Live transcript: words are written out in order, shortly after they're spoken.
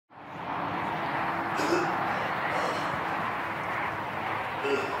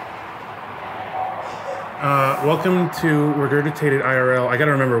Welcome to Regurgitated IRL. I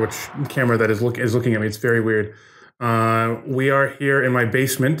gotta remember which camera that is looking at me. It's very weird. We are here in my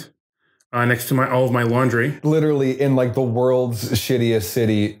basement, next to all of my laundry. Literally in like the world's shittiest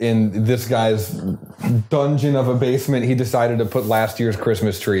city, in this guy's dungeon of a basement, he decided to put last year's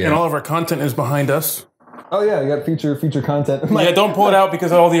Christmas tree in. And all of our content is behind us. Oh yeah, you got feature content. Yeah, don't pull it out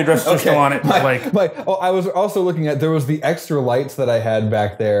because all the addresses are still on it. I was also looking at, there was the extra lights that I had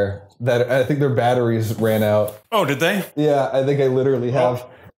back there that I think their batteries ran out. Oh, did they? Yeah, I think I literally have.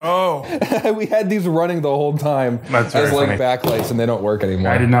 Oh. We had these running the whole time as like backlights, and they don't work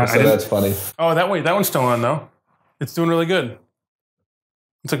anymore. I did not. So that's funny. Oh, that one's still on though. It's doing really good.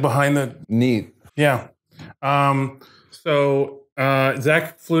 It's like behind the. Neat. Yeah. So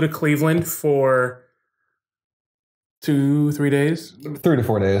Zach flew to Cleveland for 3 days. 3 to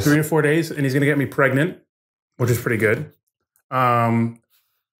 4 days. 3 to 4 days, and he's gonna get me pregnant, which is pretty good. Why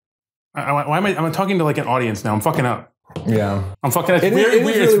am I talking to like an audience now? I'm fucking up. Yeah. I'm fucking up.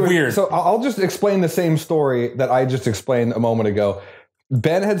 It's weird. So I'll just explain the same story that I just explained a moment ago.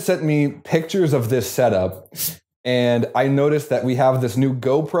 Ben had sent me pictures of this setup, and I noticed that we have this new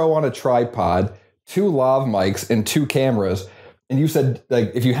GoPro on a tripod, 2 lav mics, and 2 cameras. And you said,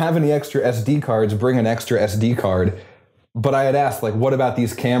 like, if you have any extra SD cards, bring an extra SD card. But I had asked, like, what about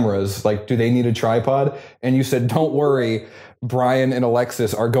these cameras? Like, do they need a tripod? And you said, don't worry, Brian and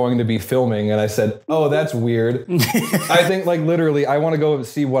Alexis are going to be filming. And I said, oh, that's weird. I think, like, literally, I want to go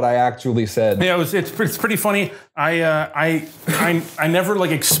see what I actually said. Yeah, it's pretty funny. I never,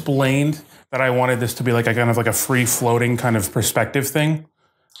 like, explained that I wanted this to be, like, a kind of, like, a free-floating kind of perspective thing.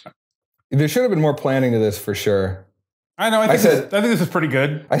 There should have been more planning to this, for sure. I know. I think this is pretty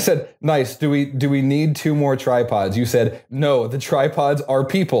good. I said, nice. Do we need 2 more tripods? You said, no, the tripods are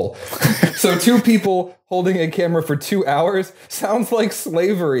people. So 2 people holding a camera for 2 hours sounds like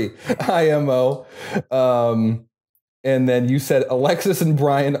slavery, IMO. And then you said, Alexis and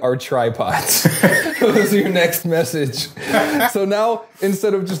Brian are tripods. That was your next message. So now,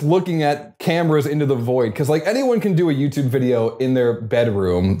 instead of just looking at cameras into the void, because like anyone can do a YouTube video in their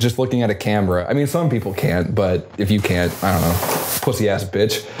bedroom just looking at a camera. I mean, some people can't, but if you can't, I don't know, pussy ass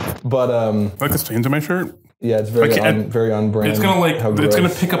bitch. But like the stains on my shirt. Yeah, it's very on brand. It's gonna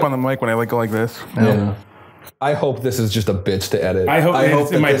pick up on the mic when I go like this. Yeah. I hope this is just a bitch to edit. I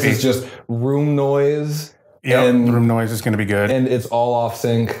hope that this is just room noise. Yeah, the room noise is going to be good. And it's all off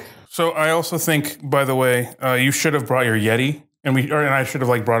sync. So I also think, by the way, you should have brought your Yeti, and I should have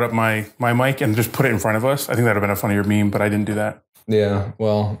like brought up my mic and just put it in front of us. I think that would have been a funnier meme, but I didn't do that. Yeah,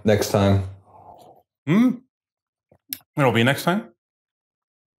 well, next time. It'll be next time?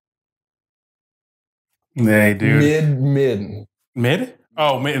 Hey, dude. Mid?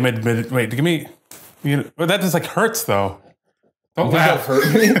 Oh, mid. Wait, give me... that just like hurts, though. Don't laugh. That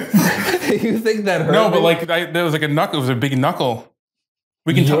hurt me? You think that hurt? No, but like there was like a knuckle. It was a big knuckle.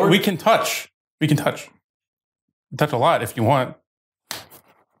 We can touch. We can touch. Touch a lot if you want.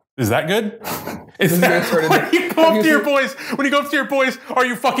 Is that good? When you go up to your boys, are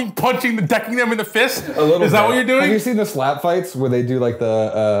you fucking decking them in the fist? A little. Is that what you're doing? Have you seen the slap fights where they do like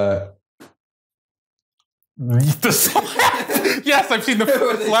the Yes, I've seen the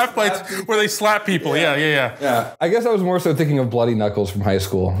slap fights where they slap people. Yeah. I guess I was more so thinking of Bloody Knuckles from high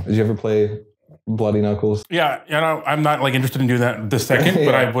school. Did you ever play Bloody Knuckles? Yeah, I'm not like interested in doing that this second,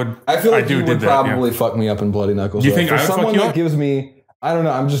 but I would. I feel like you would probably fuck me up in Bloody Knuckles. Do you think I would fuck you up? Someone that gives me, I don't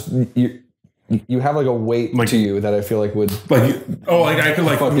know. I'm just you have like a weight to you that I feel like would I could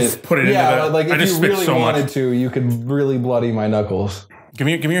like put it into that. Like if you really wanted to, you could really bloody my knuckles. Give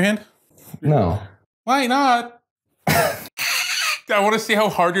me your hand. No. Why not? I want to see how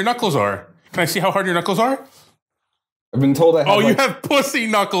hard your knuckles are. Can I see how hard your knuckles are? I've been told I have you have pussy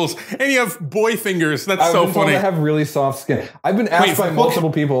knuckles and you have boy fingers. That's so funny. I've been told I have really soft skin. I've been asked by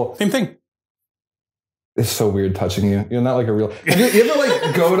multiple people. Same thing. It's so weird touching you. You're not like a real... You ever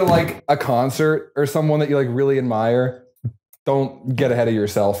like go to like a concert or someone that you like really admire? Don't get ahead of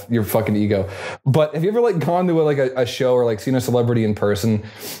yourself, your fucking ego. But have you ever like gone to a show or like seen a celebrity in person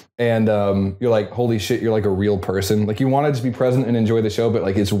and you're like, holy shit, you're like a real person. Like you want to just be present and enjoy the show, but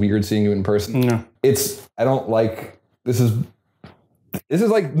like it's weird seeing you in person. No. I don't like, this is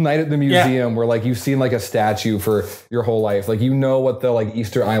like night at the museum where like you've seen like a statue for your whole life. Like you know what the like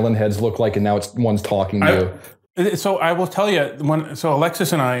Easter Island heads look like and now one's talking to you. So I will tell you,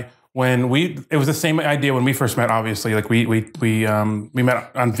 Alexis and I, it was the same idea when we first met. Obviously, like we met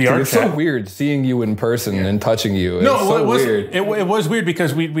on VR. It's so weird seeing you in person and touching you. It was weird. It was weird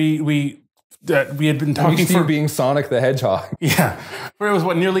because we we had been talking for being Sonic the Hedgehog. Yeah, for it was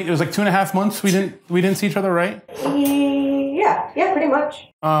what it was like 2.5 months. We didn't see each other, right? Yeah, pretty much.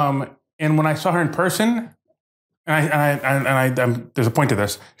 And when I saw her in person, and there's a point to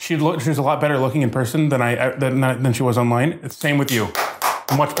this. She was a lot better looking in person than she was online. It's the same with you.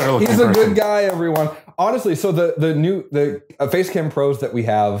 Much better looking. He's a good guy, everyone. Honestly, so the new Facecam Pros that we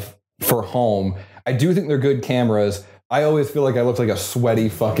have for home, I do think they're good cameras. I always feel like I look like a sweaty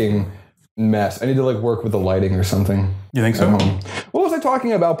fucking mess. I need to like work with the lighting or something. You think so? What was I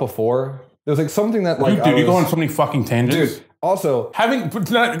talking about before? There was like something that like you go on so many fucking tangents. Dude, also, can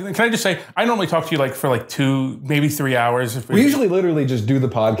I just say, I normally talk to you like for like 2, maybe 3 hours. We usually literally just do the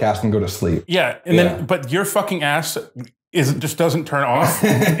podcast and go to sleep. Yeah, then but your fucking ass just doesn't turn off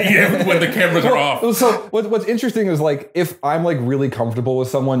when the cameras are off. So what's interesting is like if I'm like really comfortable with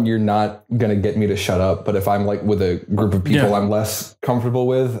someone, you're not gonna get me to shut up. But if I'm like with a group of people I'm less comfortable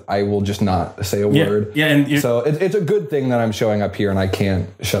with, I will just not say a word. Yeah, and so it's a good thing that I'm showing up here and I can't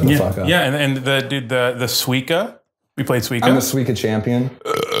shut the fuck up. Yeah, and the Suica. We played Suica. I'm a Suica champion.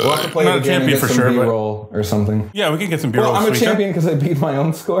 We'll have to play not it again a champion and get for some sure, B-roll or something. Yeah, we can get some B-roll. Well, I'm a champion because I beat my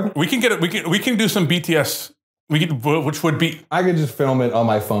own score. We can do some BTS. Which would be. I could just film it on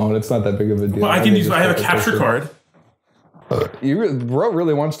my phone. It's not that big of a deal. Well, I have a capture card. Bro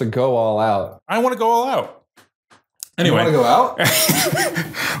really wants to go all out. I want to go all out. Anyway, you want to go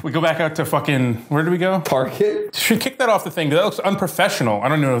out? We go back out to fucking. Where do we go? Target. Should kick that off the thing. That looks unprofessional. I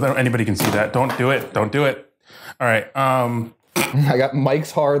don't know if anybody can see that. Don't do it. Don't do it. All right. I got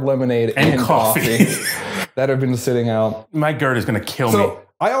Mike's Hard Lemonade and coffee that have been sitting out. My GERD is going to kill me.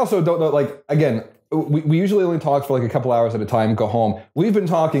 I also don't know, like, again, we usually only talk for like a couple hours at a time, go home. We've been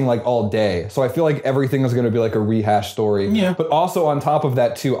talking like all day. So I feel like everything is going to be like a rehash story. Yeah. But also on top of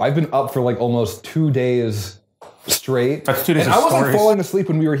that too, I've been up for like almost 2 days straight. That's 2 days and of I wasn't stories. falling asleep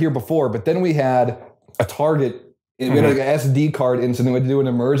when we were here before, but then we had a Target, we had like an SD card incident. We had to do an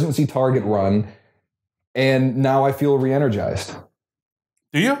emergency Target run. And now I feel re-energized.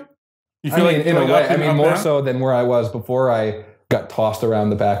 Do you? You feel in a way. I mean, more so than where I was before I got tossed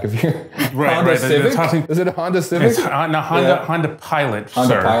around the back of your Honda Civic. Is it a Honda Civic? It's Honda Pilot,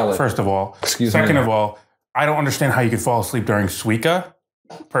 sir. Pilot. First of all. Excuse me. Second of all, I don't understand how you could fall asleep during Suica,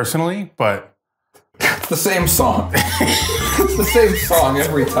 personally, but... It's the same song. It's the same song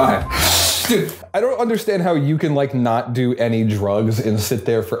every time. Dude, I don't understand how you can like not do any drugs and sit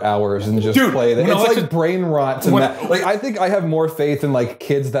there for hours and just play that. It's like brain rot to that. Like I think I have more faith in like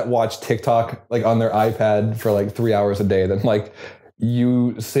kids that watch TikTok like on their iPad for like 3 hours a day than like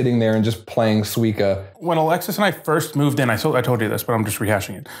you sitting there and just playing Suica. When Alexis and I first moved in, I told you this, but I'm just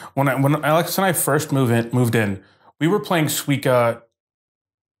rehashing it. When Alexis and I first moved in, we were playing Suica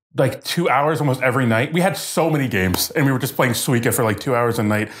like 2 hours almost every night. We had so many games, and we were just playing Suica for like 2 hours a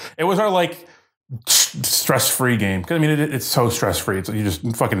night. It was our like stress-free game. Because I mean, it's so stress-free. It's you just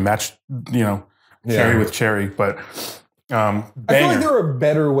fucking match, cherry with cherry. But I feel like there are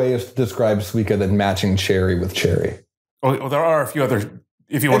better ways to describe Suica than matching cherry with cherry. Well, there are a few others.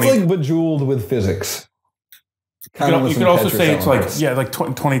 If you want, it's like Bejeweled with physics. You could also say it's like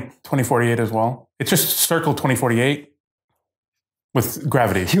 2048 as well. It's just Circle 2048. With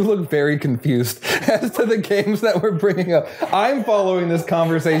gravity. You look very confused as to the games that we're bringing up. I'm following this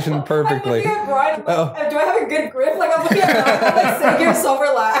conversation perfectly. I'm looking at Brian, do I have a good grip? Like, I'm looking at Brian, like, sitting here so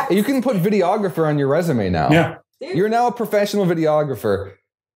relaxed. You can put videographer on your resume now. Yeah. You're now a professional videographer.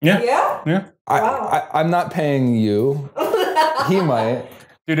 Yeah. Yeah? Yeah. I'm not paying you. He might.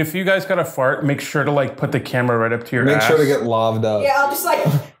 Dude, if you guys got a fart, make sure to like put the camera right up to your ass. Make sure to get laved up. Yeah, I'll just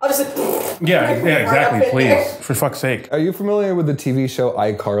yeah, exactly, please. For fuck's sake. Are you familiar with the TV show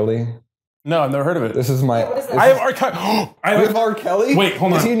iCarly? No, I've never heard of it. This is my... I have R. Kelly. I have R. Kelly? Wait,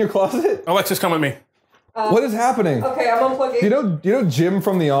 hold on. Is he in your closet? Alexis, come with me. What is happening? Okay, I'm unplugging. You know Jim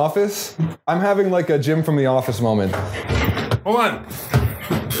from The Office? I'm having like a Jim from The Office moment. Hold on.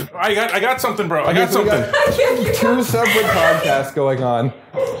 I got something, bro. I got something. Two separate podcasts going on.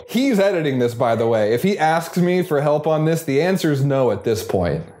 He's editing this, by the way. If he asks me for help on this, the answer is no at this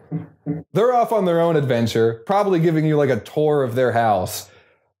point. They're off on their own adventure, probably giving you like a tour of their house.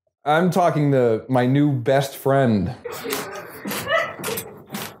 I'm talking to my new best friend.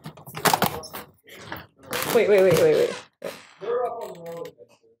 Wait.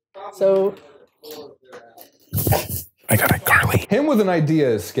 So... I got it, Carly. Him with an idea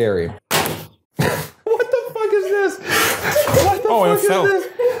is scary. What the fuck is this? What the fuck is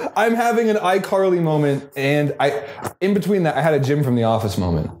this? I'm having an iCarly moment, and in between that, I had a Jim from The Office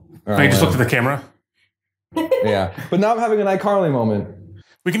moment. I just looked at the camera. Yeah, but now I'm having an iCarly moment.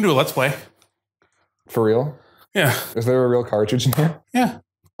 We can do a Let's Play. For real? Yeah. Is there a real cartridge in here? Yeah.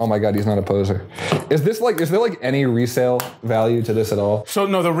 Oh my God, he's not a poser. Is there like any resale value to this at all? So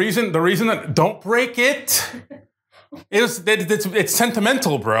no, the reason that don't break it is that it's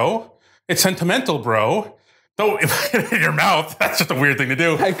sentimental, bro. It's sentimental, bro. Don't put it in your mouth. That's just a weird thing to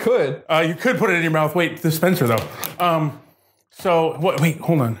do. I could. You could put it in your mouth. Wait, dispenser though. So what? Wait,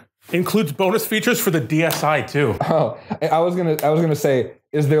 hold on. Includes bonus features for the DSi too. Oh, I was gonna say,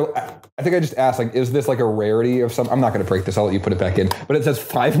 is there? I think I just asked, like, is this like a rarity of some? I'm not gonna break this. I'll let you put it back in. But it says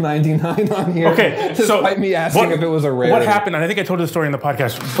 $5.99 on here. Okay, so me asking if it was a rarity. What happened? And I think I told you the story in the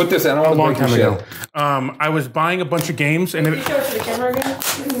podcast. Put this in. A long time ago. I was buying a bunch of games, and Can you show it to the camera again?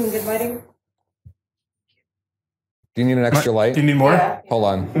 Good lighting. Do you need an extra light? Do you need more? Yeah. Hold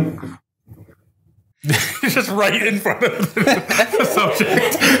on. He's just right in front of the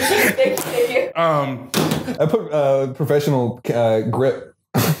subject. Thank you. I put professional grip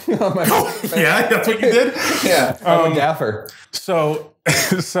on my Yeah, that's what you did? Yeah, I'm a gaffer. So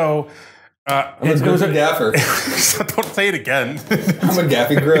I'm a gaffer. Don't say it again. I'm a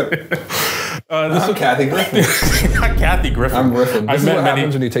gaffy grip. I'm Kathy Griffin. Not Kathy Griffin. I'm Griffin. This is what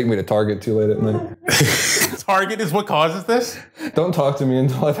happens when you take me to Target too late at night. Target is what causes this? Don't talk to me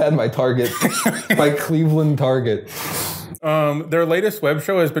until I've had my Target. My Cleveland Target. Their latest web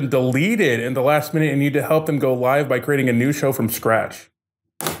show has been deleted in the last minute and need to help them go live by creating a new show from scratch.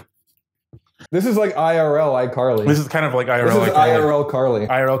 This is like IRL iCarly. This is kind of like IRL This is IRL Carly.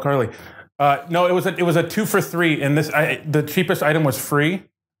 IRL Carly. No, it was a 2 for $3, and the cheapest item was free.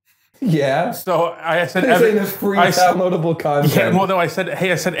 Yeah. So I said, This ain't this free downloadable content. Yeah, well, no, I said,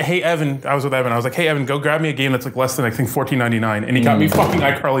 hey, Evan. I was with Evan. I was like, hey, Evan, go grab me a game that's like less than I think $14.99, and he got me fucking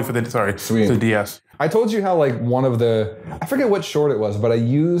iCarly for the DS. I told you how like one of the I forget what short it was, but I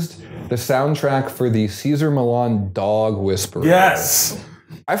used the soundtrack for the Caesar Milan Dog Whisperer. Yes.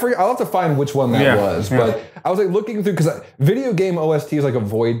 I forget. I'll have to find which one that was, but I was like looking through because video game OST is like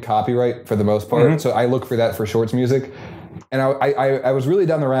avoid copyright for the most part, so I look for that for shorts music. And I was really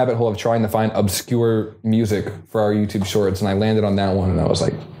down the rabbit hole of trying to find obscure music for our YouTube shorts, and I landed on that one, and I was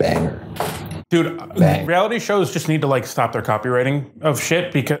like, banger. Dude, reality shows just need to like stop their copywriting of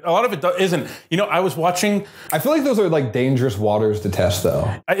shit because a lot of it isn't. You know, I was watching. I feel like those are like dangerous waters to test, though.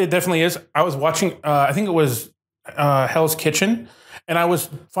 It definitely is. I was watching. I think it was Hell's Kitchen. And I was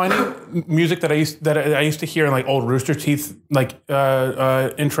finding music that I used to hear in like old Rooster Teeth like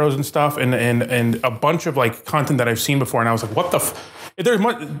intros and stuff, and a bunch of like content that I've seen before. And I was like, what the?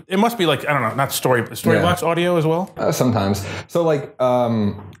 It must be like I don't know, not Storyblocks audio as well. Sometimes. So like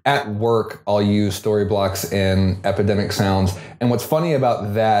at work, I'll use Storyblocks and Epidemic Sounds. And what's funny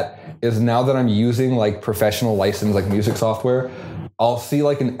about that is now that I'm using like professional licensed like music software, I'll see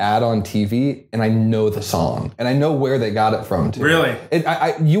like an ad on TV and I know the song and I know where they got it from too. Really?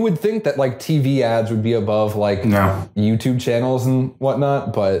 You would think that like TV ads would be above like YouTube channels and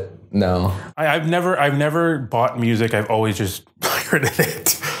whatnot, but no. I've never bought music. I've always just pirated it.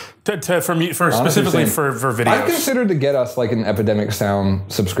 Specifically for videos. I've considered to get us like an Epidemic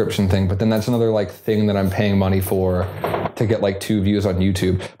Sound subscription thing, but then that's another like thing that I'm paying money for to get like 2 views on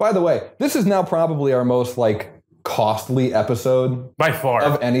YouTube. By the way, this is now probably our most like costly episode by far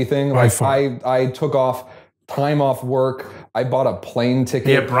of anything. By like far. I took off time off work. I bought a plane ticket.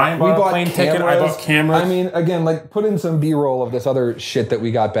 Yeah, Brian bought a plane ticket. I bought cameras. I mean, again, like put in some B-roll of this other shit that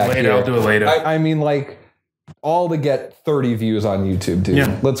we got back later. Here. I'll do it later. I mean, like all to get 30 views on YouTube, dude.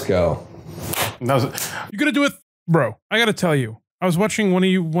 Yeah. Let's go. You're gonna do it, bro. I gotta tell you, I was watching one of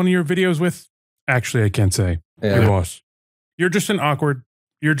your videos with. Actually, I can't say your boss. You're just an awkward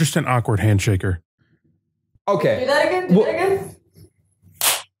handshaker. Okay. Do that again. Do that again.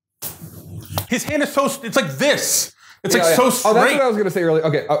 His hand is so. It's like this. It's like so straight. Oh, that's what I was gonna say earlier.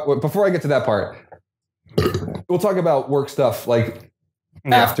 Okay, before I get to that part, we'll talk about work stuff like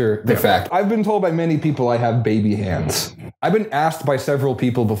after the fact. I've been told by many people I have baby hands. I've been asked by several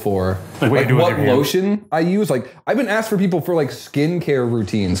people before like what lotion I use. Like I've been asked for people for like skincare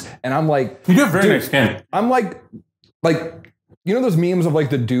routines, and I'm like, you have very nice skin. I'm like you know those memes of like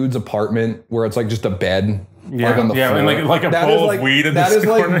the dude's apartment where it's like just a bed. Like on the floor. And like a bowl of weed in that the is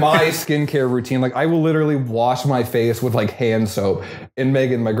corner. Like my skincare routine. Like I will literally wash my face with like hand soap, and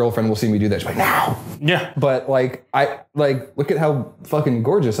Megan, my girlfriend, will see me do that. She's like, "No." Yeah. But like look at how fucking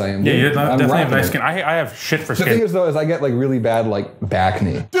gorgeous I am. Yeah, dude. you definitely have nice skin. I have shit for skin. The thing is though, is I get like really bad like back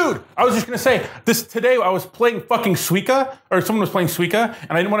knee. Dude, I was just gonna say this today. I was playing fucking Suika, or someone was playing Suika,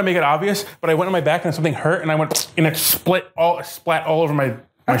 and I didn't want to make it obvious, but I went on my back and something hurt, and I went and it splat all over my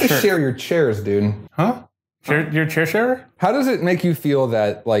I have shirt. to share your chairs, dude. Huh? Your chair sharer? How does it make you feel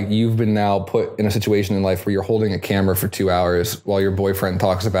that like you've been now put in a situation in life where you're holding a camera for 2 hours while your boyfriend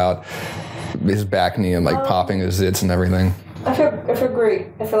talks about his back knee and like popping his zits and everything? I feel great.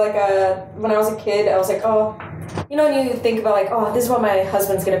 I feel like when I was a kid, I was like, oh, you know, when you think about like, oh, this is what my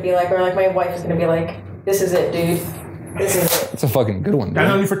husband's gonna be like, or like my wife is gonna be like. This is it, dude. This is it. It's a fucking good one, dude. I've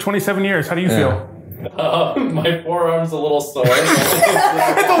known you for 27 years. How do you feel? My forearm's a little sore.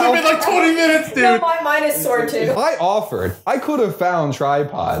 It's only been like 20 minutes, dude. No, mine is sore too. I offered. I could have found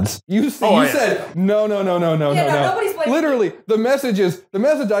tripods. You said no. nobody's blaming Literally, the message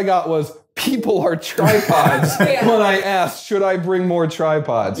I got was people are tripods when I asked, should I bring more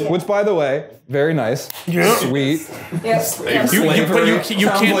tripods? Which, by the way, very nice. Yeah. Sweet. Yep. Slavery. You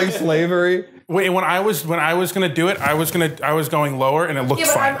Sounds can't. like slavery. Wait, when I was gonna do it, I was going lower, and it looked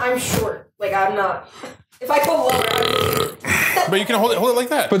fine. I'm short. Like I'm not. If I go lower, I'm But you can hold it like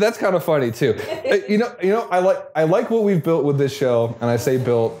that. But that's kind of funny too. You know, I like what we've built with this show, and I say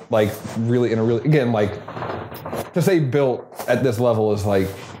built like really again like to say built at this level is like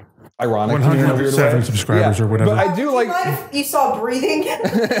ironic. 107 subscribers or whatever. But I do like. if you saw breathing.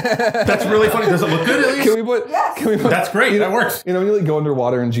 That's really funny. Does it look good at least? Can we put? That's great. That works. You know, when you like go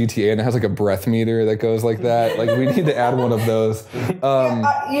underwater in GTA and it has like a breath meter that goes like that. Like we need to add one of those. You're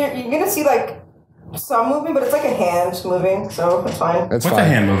gonna see like some moving, but it's like a hand moving, so it's fine. That's What's fine. a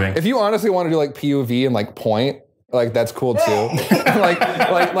hand moving? If you honestly want to do like POV and like point, like that's cool too. like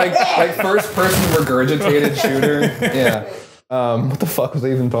first person regurgitated shooter. Yeah. What the fuck was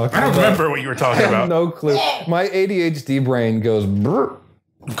I even talking about? I don't remember what you were talking I have about. no clue. My ADHD brain goes brr.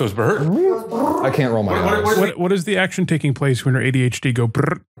 Goes Bert. I can't roll my eyes. What is the action taking place when your ADHD go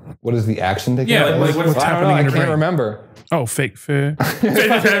brrr? What is the action taking Yeah, place? like what's I don't happening know. in I your can't brain? remember. Oh, fake.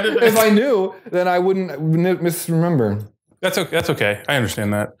 If I knew, then I wouldn't misremember. That's okay. I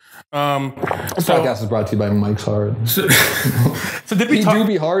understand that. This podcast is brought to you by Mike's Hard. So did we He talk? do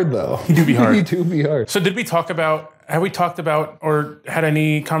be hard though. He do be hard. He do be hard. So did we talk about? Have we talked about or had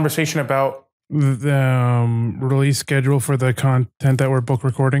any conversation about? The release schedule for the content that we're book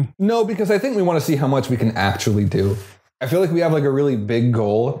recording? No, because I think we want to see how much we can actually do. I feel like we have like a really big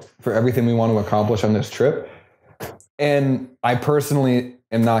goal for everything we want to accomplish on this trip. And I personally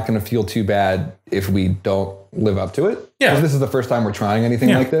am not going to feel too bad if we don't live up to it. Yeah. Because this is the first time we're trying anything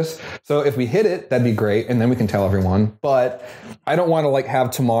like this. So if we hit it, that'd be great. And then we can tell everyone. But I don't want to like have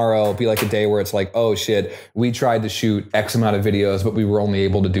tomorrow be like a day where it's like, oh shit, we tried to shoot X amount of videos, but we were only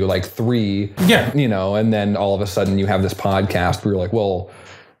able to do like 3. Yeah. You know, and then all of a sudden you have this podcast where you're like, well,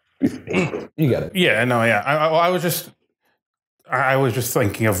 you get it. Yeah. No. Yeah. I was just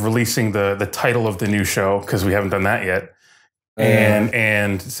thinking of releasing the title of the new show because we haven't done that yet,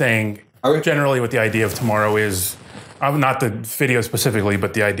 and saying generally what the idea of tomorrow is, not the video specifically,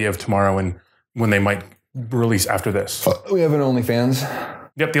 but the idea of tomorrow and when they might release after this. We have an OnlyFans.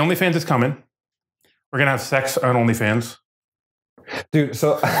 Yep, the OnlyFans is coming. We're gonna have sex on OnlyFans. Dude,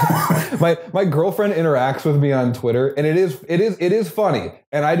 so my girlfriend interacts with me on Twitter, and it is funny,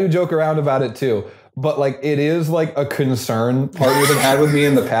 and I do joke around about it too. But like, it is like a concern partners have had with me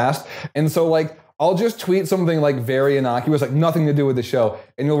in the past, and so like, I'll just tweet something like very innocuous, like nothing to do with the show,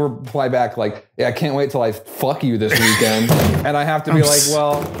 and you'll reply back like, "Yeah, I can't wait till I fuck you this weekend," and I have to be like,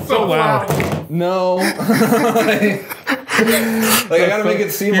 "Well, So loud. no." Like I gotta make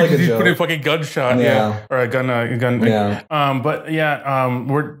it seem like a You joke. put a fucking gunshot, or a gun. Yeah. But yeah,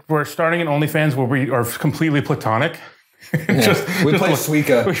 we're starting an OnlyFans where we are completely platonic. Just We play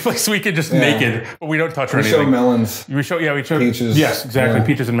Suika. We play Suika just naked, but we don't touch or We anything. show melons. We show Peaches. Yes, exactly. Yeah.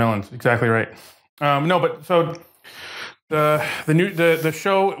 Peaches and melons. Exactly right. No, but so the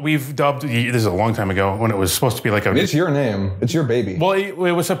show we've dubbed. This is a long time ago when it was supposed to be like a. It's your name. It's your baby. Well, it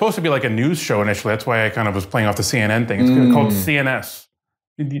was supposed to be like a news show initially. That's why I kind of was playing off the CNN thing. It's called CNS.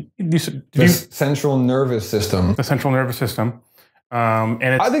 The central nervous system. The central nervous system. And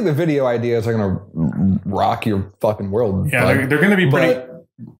it's, I think the video ideas are gonna rock your fucking world. yeah, bud. they're going to be pretty. But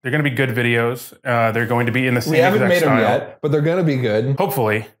They're going to be good videos. They're going to be in the same we haven't exact made them style. yet, but they're gonna be good.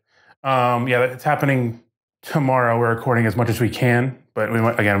 Hopefully. Yeah, it's happening tomorrow. We're recording as much as we can, but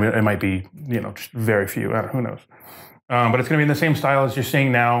it might be, just very few. Who knows? But it's going to be in the same style as you're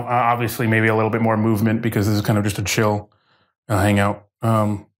seeing now. Obviously, maybe a little bit more movement because this is kind of just a chill hangout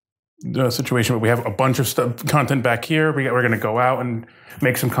situation. But we have a bunch of content back here. We're going to go out and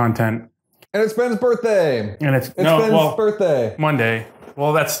make some content. And it's Ben's birthday. And it's Ben's birthday. Monday.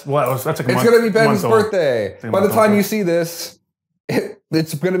 Well, that's like a It's month. gonna be Ben's month old. birthday. It's a By the month time old. you see this,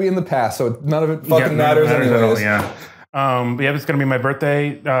 it's gonna be in the past, so none of it fucking Yeah, matters at all, anyways. yeah. But yeah, it's going to be my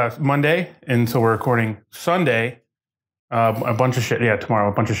birthday Monday, and so we're recording Sunday. A bunch of shit. Yeah, tomorrow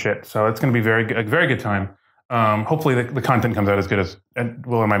a bunch of shit. So it's going to be a very good time. Hopefully the content comes out as good as it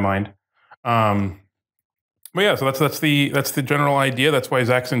will in my mind. But yeah, so that's the general idea. That's why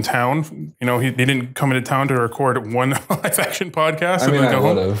Zach's in town. You know, he didn't come into town to record one live action podcast. I mean, I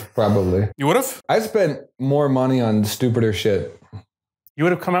would have probably. You would have? I spent more money on stupider shit. You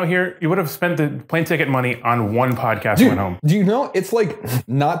would have come out here. You would have spent the plane ticket money on one podcast and went home. Do you know it's like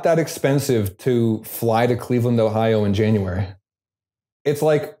not that expensive to fly to Cleveland, Ohio in January? It's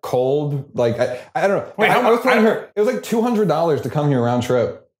like cold. Like I don't know. Wait, I was telling her it was like $200 to come here round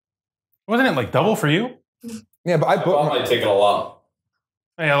trip. Wasn't it like double for you? Yeah, but I bought my ticket a lot.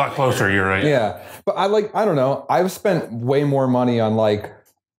 Yeah, a lot closer. You're right. Yeah, but I don't know. I've spent way more money on like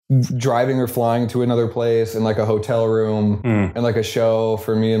driving or flying to another place and like a hotel room and like a show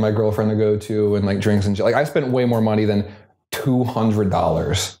for me and my girlfriend to go to and like drinks and shit. Like I spent way more money than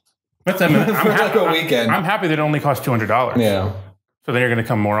 $200. That's I'm like a weekend. I'm happy that it only cost $200. Yeah. So then you're going to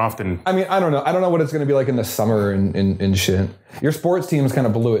come more often. I mean, I don't know. I don't know what it's going to be like in the summer and shit. Your sports teams kind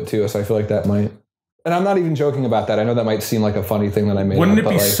of blew it too, so I feel like that might. And I'm not even joking about that. I know that might seem like a funny thing that I made. Wouldn't it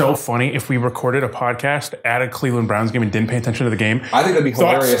be so funny if we recorded a podcast at a Cleveland Browns game and didn't pay attention to the game? I think that'd be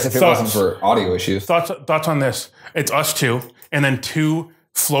hilarious if it wasn't for audio issues. Thoughts on this? It's us two, and then two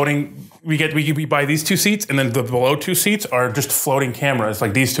floating. We buy these two seats, and then the below two seats are just floating cameras,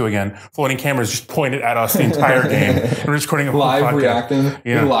 like these two again. Floating cameras just pointed at us the entire game. And we're just recording a live podcast. Reacting.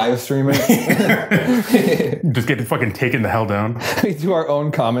 Yeah. We live streaming. Just getting fucking taken the hell down. We do our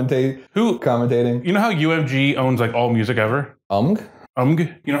own commentating. You know how UMG owns like all music ever?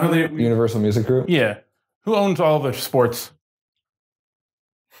 UMG? You know how they Universal Music Group? Yeah. Who owns all the sports?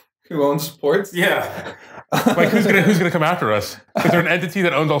 Who owns sports? Yeah. Like who's gonna come after us? Is there an entity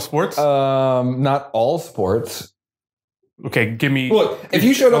that owns all sports? Not all sports. Okay, give me. Look, if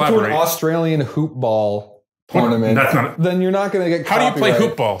you showed up to an Australian hoop ball tournament, then you're not going to get copyright. How do you play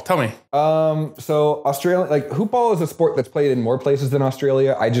hoop ball? Tell me. So Australia, like hoop ball is a sport that's played in more places than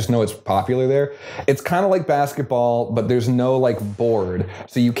Australia. I just know it's popular there. It's kind of like basketball, but there's no like board,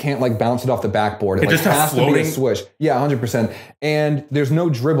 so you can't like bounce it off the backboard. It like, just has to be a swish. Yeah, 100%. And there's no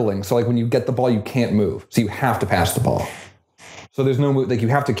dribbling, so like when you get the ball, you can't move, so you have to pass the ball. So there's no move, like you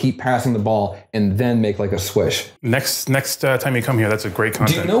have to keep passing the ball and then make like a swish. Next time you come here, that's a great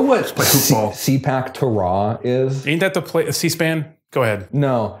content. Do you know what CPAC Tara is? Ain't that the C-SPAN? Go ahead.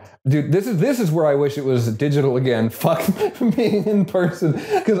 No. Dude, this is where I wish it was digital again. Fuck being in person.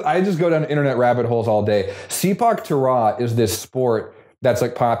 Because I just go down internet rabbit holes all day. CPAC Tara is this sport that's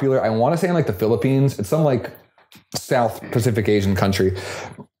like popular. I want to say in like the Philippines. It's some like South Pacific Asian country.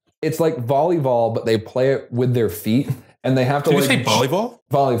 It's like volleyball, but they play it with their feet. And they have to. Did you say volleyball?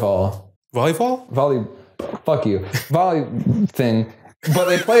 Volleyball. Fuck you. Volley thing. But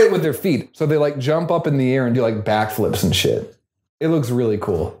they play it with their feet. So they like jump up in the air and do like backflips and shit. It looks really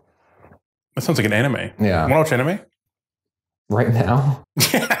cool. That sounds like an anime. Yeah. Want to watch anime? Right now?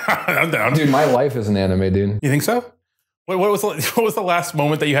 Yeah, I'm down. Dude, my life is an anime, dude. You think so? What was the last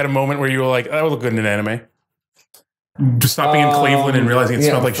moment that you had a moment where you were like, that would look good in an anime? Just not being in Cleveland and realizing it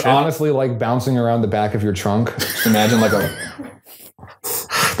smelled like shit. Honestly, like bouncing around the back of your trunk. Just imagine like a.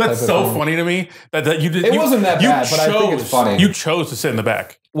 That's so funny to me that you did. It wasn't that bad, but I think it's funny. You chose to sit in the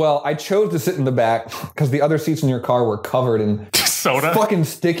back. Well, I chose to sit in the back because the other seats in your car were covered in soda, fucking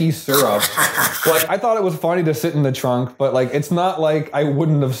sticky syrup. Like I thought it was funny to sit in the trunk, but like it's not like I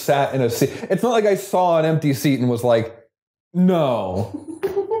wouldn't have sat in a seat. It's not like I saw an empty seat and was like, no.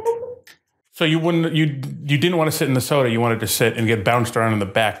 So you didn't want to sit in the soda. You wanted to sit and get bounced around in the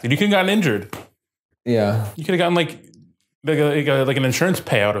back. You could have gotten injured. Yeah. You could have gotten like an insurance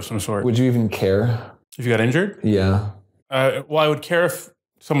payout of some sort. Would you even care if you got injured? Yeah. Well, I would care if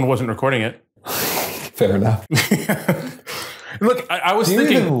someone wasn't recording it. Fair enough. Look, I was thinking.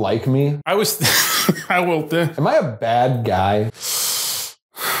 Do you even like me? I will. Am I a bad guy?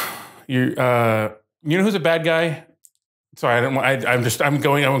 You know who's a bad guy? Sorry, I'm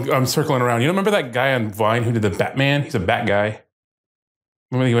circling around. You don't remember that guy on Vine who did the Batman? He's a bat guy.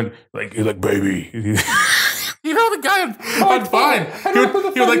 Remember he went like baby. You know the guy on Vine.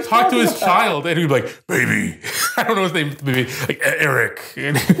 He would like talk to his child and he'd be like, baby. I don't know his name, baby. Like Eric.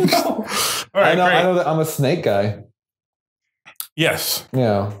 No. All right, I know that I'm a snake guy. Yes.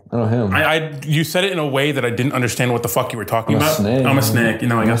 Yeah, I know him. You said it in a way that I didn't understand what the fuck you were talking about. Snake. I'm a snake. You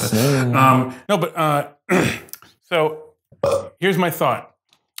know, I got that. No, but so here's my thought.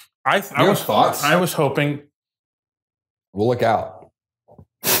 Thoughts? I was hoping. We'll look out.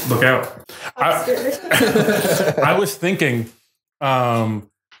 Look out. I was thinking on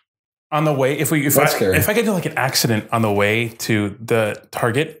the way, if I get to like an accident on the way to the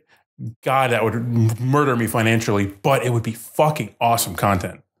Target, God, that would murder me financially, but it would be fucking awesome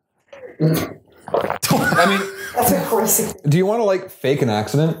content. I mean, that's a crazy. Do you want to like fake an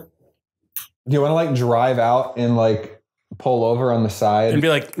accident? Do you want to like drive out and like pull over on the side and be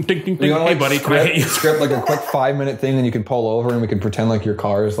like, ding, ding, ding. Hey, Hey, buddy, can I hit you? Script like a quick 5-minute thing, and you can pull over, and we can pretend like your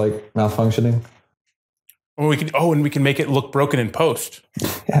car is like malfunctioning. Or we can. Oh, and we can make it look broken in post.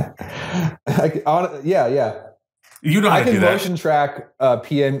 Yeah, yeah. You know how I to do can that. motion track a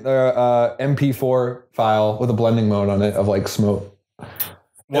MP4 file with a blending mode on it of like smoke.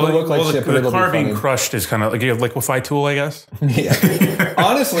 Well, it'll look like shit, but the it'll be car being funny. crushed is kind of like a liquefy tool, I guess. Yeah.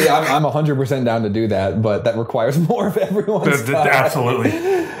 Honestly, I'm 100% down to do that, but that requires more of everyone's time. Absolutely.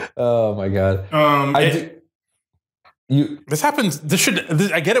 Oh my god. This happens.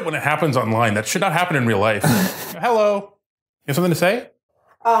 I get it when it happens online. That should not happen in real life. Hello. You have something to say?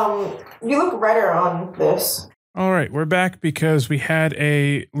 You look redder on this. All right, we're back because we had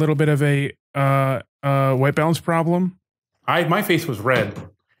a little bit of a white balance problem. My face was red,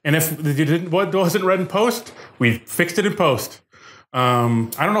 and if you didn't, what wasn't red in post, we fixed it in post. I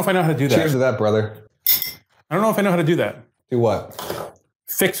don't know if I know how to do that. Cheers to that, brother. I don't know if I know how to do that. Do what?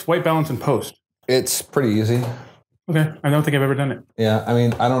 Fix white balance in post. It's pretty easy. Okay, I don't think I've ever done it. Yeah, I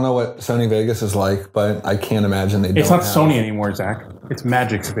mean, I don't know what Sony Vegas is like, but I can't imagine they don't. It's not have... Sony anymore, Zach. It's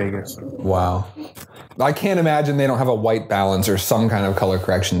Magic's Vegas. Wow. I can't imagine they don't have a white balance or some kind of color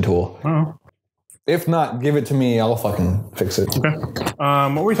correction tool. Oh. If not, give it to me. I'll fucking fix it. Okay.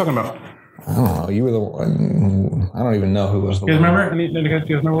 What were we talking about? I don't know. You were the one. I don't even know who was the You guys one. remember? Do you guys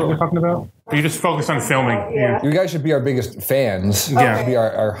remember what we're talking about? Or you just focused on filming? Yeah. You guys should be our biggest fans. Yeah. You should be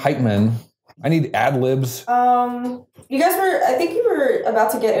our hype men. I need ad libs. You guys were. I think you were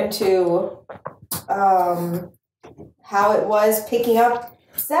about to get into how it was picking up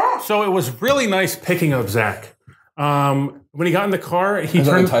Zach. So it was really nice picking up Zach. When he got in the car, Is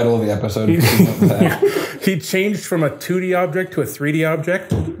that the title of the episode? He changed from a 2D object to a 3D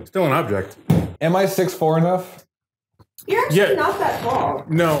object. Still an object. Am I 6'4" enough? You're actually not that tall.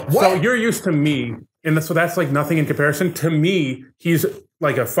 No. What? So you're used to me. And so that's like nothing in comparison. To me, he's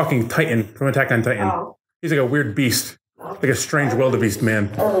like a fucking Titan from Attack on Titan. Oh. He's like a weird beast. Like a strange wildebeest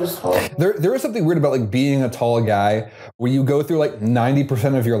man. There is something weird about like being a tall guy where you go through like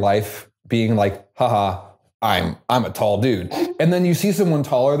 90% of your life being like, haha, I'm a tall dude. And then you see someone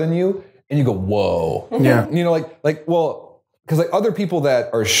taller than you and you go, whoa. Yeah. You know, well, because like other people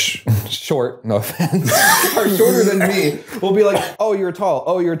that are short, no offense, are shorter than me will be like, oh, you're tall,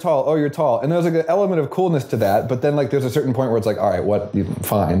 oh, you're tall, oh, you're tall. And there's like an element of coolness to that. But then like there's a certain point where it's like, all right, what,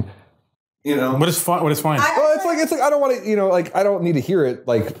 fine. You know? What is fine? What is fine? Well, it's like I don't want to, like I don't need to hear it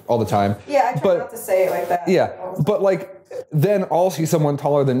like all the time. Yeah, I try not to say it like that. Yeah, but like then I'll see someone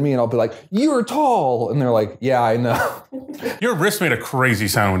taller than me and I'll be like, "You're tall," and they're like, "Yeah, I know." Your wrist made a crazy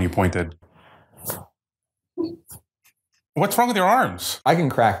sound when you pointed. What's wrong with your arms? I can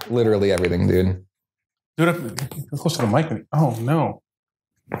crack literally everything, dude. Do it close to the mic. Oh no.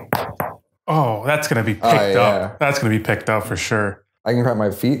 Oh, that's gonna be picked up. That's gonna be picked up for sure. I can crack my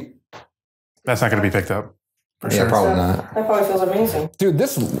feet. That's not gonna be picked up. For sure. Probably not. That probably feels amazing. Dude,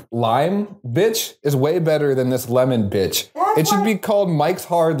 this lime bitch is way better than this lemon bitch. It should be called Mike's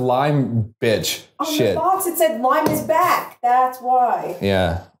Hard Lime Bitch. On Shit. the box it said lime is back. That's why.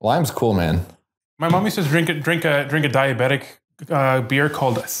 Yeah, lime's cool, man. My mom used to drink a diabetic beer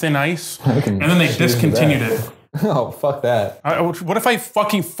called Thin Ice, and then they discontinued it. Oh, fuck that. What if I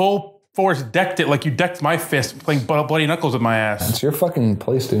fucking full force decked it like you decked my fist, playing bloody knuckles with my ass? It's your fucking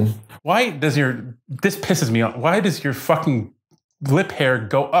place, dude. Why does this pisses me off? Why does your fucking lip hair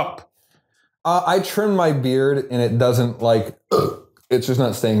go up? I trim my beard and it doesn't like, it's just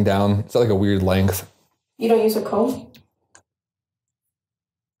not staying down. It's like a weird length. You don't use a comb?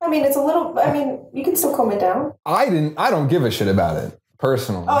 I mean, it's a little, you can still comb it down. I don't give a shit about it,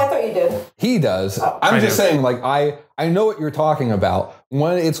 personally. Oh, I thought you did. He does. Oh. I'm just saying, like, I know what you're talking about.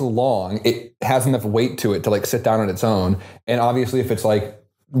 When it's long, it has enough weight to it to like sit down on its own. And obviously if it's like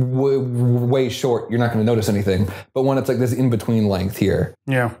way short, you're not going to notice anything. But when it's like this in-between length here,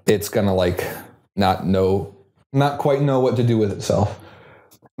 Yeah. it's going to like not quite know what to do with itself.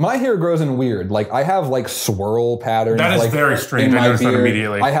 My hair grows in weird. Like I have like swirl patterns. That is like, very strange. in I my noticed that beard.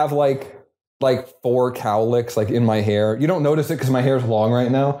 immediately. I have like 4 cowlicks like in my hair. You don't notice it because my hair's long right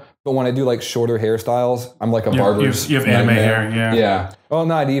now. But when I do like shorter hairstyles, I'm like a barber's. You have anime nightmare. hair, yeah. Yeah. Well,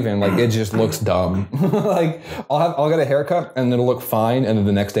 not even. Like it just looks dumb. Like I'll get a haircut and it'll look fine, and then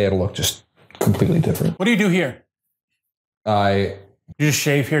the next day it'll look just completely different. What do you do here? You just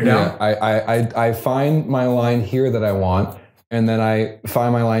shave here down? Yeah, I find my line here that I want, and then I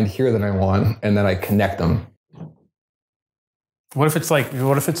find my line here that I want, and then I connect them. What if it's like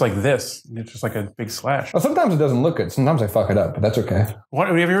this? It's just like a big slash. Well, sometimes it doesn't look good. Sometimes I fuck it up, but that's okay. What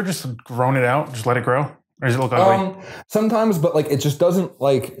have you ever just grown it out? Just let it grow? Or does it look ugly? Sometimes, but like it just doesn't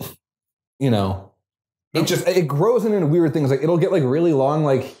like you know, it grows in weird things. Like it'll get like really long,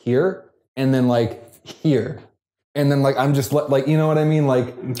 like here, and then like here. And then, like, I'm just, like, you know what I mean?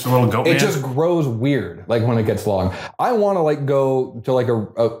 Like, it's a little goat man. It just grows weird, like, when it gets long. I want to, like, go to, like,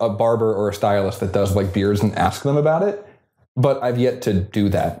 a barber or a stylist that does, like, beards and ask them about it. But I've yet to do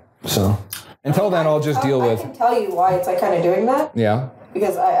that. So, until then, I'll just deal with... I can tell you why it's, like, kind of doing that. Yeah.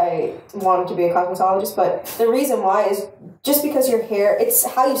 Because I wanted to be a cosmetologist, but the reason why is just because your hair, it's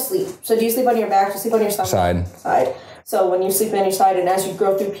how you sleep. So do you sleep on your back? Do you sleep on your stomach? Side. So when you sleep on your side, and as you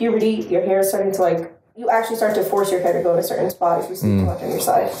grow through puberty, your hair is starting to, like... You actually start to force your hair to go in a certain spot if you sleep too much on your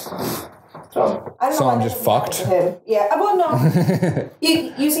side. So I don't know. So I'm just fucked. Yeah. Well, no.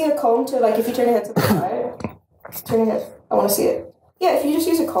 Using a comb to like if you turn your head to the side, turn your head. I want to see it. Yeah, if you just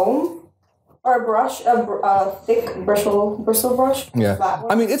use a comb or a brush, a thick bristle brush. Yeah.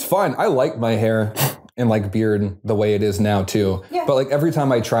 I mean, it's fine. I like my hair and like beard the way it is now too. Yeah. But like every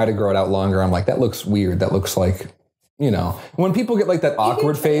time I try to grow it out longer, I'm like, that looks weird. That looks like. You know, when people get like that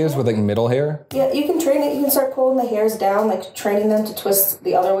awkward phase with like middle hair. Yeah, you can train it. You can start pulling the hairs down, like training them to twist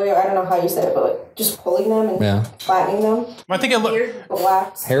the other way. I don't know how you said it, but like just pulling them and flattening them. I think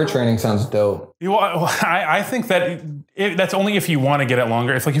hair training sounds dope. I think that that's only if you want to get it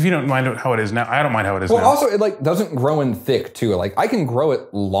longer. It's like if you don't mind how it is now. I don't mind how it is now. Well, also it like doesn't grow in thick too. Like I can grow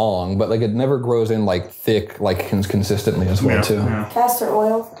it long, but like it never grows in like thick, like consistently as well too. Yeah. Castor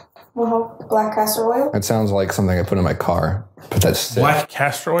oil. Well, black castor oil. It sounds like something I put in my car, but that's sick. Black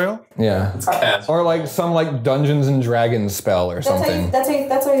castor oil. Yeah, or like some like Dungeons and Dragons spell or something. That's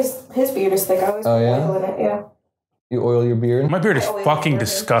how his beard is thick. I always put oil in it. Yeah. You oil your beard? My beard is fucking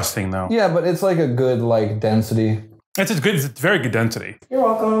disgusting though. Yeah, but it's like a good like density. It's very good density. You're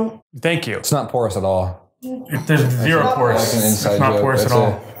welcome. Thank you. It's not porous at all. There's zero porous. It's not porous at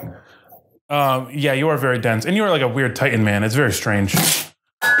all. Yeah, you are very dense, and you are like a weird Titan man. It's very strange.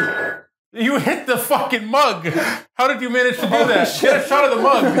 You hit the fucking mug. How did you manage to do that? Get a shot of the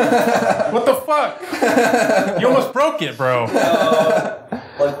mug. What the fuck? You almost broke it, bro.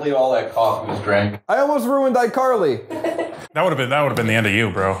 Luckily, all that coffee was drank. I almost ruined iCarly. That would have been the end of you,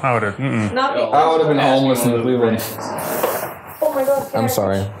 bro. I would have. I would have been homeless in Cleveland. Oh my god. I'm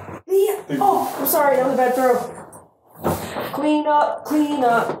sorry. Yeah. Oh, I'm sorry. That was a bad throw. Clean up.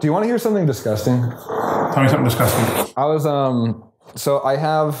 Do you want to hear something disgusting? Tell me something disgusting. I was So I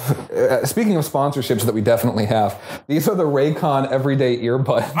have, speaking of sponsorships that we definitely have, these are the Raycon Everyday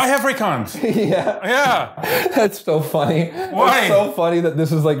Earbuds. I have Raycons. Yeah. That's so funny. Why? It's so funny that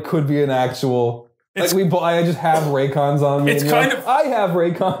this is like, could be an actual, I just have Raycons on me. It's kind of. I have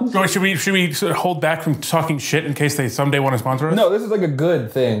Raycons. So should we sort of hold back from talking shit in case they someday want to sponsor us? No, this is like a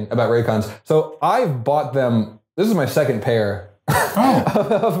good thing about Raycons. So I've bought them, this is my second pair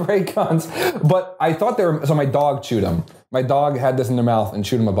of Raycons, but I thought they were, so my dog chewed them. My dog had this in their mouth and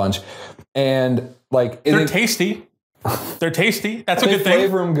chewed them a bunch. And like... They're tasty. They're tasty. That's a good thing. They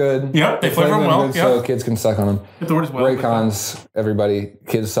flavor them good. Yep, they flavor them well. Good, so kids can suck on them. The word is well. Raycons, everybody,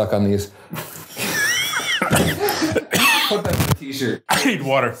 kids suck on these. Put that in a t-shirt. I need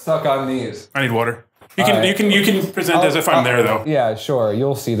water. Suck on these. I need water. You can present as if I'm there though. Yeah, sure.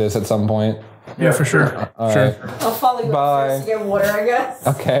 You'll see this at some point. Yeah, for sure. Sure. I'll follow you upstairs to get water, I guess.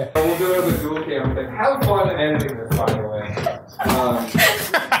 Okay. We'll do it with the dual camera thing. Have fun editing this, by the way.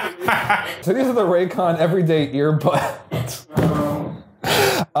 So these are the Raycon Everyday Earbuds.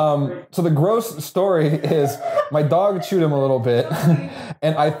 So the gross story is my dog chewed them a little bit,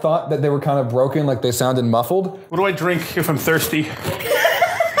 and I thought that they were kind of broken, like they sounded muffled. What do I drink if I'm thirsty?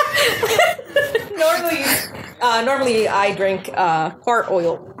 Normally I drink car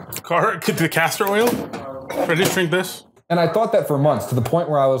oil. The castor oil? Should I just drink this? And I thought that for months, to the point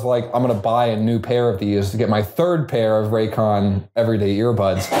where I was like, I'm going to buy a new pair of these to get my third pair of Raycon Everyday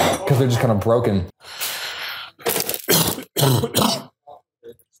Earbuds, because they're just kind of broken. Why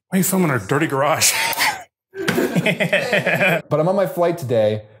are you filming in our dirty garage? But I'm on my flight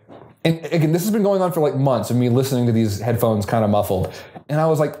today, and again, this has been going on for like months of me listening to these headphones kind of muffled. And I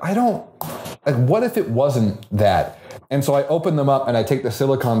was like, what if it wasn't that? And so I open them up and I take the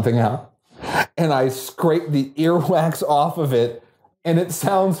silicone thing out and I scrape the earwax off of it and it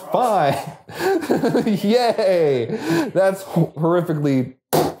sounds fine. Yay! That's horrifically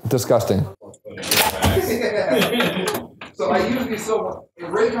disgusting. So I use these so much.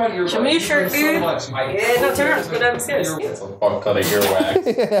 Raycon earbuds. Show me your shirt, dude. So much. No, turn around. Go downstairs. That's a fuck ton of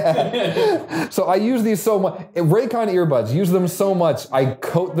earwax. Yeah. So I use these so much. Raycon earbuds, use them so much. I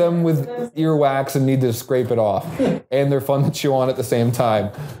coat them with earwax and need to scrape it off. And they're fun to chew on at the same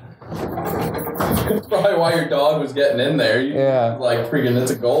time. That's probably why your dog was getting in there. Yeah. Like, freaking,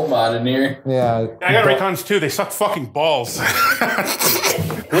 it's a gold mine in here. Yeah. I got Raycons too. They suck fucking balls.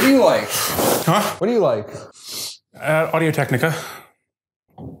 What do you like? Huh? What do you like? Audio-Technica.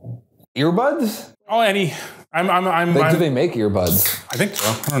 Earbuds? Oh, any. Do they make earbuds? I think so.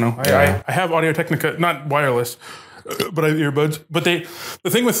 I don't know. Yeah. I have Audio-Technica, not wireless, but I have earbuds. But the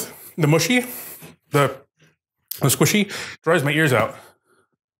thing with the mushy, the squishy, drives my ears out.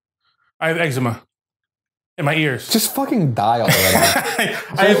 I have eczema in my ears. Just fucking die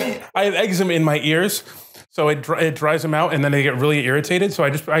already. I have eczema in my ears, so it dries them out, and then they get really irritated. So I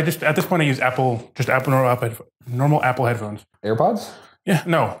just at this point I use normal Apple headphones. AirPods? Yeah,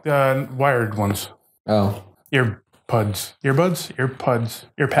 no, wired ones. Oh. Earpads. I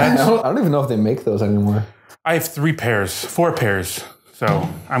don't even know if they make those anymore. I have 4 pairs, so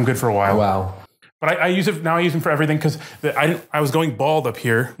I'm good for a while. Oh, wow. But I use it now. I use them for everything because I was going bald up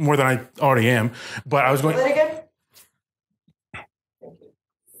here more than I already am. But I was going. Say that again?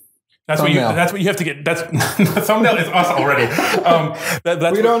 That's what you have to get. That's the thumbnail is us already.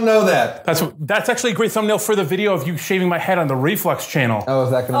 We don't know that. That's actually a great thumbnail for the video of you shaving my head on the Reflux channel. Oh,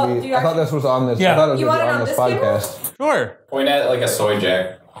 is that going to be? I thought this was on this. Yeah. I thought it was You going to be want on it this on this podcast. Sure. Point at like a soy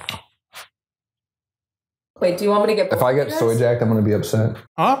jack. Wait, do you want me to get both If I of you get guys? soy jacked, I'm going to be upset.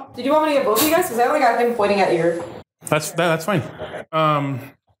 Huh? Did you want me to get both of you guys? Because I only got him pointing at your... That's fine.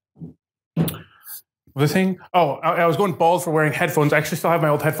 The thing. Oh, I was going bald for wearing headphones. I actually still have my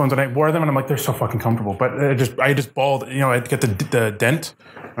old headphones, and I wore them, and I'm like, they're so fucking comfortable. But I just bald. You know, I get the dent.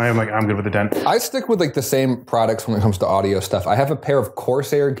 I'm like, I'm good with the dent. I stick with like the same products when it comes to audio stuff. I have a pair of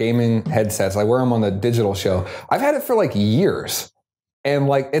Corsair gaming headsets. I wear them on the digital show. I've had it for like years. And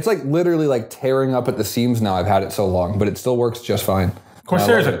like it's like literally like tearing up at the seams now. I've had it so long, but it still works just fine.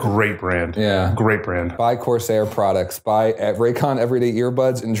 Corsair is a great brand. Yeah. Great brand. Buy Corsair products. Buy Raycon Everyday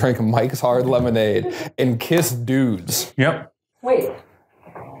Earbuds and drink Mike's Hard Lemonade and kiss dudes. Yep. Wait.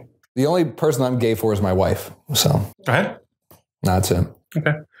 The only person I'm gay for is my wife. So Go ahead. that's it.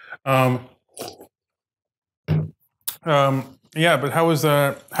 Okay. Yeah, but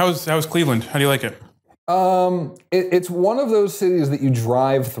how's Cleveland? How do you like it? It's one of those cities that you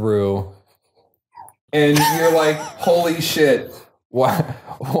drive through and you're like, holy shit,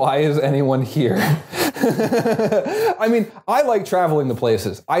 why is anyone here? I mean, I like traveling to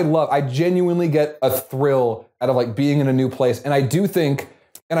places. I genuinely get a thrill out of like being in a new place. And I do think,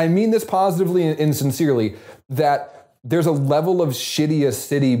 and I mean this positively and sincerely, that there's a level of shitty a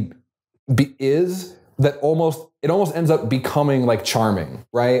city is that it almost ends up becoming like charming,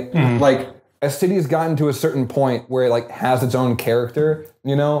 right? Mm-hmm. Like, a city has gotten to a certain point where it like has its own character,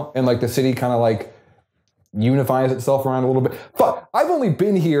 you know, and like the city kind of like unifies itself around a little bit. But I've only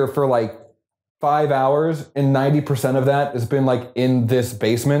been here for like 5 hours, and 90% of that has been like in this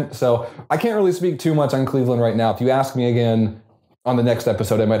basement. So I can't really speak too much on Cleveland right now. If you ask me again on the next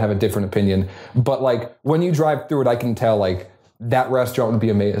episode, I might have a different opinion. But like when you drive through it, I can tell like that restaurant would be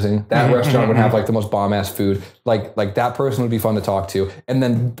amazing. That restaurant would have like the most bomb ass food. Like that person would be fun to talk to. And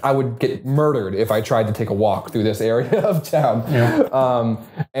then I would get murdered if I tried to take a walk through this area of town. Yeah.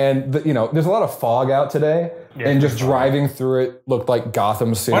 There's a lot of fog out today. Yeah, and just driving through it looked like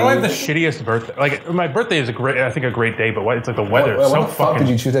Gotham City. Why do I have the shittiest birthday? Like my birthday is a great day, but it's like the weather. Why the fuck did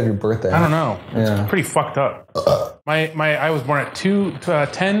you choose to have your birthday? I don't know. It's pretty fucked up. I was born at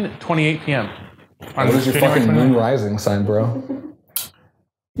 10:28 p.m. What is your fucking moon rising sign, bro?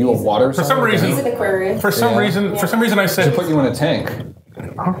 You a water sign? For some reason, He's an Aquarius. For some reason, I said. Should put you in a tank.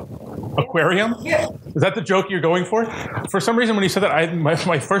 Aquarium? Yeah. Is that the joke you're going for? For some reason, when you said that,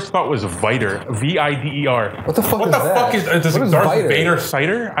 my first thought was Vider. Vider. What the fuck is that? What the fuck is Darth Vider? Vader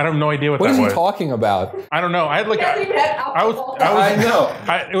cider? I have no idea what that was. What is he talking about? I don't know. I had like I know.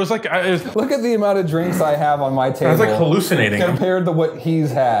 It was like look at the amount of drinks I have on my table. I was like hallucinating compared to what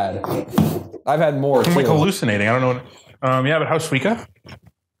he's had. I've had more. I'm like hallucinating. I don't know. Yeah, but how's Suika?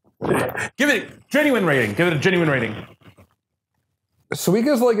 Give it a genuine rating.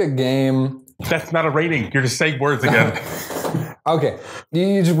 Suika's like a game. That's not a rating. You're just saying words again. Okay.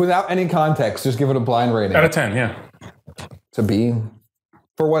 You just, without any context, just give it a blind rating. Out of 10, yeah. It's a B.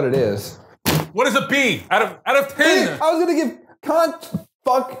 For what it is. What is a B? Out of 10? Wait, I was going to give...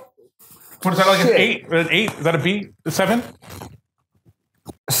 Fuck. What is that, like an 8? An 8? Is that a B? A 7?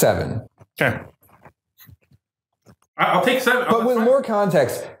 7. Okay. I'll take 7. But with more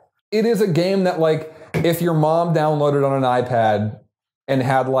context, it is a game that, like, if your mom downloaded on an iPad and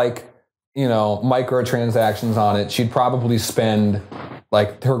had, like, you know, microtransactions on it, she'd probably spend,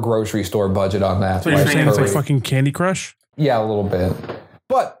 like, her grocery store budget on that. So you're saying it's like fucking Candy Crush? Yeah, a little bit.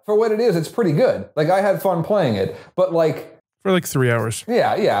 But for what it is, it's pretty good. Like, I had fun playing it. But, like, For like 3 hours.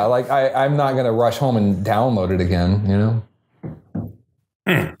 Yeah. Like I'm not gonna rush home and download it again. You know.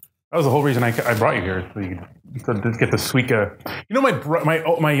 That was the whole reason I brought you here, so you could get the Suica. You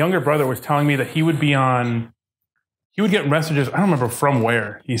know, my younger brother was telling me that he would get messages. I don't remember from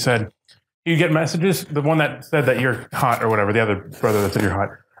where. He said he'd get messages. The one that said that you're hot or whatever. The other brother that said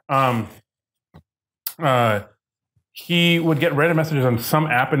you're hot. He would get random messages on some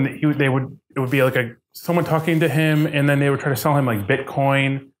app, and it would be like someone talking to him, and then they would try to sell him like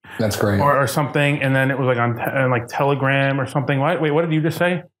Bitcoin. That's great. Or something, and then it was like on like Telegram or something. Wait, what did you just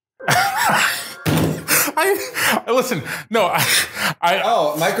say? I listen. No,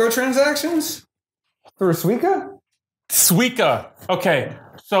 microtransactions for Suica. Suica. Okay,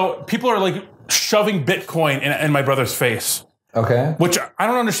 so people are like shoving Bitcoin in my brother's face. Okay. Which I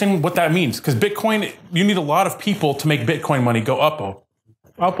don't understand what that means, because Bitcoin, you need a lot of people to make Bitcoin money go up.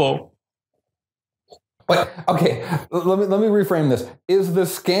 But okay, let me reframe this. Is the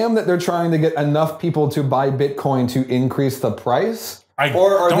scam that they're trying to get enough people to buy Bitcoin to increase the price?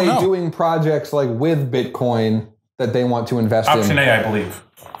 Or are they doing projects like with Bitcoin that they want to invest in? Option A, I believe.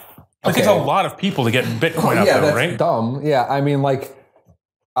 It takes a lot of people to get Bitcoin up there, right? Dumb. Yeah, I mean, like,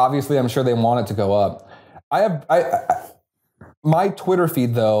 obviously, I'm sure they want it to go up. My Twitter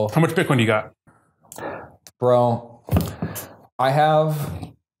feed, though. How much Bitcoin do you got? Bro, I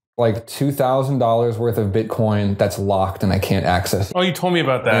have like $2,000 worth of Bitcoin that's locked and I can't access it. Oh, you told me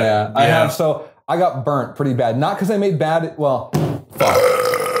about that. Yeah, I have. So I got burnt pretty bad. Not because I made bad. Well, fuck.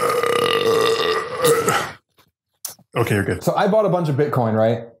 Okay, you're good. So I bought a bunch of Bitcoin,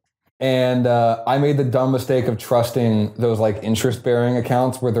 right? And I made the dumb mistake of trusting those like interest-bearing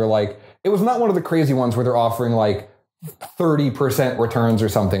accounts where they're like, it was not one of the crazy ones where they're offering like 30% returns or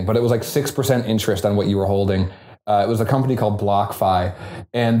something, but it was like 6% interest on what you were holding. It was a company called BlockFi,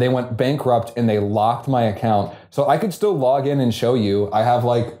 and they went bankrupt and they locked my account. So I could still log in and show you. I have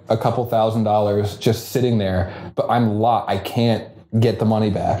like a couple $1,000s just sitting there, but I'm locked. I can't get the money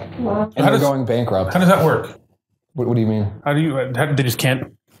back. Wow. And they're going bankrupt. How does that work? What do you mean? They just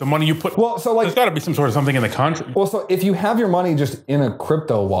can't? The money you put. Well, so like there's got to be some sort of something in the contract. Well, so if you have your money just in a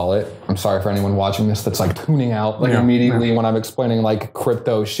crypto wallet, I'm sorry for anyone watching this that's like tuning out immediately when I'm explaining like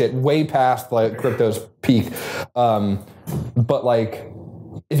crypto shit, way past like crypto's peak. But like,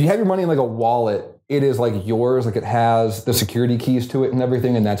 if you have your money in like a wallet, it is like yours. Like it has the security keys to it and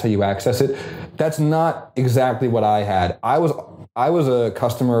everything, and that's how you access it. That's not exactly what I had. I was a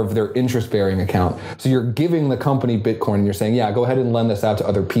customer of their interest-bearing account. So you're giving the company Bitcoin and you're saying, yeah, go ahead and lend this out to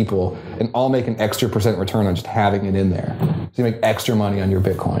other people and I'll make an extra % return on just having it in there. So you make extra money on your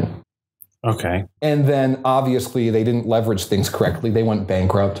Bitcoin. Okay. And then obviously they didn't leverage things correctly. They went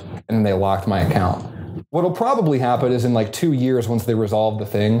bankrupt and then they locked my account. What'll probably happen is in like 2 years, once they resolve the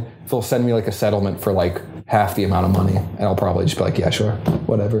thing, they'll send me like a settlement for like half the amount of money. And I'll probably just be like, yeah, sure,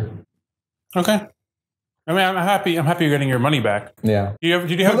 whatever. Okay. I mean, I'm happy you're getting your money back. Yeah.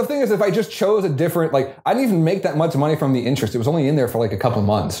 Did you have? But the thing is, if I just chose a different, like, I didn't even make that much money from the interest. It was only in there for like a couple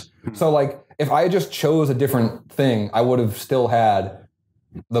months. So like, if I just chose a different thing, I would have still had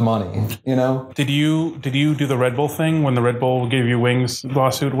the money, you know? Did you do the Red Bull thing when the Red Bull gave you wings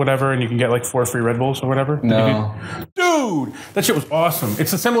lawsuit, whatever, and you can get like 4 free Red Bulls or whatever? No. Dude, that shit was awesome.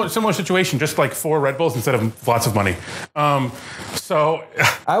 It's a similar situation, just like 4 Red Bulls instead of lots of money. So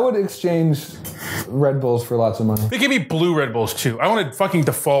I would exchange Red Bulls for lots of money. They gave me blue Red Bulls too. I wanted fucking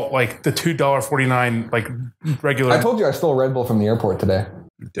default like the $2.49 like regular. I told you I stole Red Bull from the airport today.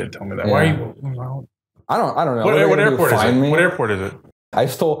 You did tell me that. Yeah. Why are you? I don't know. What airport is it? What airport is it? I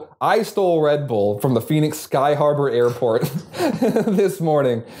stole Red Bull from the Phoenix Sky Harbor Airport this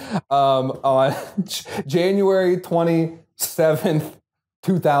morning on January 27th,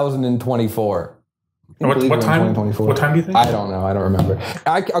 2024. What time? What time do you think? I don't know. I don't remember.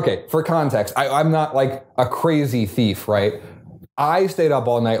 Okay, for context, I'm not like a crazy thief, right? I stayed up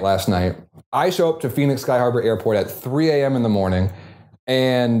all night last night. I show up to Phoenix Sky Harbor Airport at 3 a.m. in the morning,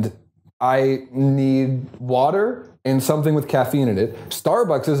 and I need water and something with caffeine in it.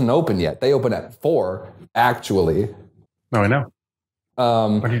 Starbucks isn't open yet. They open at 4, actually. No, I know.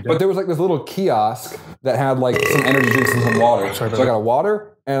 But there was like this little kiosk that had like some energy drinks and some water. So I got a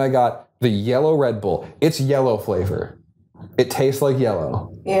water and I got the yellow Red Bull. It's yellow flavor. It tastes like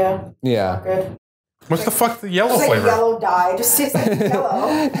yellow. Yeah. Yeah. Good. What's the fuck the yellow It's like flavor? yellow dye. It just tastes like yellow.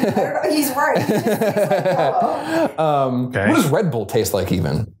 I don't know. He's right. It just tastes like yellow. Okay. What does Red Bull taste like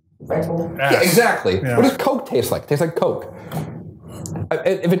even? Red Bull. Yeah, exactly. Yeah. What does Coke taste like? Tastes like Coke.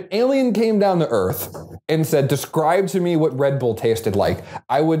 If an alien came down to Earth and said, describe to me what Red Bull tasted like,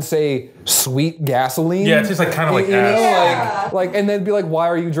 I would say sweet gasoline. Yeah, it tastes like kind of like ass. Like, and they'd be like, why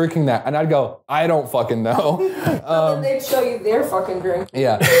are you drinking that? And I'd go, I don't fucking know. Then they'd show you their fucking drink.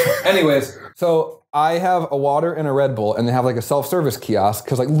 Yeah. Anyways, so I have a water and a Red Bull, and they have like a self-service kiosk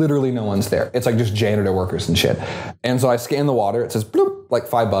because like literally no one's there. It's like just janitor workers and shit. And so I scan the water. It says bloop, like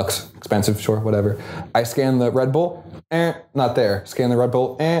 $5, expensive, sure, whatever. I scan the Red Bull, not there. Scan the Red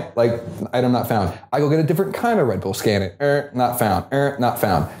Bull, like item not found. I go get a different kind of Red Bull, scan it, not found, not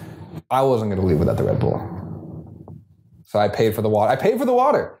found. I wasn't gonna leave without the Red Bull, so I paid for the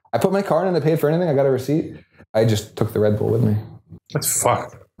water. I put my card in. I paid for anything. I got a receipt. I just took the Red Bull with me. That's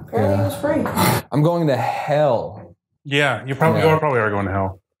fucked. Apparently it was free. I'm going to hell. Yeah, you probably are going to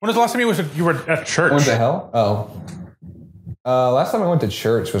hell. When was the last time you were at church? Went to hell? Oh. Last time I went to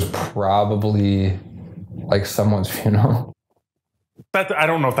church was probably like someone's funeral. That I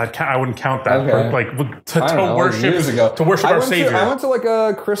don't know if that I wouldn't count that. Okay. Like to worship years ago. to worship our Savior. I went to like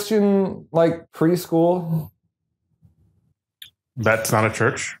a Christian like preschool. That's not a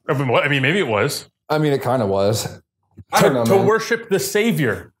church. I mean, maybe it was. I mean, it kind of was. I don't know, to man. worship the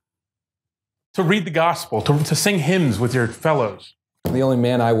Savior, to read the gospel, to sing hymns with your fellows. The only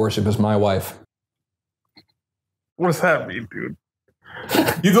man I worship is my wife. What does that mean, dude?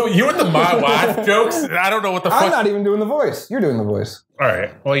 You with the my wife jokes? I don't know what the fuck. I'm not even doing the voice. You're doing the voice. All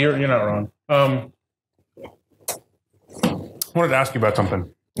right. Well, you're not wrong. I wanted to ask you about something.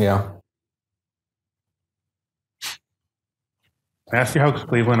 Yeah. I asked you how's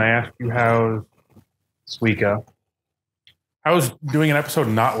Cleveland. I asked you how's Suica. I was doing an episode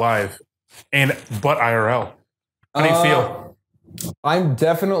not live, but IRL. How do you feel? I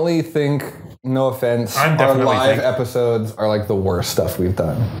definitely think, no offense, our live episodes are like the worst stuff we've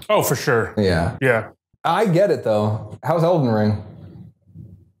done. Oh, for sure. Yeah. Yeah. I get it though. How's Elden Ring?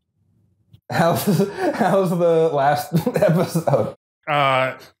 How's the last episode?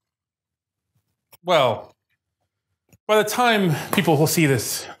 Well, by the time people will see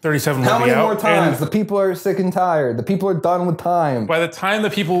this, 37 will How be many out. more times? The people are sick and tired. The people are done with time. By the time the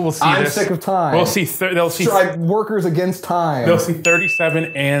people will see I'm this, sick of time. They'll see. They'll see. Workers against time. They'll see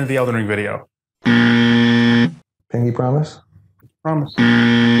 37 and the Elden Ring video. Pinky promise. Promise. How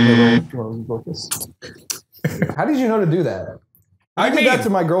did you know to do that? I did that to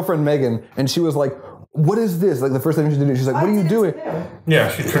my girlfriend Megan, and she was like, "What is this?" Like the first time she did it, she's like, "What are you doing?" Yeah,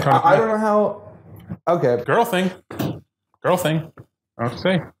 she's trying to. I don't know how. Okay. Girl thing. I don't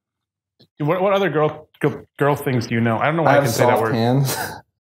say. What other girl things do you know? I don't know why I can say that word. Hands.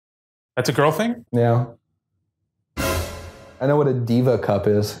 That's a girl thing? Yeah. I know what a diva cup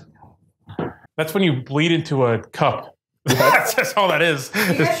is. That's when you bleed into a cup. That's just all that is.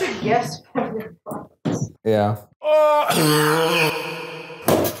 You guys should guess from your products. Yeah.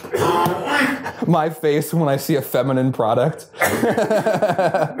 My face when I see a feminine product.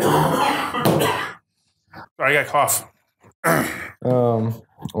 Sorry, I got cough.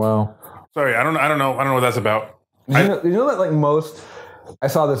 Wow. Sorry, I don't know what that's about. You know that like most, I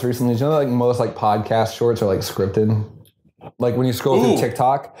saw this recently. Did you know that like most like podcast shorts are like scripted? Like when you scroll through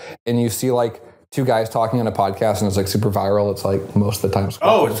TikTok and you see like two guys talking on a podcast and it's like super viral, it's like most of the time scripted.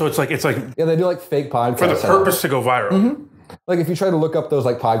 Oh, so it's like yeah, they do like fake podcasts for the purpose to go viral. Mm-hmm. Like if you try to look up those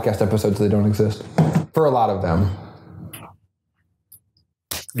like podcast episodes, they don't exist for a lot of them.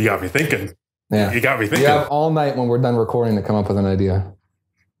 You got me thinking. Yeah, you got me thinking. You have all night when we're done recording to come up with an idea.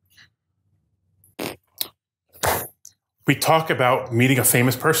 We talk about meeting a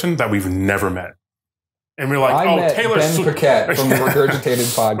famous person that we've never met. And we're like, Taylor Swift. Paquette from the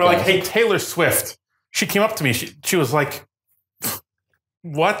Regurgitated podcast. We're like, hey, Taylor Swift. She came up to me. She was like,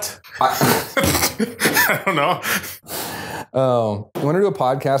 what? I don't know. Oh, you want to do a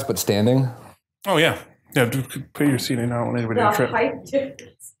podcast but standing? Oh, yeah. Yeah, put your seat in. I don't want anybody to trip. Height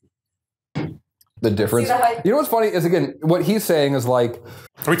difference. The difference. You know what's funny is, again, what he's saying is like,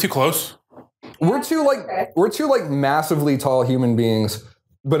 are we too close? We're two massively tall human beings,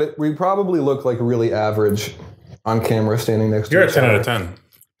 but we probably look like really average on camera standing next to each other. You're a 10 out of 10.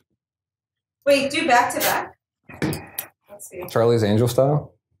 Wait, do back to back? Let's see. Charlie's Angel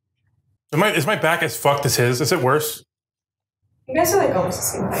style? Is my back as fucked as his? Is it worse? You guys are like almost the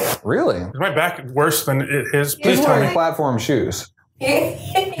same height. Really? Is my back worse than his? Please He's tell wearing me. platform shoes.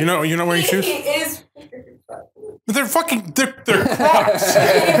 You know wearing shoes? He is. They're fucking, they're Crocs.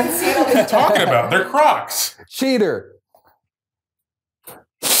 What are you talking about? They're Crocs. Cheater.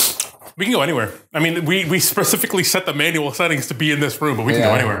 We can go anywhere. I mean, we specifically set the manual settings to be in this room, but we can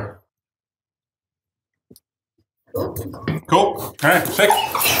go anywhere. Cool. All right, sick.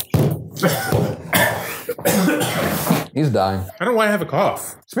 You He's dying. I don't know why I have a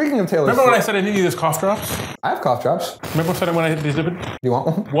cough. Speaking of Taylor Remember when I said I needed these cough drops? I have cough drops. Remember when I had these? Do you want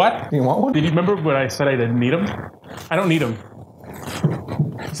one? What? Do you want one? Did you remember when I said I didn't need them? I don't need them.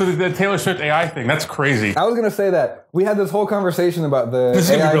 So the Taylor Swift AI thing, that's crazy. I was going to say that. We had this whole conversation about the this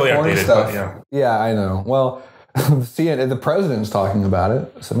is AI really porn outdated, stuff. But yeah, I know. Well, the president's talking about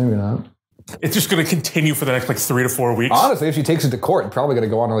it, so maybe not. It's just going to continue for the next 3 to 4 weeks. Honestly, if she takes it to court, it's probably going to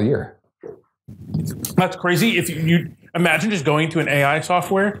go on all year. That's crazy. If you imagine just going to an AI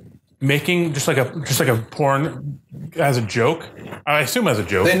software, making just like a porn as a joke. I assume as a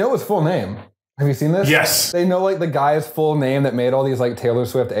joke. They know his full name. Have you seen this? Yes. They know the guy's full name that made all these Taylor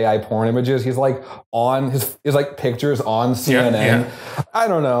Swift AI porn images. He's on his pictures on CNN. Yeah. I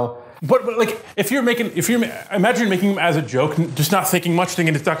don't know. But if you're imagine making him as a joke, just not thinking much,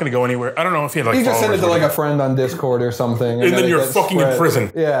 thinking it's not going to go anywhere. I don't know if he had You just send it to a friend on Discord or something, and then you're fucking in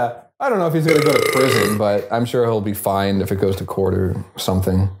prison. Yeah, I don't know if he's going to go to prison, but I'm sure he'll be fined if it goes to court or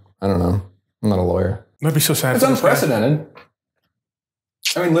something. I don't know. I'm not a lawyer. That'd be so sad. It's unprecedented.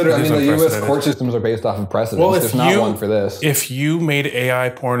 I mean, literally, the U.S. court systems are based off of precedents. Well, there's not one for this. If you made AI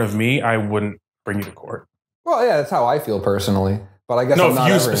porn of me, I wouldn't bring you to court. Well, yeah, that's how I feel personally. But I guess no, I'm not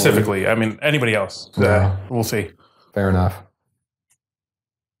you everyone. Specifically. I mean, anybody else. Yeah. We'll see. Fair enough.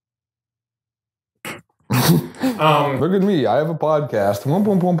 Look at me. I have a podcast. Boom,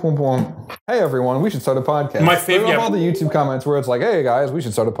 boom, boom, boom, boom. Hey, everyone. We should start a podcast. My favorite. All the YouTube comments where it's like, "Hey, guys, we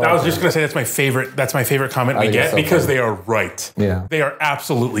should start a podcast." I was just gonna say that's my favorite comment we get because they are right. Yeah, they are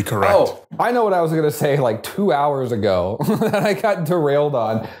absolutely correct. Oh, I know what I was gonna say 2 hours ago that I got derailed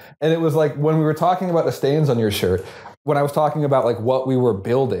on, and it was when we were talking about the stains on your shirt. When I was talking about what we were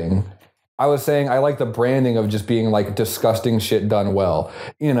building, I was saying I like the branding of just being disgusting shit done well,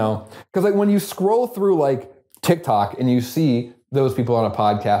 because when you scroll through TikTok and you see those people on a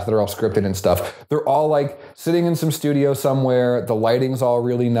podcast that are all scripted and stuff, they're all sitting in some studio somewhere. The lighting's all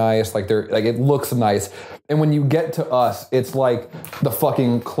really nice. It looks nice. And when you get to us, it's the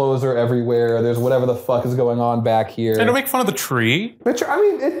fucking clothes are everywhere. There's whatever the fuck is going on back here. And to make fun of the tree.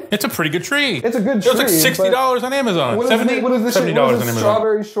 It's a pretty good tree. It's a good tree. It was $60 on Amazon. What is this $70 on Amazon.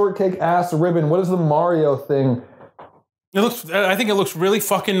 Strawberry shortcake ass ribbon. What is the Mario thing? I think it looks really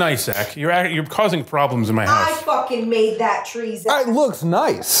fucking nice, Zach. You're causing problems in my house. I fucking made that tree, Zach. It looks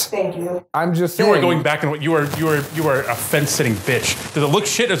nice. Thank you. I'm just saying. You are going back and you are a fence-sitting bitch. Does it look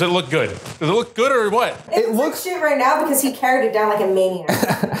shit or does it look good? Does it look good or what? It looks shit right now because he carried it down like a maniac.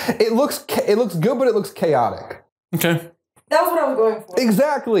 It looks good, but it looks chaotic. Okay. That was what I was going for.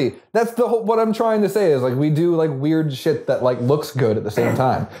 Exactly. That's what I'm trying to say is we do weird shit that looks good at the same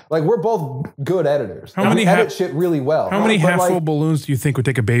time. We're both good editors. We edit shit really well. How many half-full balloons do you think would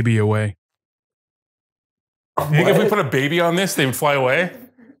take a baby away? You think if we put a baby on this, they would fly away?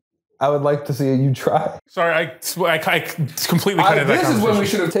 I would like to see you try. Sorry, I completely cut out that This is when we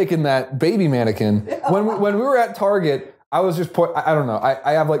should have taken that baby mannequin. When we were at Target, I was just I don't know.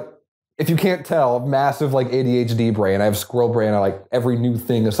 I have if you can't tell, massive ADHD brain. I have squirrel brain. I every new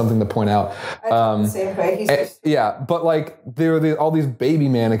thing is something to point out. The same way. Yeah, but there were all these baby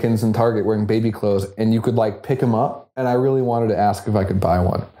mannequins in Target wearing baby clothes, and you could pick them up. And I really wanted to ask if I could buy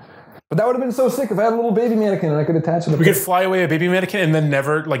one. But that would have been so sick if I had a little baby mannequin and I could attach it. We could fly away a baby mannequin and then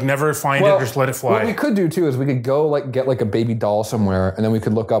never find it, just let it fly. What we could do too is we could go get a baby doll somewhere, and then we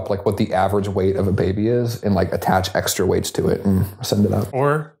could look up what the average weight of a baby is, and attach extra weights to it and send it up.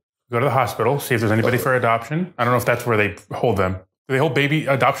 Or go to the hospital, see if there's anybody for adoption. I don't know if that's where they hold them. Do they hold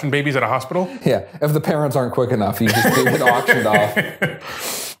adoption babies at a hospital? Yeah, if the parents aren't quick enough, you just get auctioned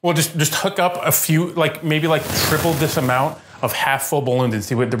off. Well, just hook up a few, maybe triple this amount of half-full balloons and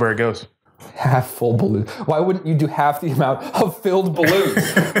see where it goes. Half-full balloons. Why wouldn't you do half the amount of filled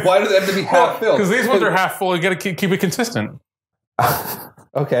balloons? Why do they have to be half-filled? Because these ones are half-full. You got to keep it consistent.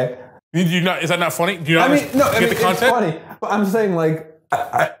 Okay. Is that not funny? Do you not get the content? It's funny, but I'm saying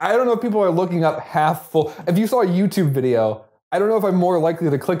I don't know if people are looking up half-full. If you saw a YouTube video, I don't know if I'm more likely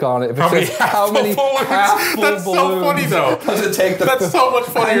to click on it if it says how many half-full That's balloons so funny, though. does it take? That's so much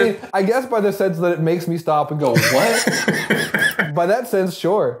funnier. I guess by the sense that it makes me stop and go, what? By that sense,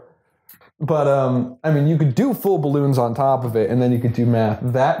 sure. But, you could do full balloons on top of it, and then you could do math.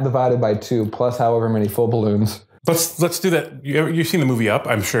 That divided by 2, plus however many full balloons. Let's do that. You've seen the movie Up,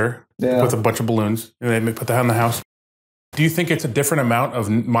 I'm sure. Yeah. With a bunch of balloons. And they put that in the house. Do you think it's a different amount of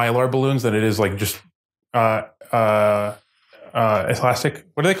Mylar balloons than it is just elastic?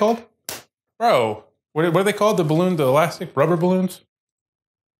 What are they called? Bro, what are they called? The elastic rubber balloons?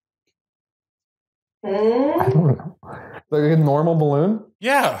 I don't know. Like a normal balloon?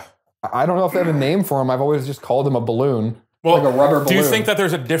 Yeah. I don't know if they have a name for them. I've always just called them a balloon. Well, like a rubber balloon. Do you think that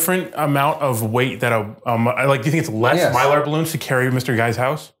there's a different amount of weight that do you think it's less Mylar balloons to carry Mr. Guy's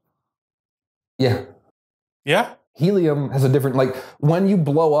house? Yeah. Yeah? Helium has a different, like, when you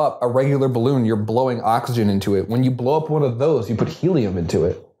blow up a regular balloon, you're blowing oxygen into it. When you blow up one of those, you put helium into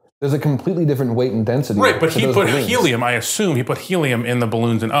it. There's a completely different weight and density. Right, but he put helium, I assume, he put helium in the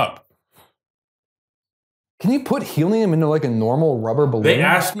balloons and up. Can you put helium into like a normal rubber balloon? They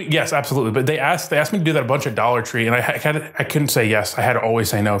asked me, yes, absolutely. But they asked me to do that a bunch at Dollar Tree, and I couldn't say yes. I had to always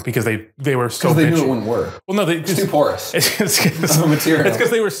say no because they were so bitchy. They knew it wouldn't work. Well, no, it's too porous. It's because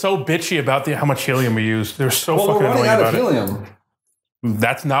they were so bitchy about how much helium we used. They were so fucking annoying about helium.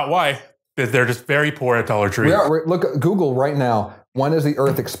 That's not why. They're just very poor at Dollar Tree. Look at Google right now. When is the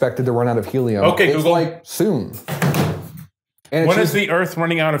Earth expected to run out of helium? Okay, it's Google. Like soon. And when is the Earth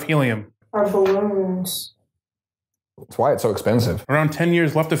running out of helium? Our balloons. That's why it's so expensive. Around 10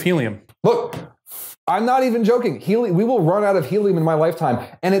 years left of helium. Look, I'm not even joking. We will run out of helium in my lifetime.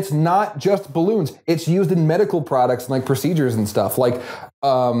 And it's not just balloons. It's used in medical products and like procedures and stuff. Like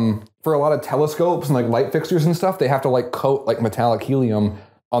for a lot of telescopes and like light fixtures and stuff, they have to like coat like metallic helium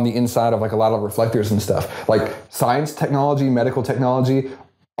on the inside of like a lot of reflectors and stuff. Like science technology, medical technology,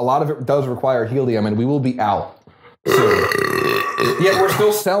 a lot of it does require helium, and we will be out soon. Yet we're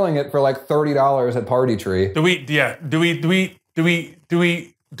still selling it for like $30 at Party Tree. Do we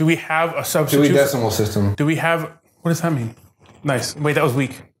have a substitute? Dewey Decimal System. Do we have, what does that mean? Nice. Wait, that was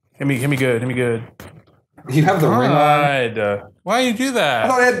weak. Hit me good. You have the ring on. Why do you do that? I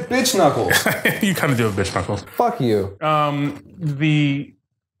thought I had bitch knuckles. You kind of do have bitch knuckles. Fuck you. Do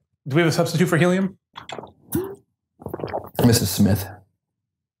we have a substitute for helium? Mrs. Smith.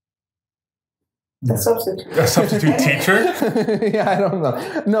 A substitute. A substitute teacher? Yeah, I don't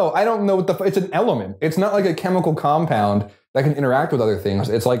know. No, I don't know what it's an element. It's not like a chemical compound that can interact with other things.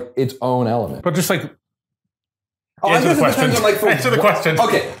 It's like its own element. But just like, answer the question. Answer the question.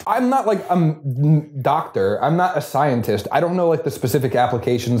 Okay, I'm not like a doctor. I'm not a scientist. I don't know like the specific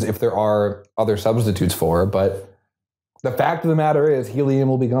applications if there are other substitutes for, but the fact of the matter is helium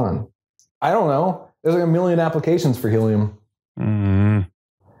will be gone. I don't know. There's like a million applications for helium. Mm-hmm.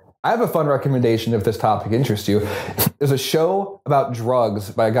 I have a fun recommendation if this topic interests you. There's a show about drugs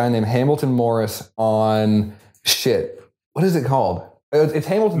by a guy named Hamilton Morris on what is it called? It's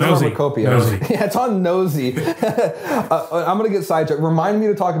Hamilton's Pharmacopoeia. Nosy. Yeah, it's on Nosy. I'm going to get sidetracked. Remind me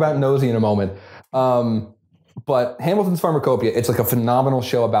to talk about Nosy in a moment. But Hamilton's Pharmacopoeia, it's like a phenomenal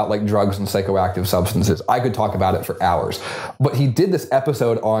show about like drugs and psychoactive substances. I could talk about it for hours. But he did this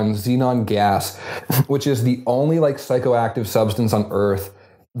episode on xenon gas, which is the only like psychoactive substance on Earth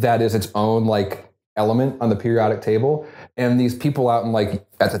that is its own like element on the periodic table. And these people out in like,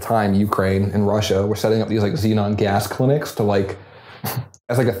 at the time, Ukraine and Russia were setting up these like xenon gas clinics to like,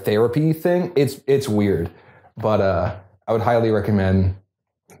 as like a therapy thing. It's weird. But I would highly recommend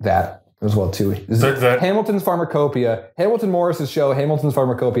that as well too. Hamilton's Pharmacopoeia, Hamilton Morris's show, Hamilton's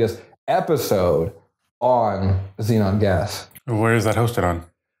Pharmacopoeia's episode on xenon gas. Where is that hosted on?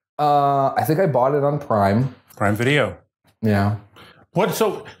 I think I bought it on Prime. Prime Video. Yeah. What?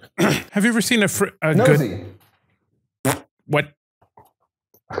 So, have you ever seen a Nosy. Good? What?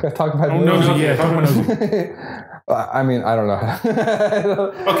 I talk about Nosy. Yeah, talk about Nosy. I mean, I don't know.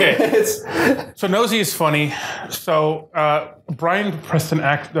 Okay. So Nosy is funny. So Brian pressed a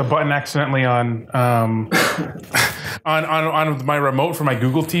button accidentally on my remote for my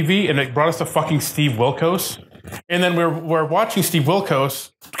Google TV, and it brought us to fucking Steve Wilkos. And then we're watching Steve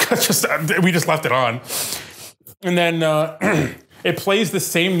Wilkos because we just left it on, and then it plays the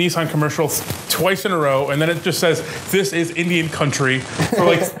same Nissan commercial twice in a row, and then it just says, "This is Indian country" for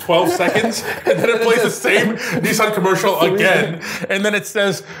like 12 seconds, and then it plays the same Nissan commercial again, and then it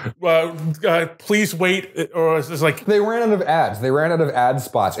says, "Please wait," or it's like they ran out of ads. They ran out of ad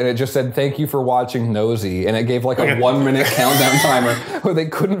spots, and it just said, "Thank you for watching Nosy," and it gave like a 1 minute countdown timer where they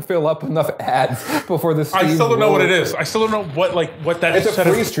couldn't fill up enough ads before the. I still don't know what it is. I still don't know what that. It's a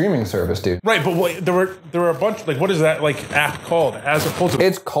free streaming service, dude. Right, but there were a bunch. Like, what is that like app called? As opposed to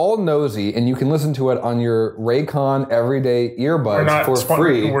it's called Nosy, and you can listen to it on your Raycon everyday earbuds for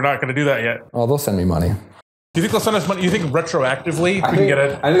free. We're not going to do that yet. Oh, they'll send me money. Do you think they'll send us money? You think retroactively we can get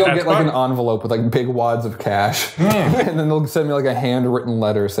it? I think I'll get like an envelope with like big wads of cash, and then they'll send me like a handwritten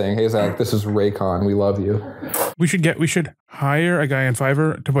letter saying, "Hey Zach, this is Raycon. We love you." We should hire a guy on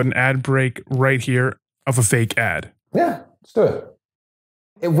Fiverr to put an ad break right here of a fake ad. Yeah, let's do it.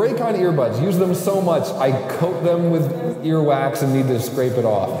 Raycon earbuds, use them so much, I coat them with earwax and need to scrape it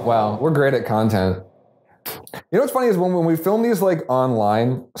off. Wow, we're great at content. You know what's funny is when we film these like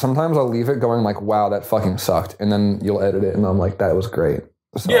online, sometimes I'll leave it going like, wow, that fucking sucked. And then you'll edit it and I'm like, that was great.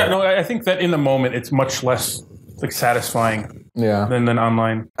 So, yeah, no, I think that in the moment it's much less like satisfying Yeah. than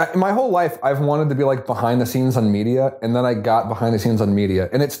online. My whole life, I've wanted to be like behind the scenes on media, and then I got behind the scenes on media,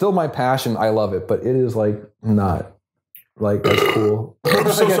 and it's still my passion. I love it, but it is like not like as cool.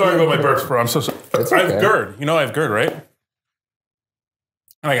 I'm so sorry about my burps, bro. I'm so sorry. It's I okay. have GERD. You know I have GERD, right?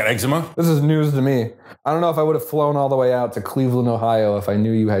 And I got eczema. This is news to me. I don't know if I would have flown all the way out to Cleveland, Ohio, if I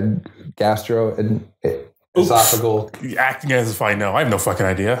knew you had gastro and esophageal You're acting as if I know. I have no fucking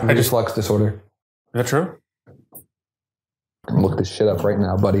idea. reflux disorder. Is that true? Look this shit up right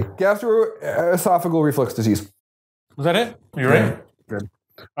now, buddy. Gastroesophageal reflux disease. Was that it? Are you ready? Good.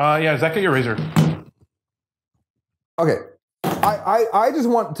 Yeah, Zach, get your razor. Okay. I just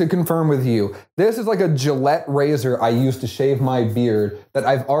want to confirm with you. This is like a Gillette razor I used to shave my beard that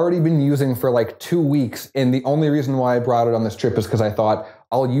I've already been using for like 2 weeks. And the only reason why I brought it on this trip is because I thought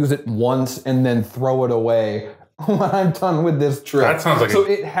I'll use it once and then throw it away when I'm done with this trip. That sounds like so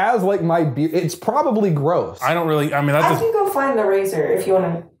it has like my beard. It's probably gross. I don't really, I mean, I that's can go find the razor if you want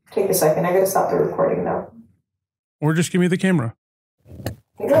to take a second. I gotta stop the recording now. Or just give me the camera.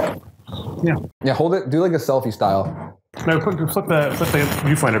 Yeah, hold it. Do like a selfie style. No, flip the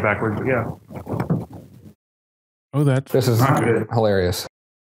viewfinder backward, but yeah. Oh, that. This is Not good. hilarious.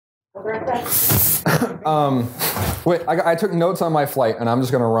 I'll be right back. Wait, I took notes on my flight, and I'm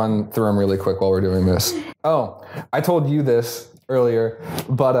just going to run through them really quick while we're doing this. Oh, I told you this earlier,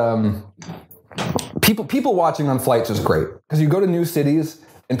 but people watching on flights is great because you go to new cities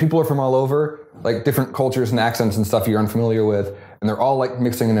and people are from all over, like different cultures and accents and stuff you're unfamiliar with, and they're all like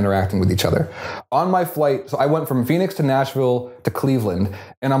mixing and interacting with each other. On my flight, so I went from Phoenix to Nashville to Cleveland,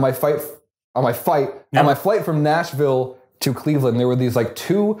 and on my flight from Nashville to Cleveland, there were these like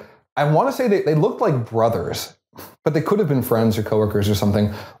two. I want to say they looked like brothers, but they could have been friends or coworkers or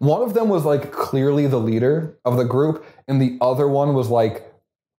something. One of them was like clearly the leader of the group, and the other one was like,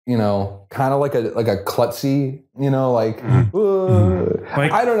 you know, kind of like a klutzy, you know, like,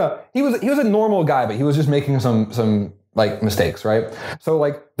 Like- I don't know. He was a normal guy, but he was just making some like mistakes, right? So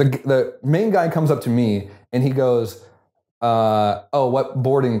like the main guy comes up to me and he goes, oh, what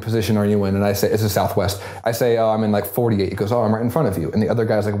boarding position are you in? And I say, it's a Southwest. I say, oh, I'm in like 48. He goes, oh, I'm right in front of you. And the other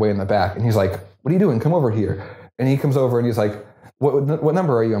guy's like way in the back. And he's like, what are you doing? Come over here. And he comes over and he's like, what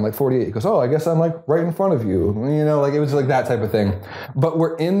number are you? I'm like 48. He goes, oh, I guess I'm like right in front of you. You know, like it was like that type of thing. But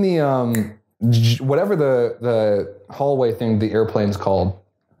we're in the, whatever the hallway thing the airplane's called.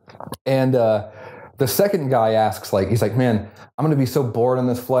 And the second guy asks, like, he's like, man, I'm going to be so bored on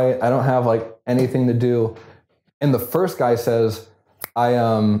this flight. I don't have like anything to do. And the first guy says,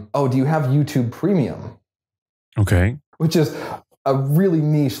 oh, do you have YouTube Premium? Okay. Which is a really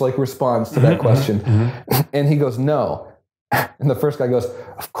niche like response to that question. And he goes, no. And the first guy goes,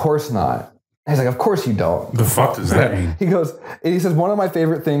 of course not. And he's like, of course you don't. The fuck does that mean? He goes, and he says, one of my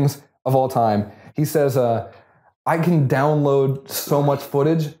favorite things of all time. He says, I can download so much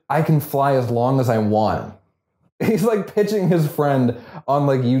footage, I can fly as long as I want. He's like pitching his friend on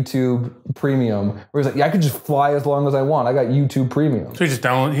like YouTube Premium, where he's like, yeah, I could just fly as long as I want. I got YouTube Premium. So he just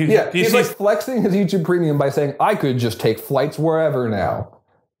download. He's like flexing his YouTube Premium by saying, I could just take flights wherever now.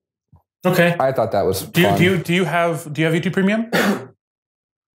 Okay. I thought that was Do you have YouTube Premium?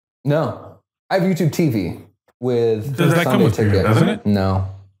 No. I have YouTube TV with Does that come Sunday with ticket. Premium, doesn't it? No.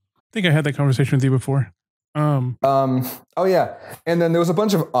 I think I had that conversation with you before. Oh yeah. And then there was a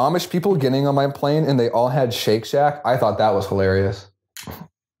bunch of Amish people getting on my plane and they all had Shake Shack. I thought that was hilarious.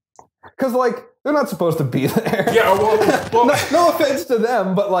 Cause like, they're not supposed to be there. Yeah, well no offense to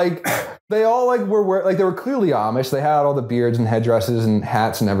them, but like, they all like they were clearly Amish. They had all the beards and headdresses and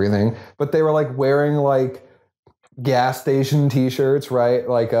hats and everything, but they were like wearing like gas station t-shirts, right?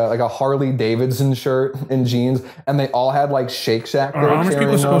 Like a Harley Davidson shirt and jeans, and they all had like Shake Shack. Are Amish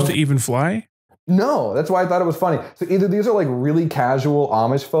people supposed to even fly? No, that's why I thought it was funny. So either these are like really casual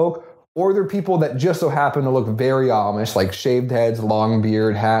Amish folk, or they're people that just so happen to look very Amish, like shaved heads, long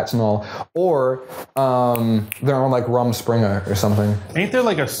beard, hats and all, or they're on like Rum Springer or something. ain't there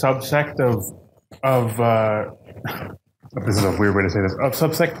like a subsect of this is a weird way to say this, a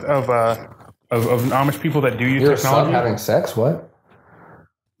subsect of Amish people that do use You're technology? having sex? What?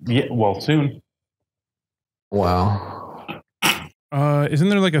 Yeah, well, soon. Wow. Isn't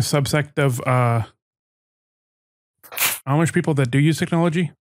there like a subsect of Amish people that do use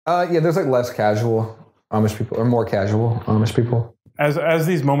technology? Yeah, there's like less casual Amish people, or more casual Amish people. As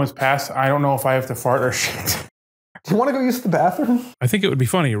these moments pass, I don't know if I have to fart or shit. Do you want to go use the bathroom? I think it would be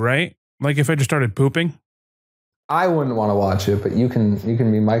funny, right? Like if I just started pooping. I wouldn't want to watch it, but you can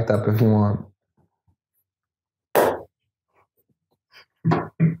be mic'd up if you want.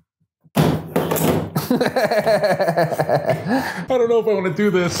 I don't know if I want to do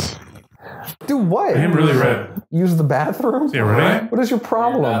this. Do what? I am really red. Use the bathroom? Yeah, right? What is your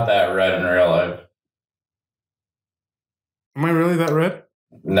problem? You're not that red in real life. Am I really that red?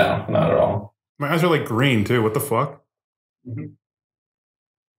 No, not at all. My eyes are like green too. What the fuck? Mhm.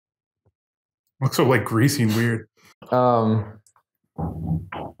 Looks so like greasy and weird.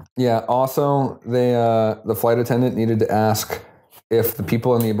 Yeah, also the flight attendant needed to ask if the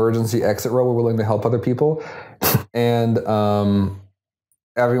people in the emergency exit row were willing to help other people. And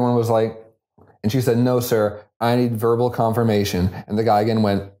everyone was like, and she said, "No, sir, I need verbal confirmation." And the guy again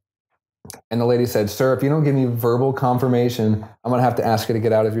went, and the lady said, "Sir, if you don't give me verbal confirmation, I'm going to have to ask you to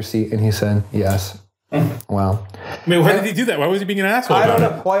get out of your seat." And he said, "Yes." Wow. I mean, why did he do that? Why was he being an asshole I about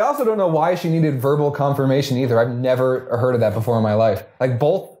don't know. it? Well, I also don't know why she needed verbal confirmation either. I've never heard of that before in my life. Like,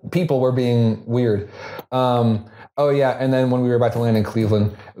 both people were being weird. Oh, yeah, and then when we were about to land in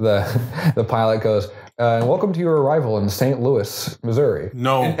Cleveland, the pilot goes, "Welcome to your arrival in St. Louis, Missouri."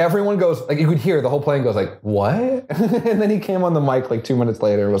 No. And everyone goes, like, you could hear the whole plane goes like, "What?" And then he came on the mic like 2 minutes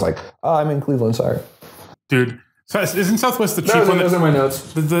later and was like, "Oh, I'm in Cleveland, sorry." Dude, so isn't Southwest the cheap one? Those are my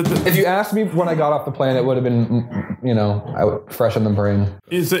notes. The If you asked me when I got off the plane, it would have been, fresh in the brain.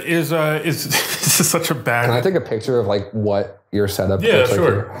 is this is such a bad. Can I take a picture of like what your setup Yeah, looks like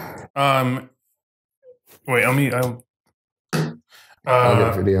sure. here? Wait, I'll get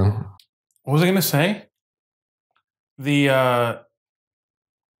a video. What was I gonna say? Would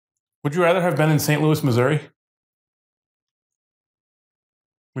you rather have been in St. Louis, Missouri?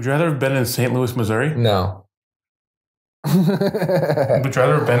 Would you rather have been in St. Louis, Missouri? No. Would you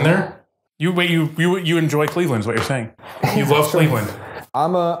rather have been there? You enjoy Cleveland is what you're saying. You love Cleveland.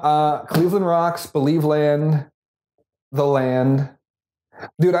 I'm a Cleveland rocks, believe land, the land.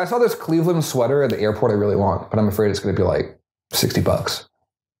 Dude, I saw this Cleveland sweater at the airport I really want, but I'm afraid it's going to be like $60.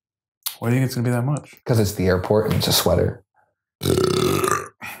 Why do you think it's gonna be that much? Because it's the airport and it's a sweater.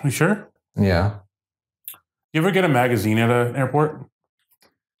 You sure? Yeah. You ever get a magazine at an airport?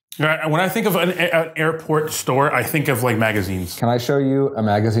 When I think of an airport store, I think of like magazines. Can I show you a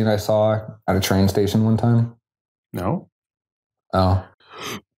magazine I saw at a train station one time? No. Oh.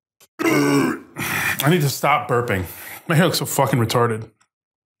 I need to stop burping. My hair looks so fucking retarded.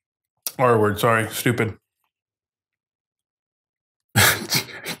 R word, sorry, stupid.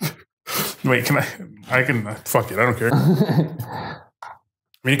 Wait, I can, fuck it, I don't care. I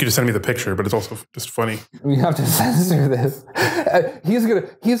mean, you could just send me the picture, but it's also just funny. We have to censor this.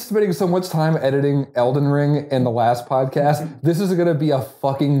 He's spending so much time editing Elden Ring in the last podcast. This is gonna be a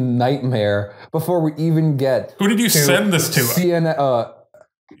fucking nightmare before we even get. Who did you send this to? CNN.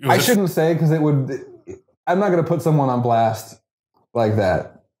 I shouldn't say because it would. I'm not gonna put someone on blast like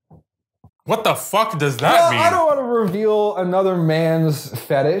that. What the fuck does that mean? I don't want to reveal another man's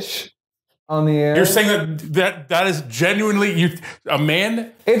fetish on the air. You're saying that is genuinely a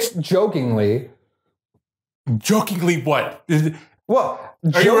man? It's jokingly. Jokingly what? Well,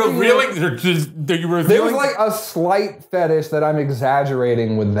 Are you revealing? Are you revealing? There's like a slight fetish that I'm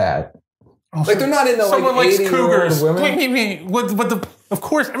exaggerating with that. Oh, like they're not into someone like likes 80-year-old cougars. women. What the? Of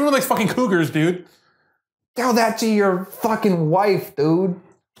course, everyone likes fucking cougars, dude. Tell that to your fucking wife, dude.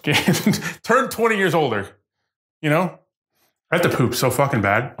 Turn 20 years older. You know, I have to poop so fucking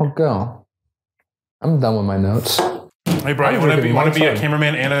bad. Oh, go. I'm done with my notes. Hey, Brian, you want to be a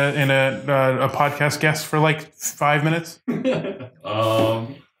cameraman and a podcast guest for like 5 minutes? Yeah, I'll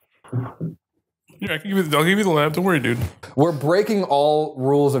give you the lab. Don't worry, dude. We're breaking all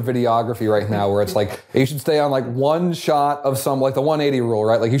rules of videography right now, where it's like you should stay on like one shot of some, like the 180 rule,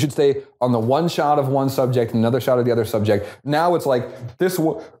 right? Like you should stay on the one shot of one subject and another shot of the other subject. Now it's like this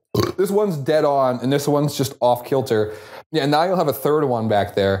one's dead on and this one's just off kilter. Yeah, and now you'll have a third one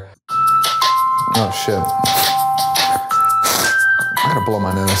back there. Oh shit! I gotta blow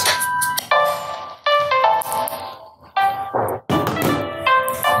my nose.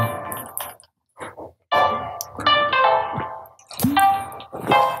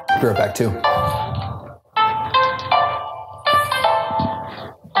 Be right back too.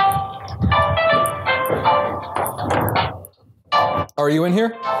 Are you in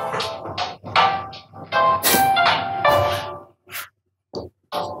here?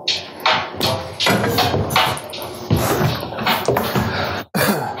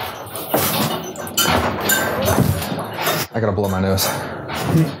 I gotta blow my nose.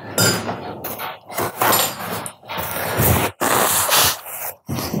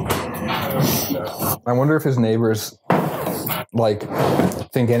 I wonder if his neighbors like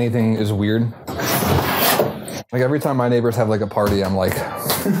think anything is weird. Like every time my neighbors have like a party, I'm like,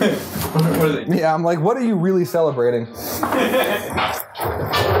 yeah, I'm like, what are you really celebrating?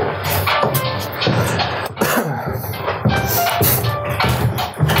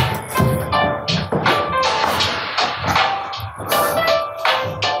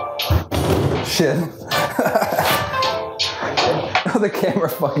 shit. Oh, the camera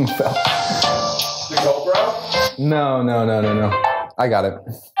fucking fell. The GoPro? No. I got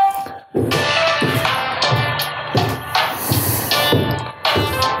it.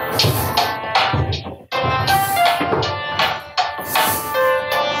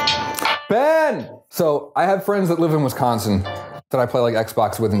 Ben! So I have friends that live in Wisconsin that I play like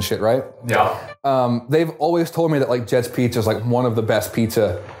Xbox with and shit, right? Yeah. They've always told me that like Jet's Pizza is like one of the best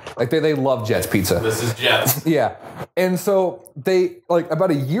pizza. Like they love Jet's Pizza. This is Jets. Yeah. And so they, like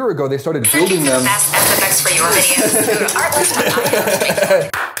about a year ago, they started building them. Best SFX for your videos. Go to artlist.io.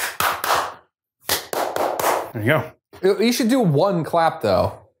 There you go. You should do one clap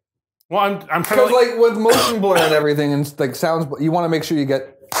though. Well, I'm trying to Because like with motion blur and everything and like sounds, you want to make sure you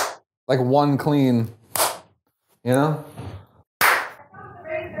get like one clean, you know?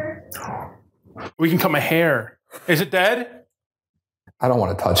 we can cut my hair. Is it dead? I don't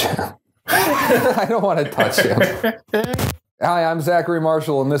want to touch him. I don't want to touch him. Hi, I'm Zachary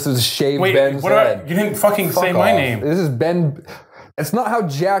Marshall, and this is Shave Wait, Ben's what Head. you didn't fucking say my off. name. This is Ben. It's not how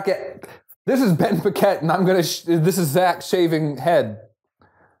Jack. This is Ben Paquette, and I'm gonna. This is Zach shaving head.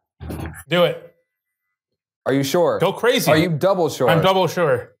 Do it. Are you sure? Go crazy. Are you double sure? I'm double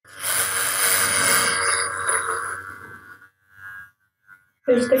sure.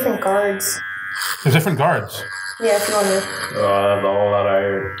 There's different guards. There's different guards. Yeah, if you want to. That's a whole lot I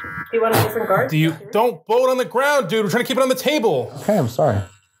heard. Do you want a different guard? Don't blow it on the ground, dude. We're trying to keep it on the table. Okay, I'm sorry.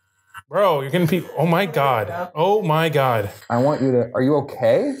 Bro, you're getting people. Oh my God. Oh my God. I want you to. Are you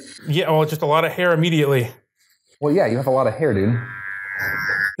okay? Yeah, well, just a lot of hair immediately. Well, yeah, you have a lot of hair, dude.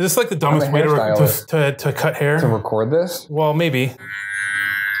 Is this like the dumbest I'm a way hairstylist. to cut hair? To record this, Well, maybe.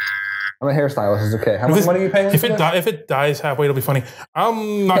 I'm a hairstylist. It's okay. How much money are you paying? If it dies halfway, it'll be funny.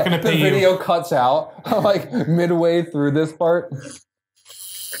 I'm not going to pay the you. video cuts out like midway through this part.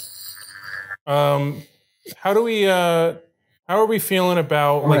 How do we? How are we feeling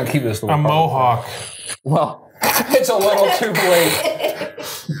about gonna like keep this the a way mohawk? Well, it's a little too late.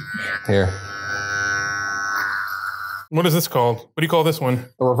 Here, What is this called? What do you call this one? Is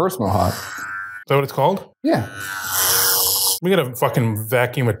a reverse mohawk. that what it's called? Yeah. We gotta fucking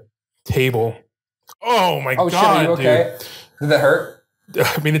vacuum a table. Oh my Oh God, shit, are you okay? Did that hurt? dude.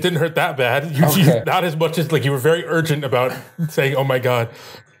 I mean, it didn't hurt that bad. Okay. Not as much as like you were very urgent about saying, "Oh my God."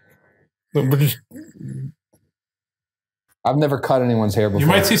 We're just, I've never cut anyone's hair before. you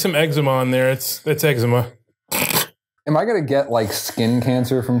might see some eczema on there. It's eczema. Am I gonna get like skin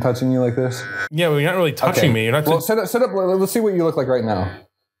cancer from touching you like this? Yeah, well, you're not really touching Okay. me. You're not. Well, sit up. Let's see what you look like right now.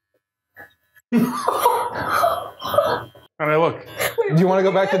 How do I look? Do you want to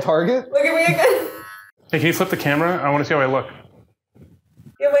go back to Target? Look at me again. Hey, can you flip the camera? I want to see how I look.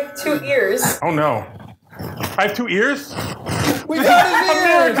 You have like 2 ears. Oh no. I have 2 ears? We got his A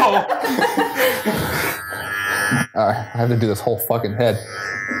ears! miracle! I have to do this whole fucking head.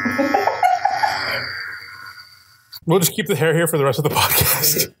 We'll just keep the hair here for the rest of the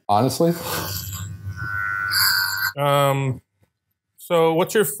podcast. Honestly, So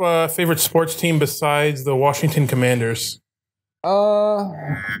what's your favorite sports team besides the Washington Commanders?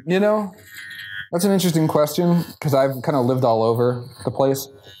 you know, that's an interesting question because I've kind of lived all over the place.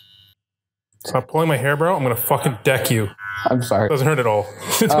 Stop pulling my hair, bro. I'm going to fucking deck you. I'm sorry. Doesn't hurt at all.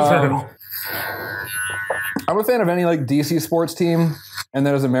 It doesn't hurt at all. I'm a fan of any like DC sports team, and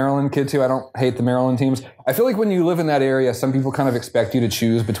there's a Maryland kid too. I don't hate the Maryland teams. I feel like when you live in that area, some people kind of expect you to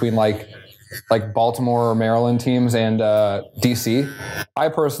choose between like Baltimore or Maryland teams and DC. I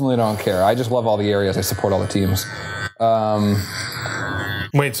personally don't care. I just love all the areas. I support all the teams.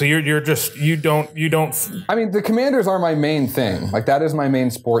 Wait, so you don't. I mean, the Commanders are my main thing. Like that is my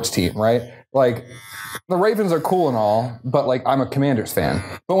main sports team, right? Like the Ravens are cool and all, but like I'm a Commanders fan.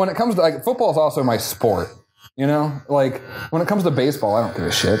 But when it comes to like football is also my sport. You know, like when it comes to baseball, I don't give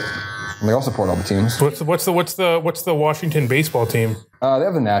a shit. And they all support all the teams. What's the Washington baseball team? They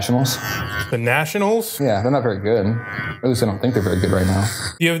have the Nationals. The Nationals? Yeah, they're not very good. At least I don't think they're very good right now.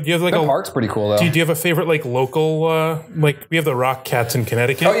 Do you have like Their a park's pretty cool though. Do you have a favorite like local like we have the Rock Cats in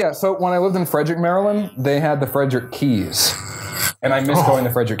Connecticut? Oh yeah, so when I lived in Frederick, Maryland, they had the Frederick Keys. And I miss going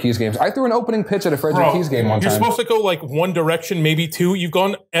to Frederick Keys games. I threw an opening pitch at a Frederick Keys game one You're time. supposed to go like one direction, maybe two. You've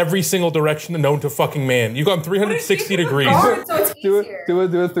gone every single direction known to fucking man. You've gone 360 degrees. Guard, so it's do easier.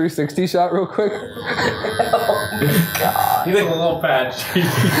 a 360 shot real quick. You think a little patch.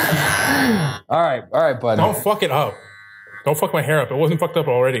 All right, bud. Don't fuck it up. Don't fuck my hair up. It wasn't fucked up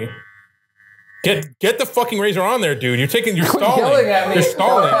already. Get the fucking razor on there, dude. You're stalling. Yelling at me. You're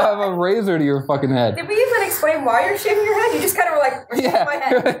stalling. I have a razor to your fucking head. Did we even explain why you're shaving your head? You just kind of were like, Yeah. my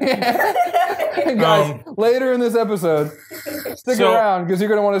head. Hey guys, later in this episode, stick around because you're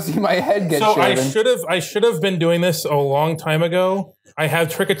gonna want to see my head get shaven. I should have been doing this a long time ago. I have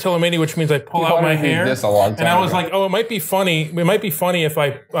trichotillomania, which means I pull out my hair. This a long time and I was ago. like, oh, it might be funny. It might be funny if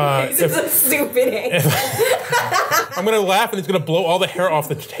I. This is a stupid angle. I'm gonna laugh and it's gonna blow all the hair off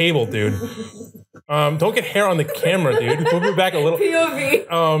the table, dude. Don't get hair on the camera, dude. Move it back a little. POV.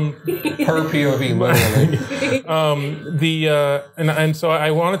 Her POV, literally. And so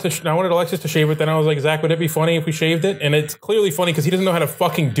I wanted Alexis to shave it. Then I was like, Zach, would it be funny if we shaved it? And it's clearly funny because he doesn't know how to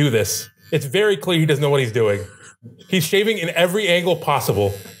fucking do this. It's very clear he doesn't know what he's doing. He's shaving in every angle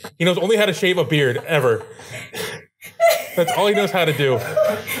possible. He knows only how to shave a beard ever. That's all he knows how to do.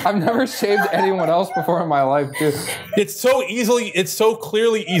 I've never shaved anyone else before in my life, dude. It's so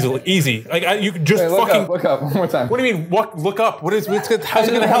clearly easy. Like you could just look up one more time. What do you mean? Look up? How's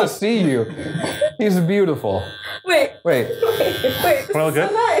it gonna I help? to see you. He's beautiful. Wait. Wait. This Wanna look is so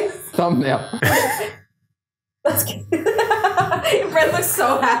good? nice. Thumbnail. That's good. Brett looks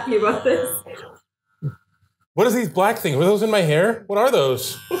so happy about this. What is these black things? Were those in my hair? What are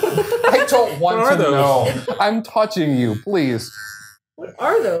those? I don't want to know. I'm touching you, please. What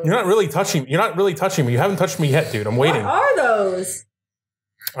are those? You're not really touching me. You haven't touched me yet, dude. I'm waiting. What are those?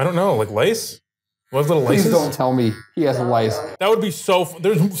 I don't know. Like lace? What little laces? Please don't tell me he has lice. That would be so.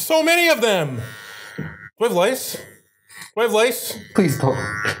 There's so many of them. Do I have lice? Do I have lice? Please don't.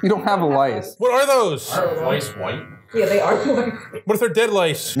 You don't have lice. What are those? Are lice white? Yeah, they are white. What if they're dead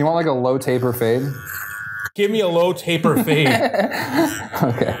lice? You want like a low taper fade? Give me a low taper fade.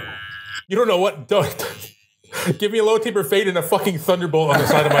 Okay. You don't know what. Give me a low taper fade and a fucking thunderbolt on the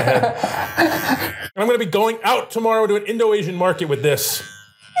side of my head. And I'm going to be going out tomorrow to an Indo-Asian market with this.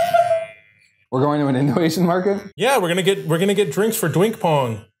 We're going to an Indo-Asian market? Yeah, we're gonna get drinks for Dwink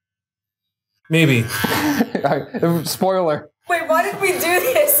Pong. Maybe. Spoiler. Wait, why did we do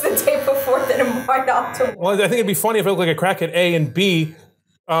this the day before then and why not tomorrow? Well, I think it'd be funny if I look like a crackhead, A, and B.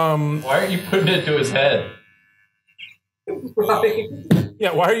 Why aren't you putting it to his head? Right.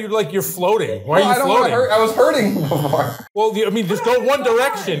 Yeah, why are you you're floating? Why are you floating? I was hurting before. Well, I mean, just go one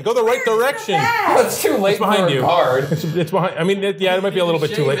direction. Go the right direction. That's too late behind for you. a card. It's behind. I mean, yeah, it might be a little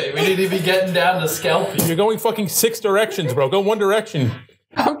bit too late. We need to be getting down to scalp you. You're going fucking 6 directions, bro. Go one direction.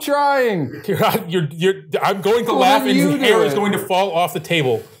 I'm trying. I'm going to laugh and your hair is going to fall off the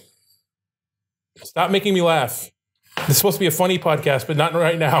table. Stop making me laugh. This is supposed to be a funny podcast, but not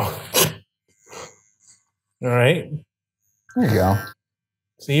right now. All right. There you go.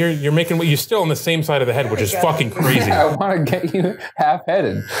 So you're making you're still on the same side of the head, which is fucking crazy. Yeah, I want to get you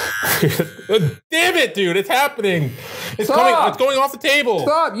half-headed. Damn it, dude! It's happening. It's Stop. coming. It's going off the table.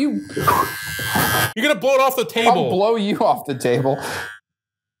 Stop! You're gonna blow it off the table. I'll blow you off the table.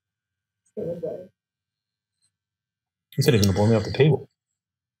 He said he's gonna blow me off the table.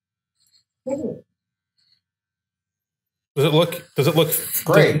 Does it look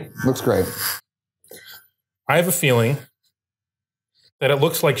great? Looks great. I have a feeling that it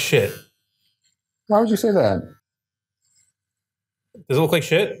looks like shit. Why would you say that? Does it look like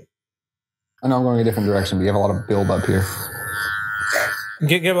shit? I know I'm going a different direction, but you have a lot of build up here.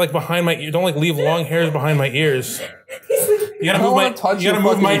 Get behind my ear. Don't leave long hairs behind my ears. You gotta move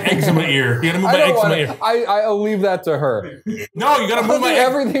my eczema ear. You gotta move my eczema ear. I'll leave that to her. No, you gotta move my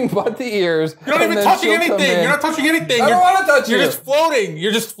everything but the ears. You're not even touching anything. You're not touching anything. I don't want to touch you. You're just floating.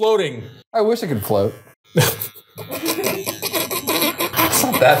 You're just floating. I wish I could float. It's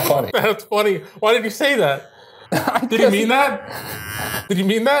not that funny. That's funny. Why did you say that? Did he mean that? Did he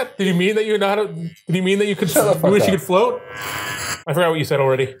mean that? Did he mean that you know how to? Did he mean that you could? You wish you could float? I forgot what you said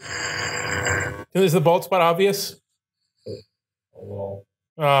already. Is the bald spot obvious?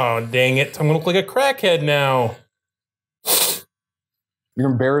 Oh, dang it. I'm going to look like a crackhead now. You're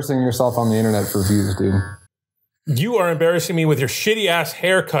embarrassing yourself on the internet for views, dude. You are embarrassing me with your shitty ass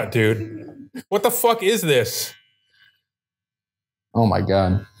haircut, dude. What the fuck is this? Oh my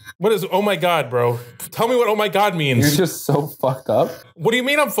God. What is, oh my God, bro? Tell me what oh my God means. You're just so fucked up. What do you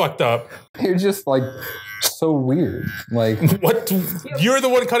mean I'm fucked up? You're just so weird. What? You're the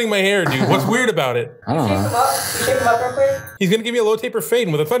one cutting my hair, dude. What's weird about it? I don't know. Shape him up real quick. He's going to give me a low taper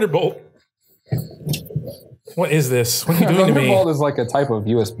fade with a thunderbolt. What is this? What are you doing to me? Thunderbolt is like a type of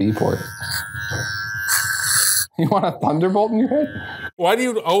USB port. You want a thunderbolt in your head? Why do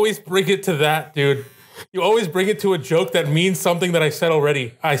you always bring it to that, dude? You always bring it to a joke that means something that I said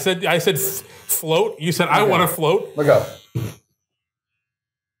already. I said float. You said I want to float. Look up.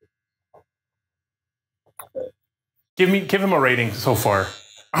 Give him a rating so far.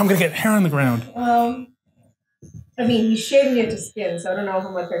 I'm gonna get hair on the ground. I mean, he's shaving it to skin, so I don't know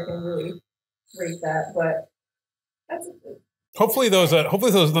how much I can really rate that, but Hopefully those.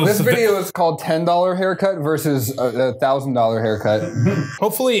 This video is called $10 haircut versus a $1,000 haircut.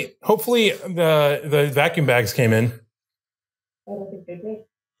 Hopefully the vacuum bags came in. I don't think they did.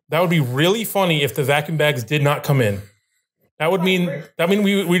 That would be really funny if the vacuum bags did not come in. That would mean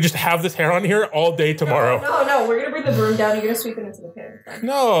we just have this hair on here all day tomorrow. No, we're gonna bring the broom down. You're gonna sweep it into the pan.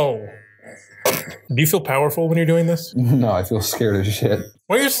 No. Do you feel powerful when you're doing this? No, I feel scared as shit.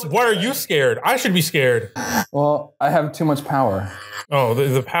 Why are you scared? I should be scared. Well, I have too much power. Oh,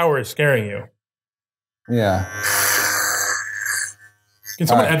 the power is scaring you. Yeah. Can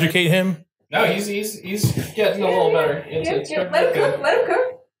someone educate him? No, he's getting a little better. Let him cook.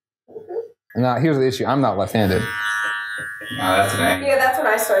 Now, here's the issue. I'm not left-handed. That's an angle. Yeah, that's when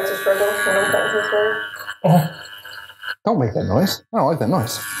I start to struggle. When I'm starting to struggle. Oh. Don't make that noise. I don't like that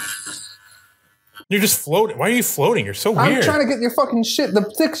noise. You're just floating. Why are you floating? You're so weird. I'm trying to get your fucking shit, the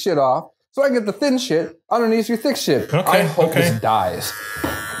thick shit off, so I can get the thin shit underneath your thick shit. Okay, I hope this dies.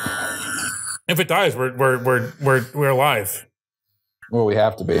 If it dies, we're alive. Well, we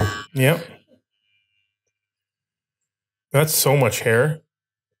have to be. Yep. That's so much hair.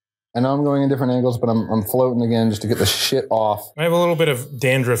 I know I'm going in different angles, but I'm floating again just to get the shit off. I have a little bit of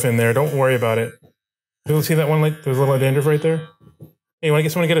dandruff in there. Don't worry about it. You see that one? Like there's a little dandruff right there. Hey, you want to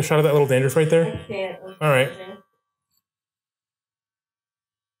get someone to get a shot of that little dandruff right there? I can't. All right.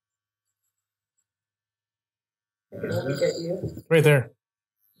 I can only get you. Right there.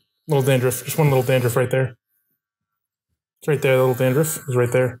 Little dandruff. Just one little dandruff right there. It's right there. The little dandruff is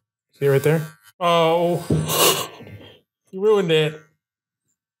right there. See it right there? Oh, you ruined it.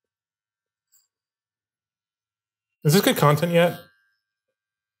 Is this good content yet?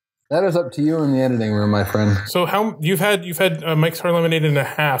 That is up to you in the editing room, my friend. So how you've had Mike's Hard Lemonade and a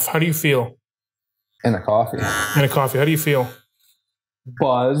half. How do you feel? And a coffee. And a coffee. How do you feel?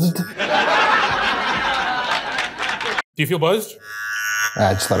 Buzzed. Do you feel buzzed?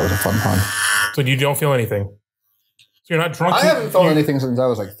 I just thought it was a fun pun. So you don't feel anything. So you're not drunk. I haven't felt anything since I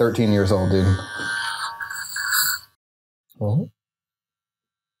was like 13 years old, dude.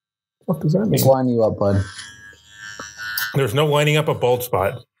 What does that mean? Just line you up, bud. There's no lining up a bald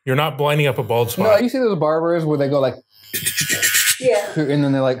spot. You're not lining up a bald spot. No, you see those barbers where they go like, Yeah. and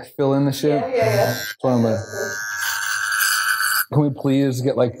then they like fill in the shit? Yeah. That's what I'm like. Can we please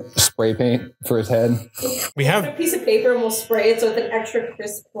get like spray paint for his head? We Put have a piece of paper and we'll spray it so it's an extra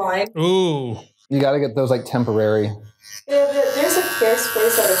crisp line. Ooh. You got to get those like temporary. Yeah, there's a hair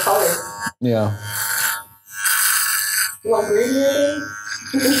sprays that are colored. Yeah. You want green here?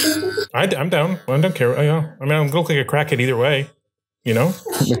 I'm down. I don't care. Yeah. I mean, I'm gonna take a crack at either way. You know.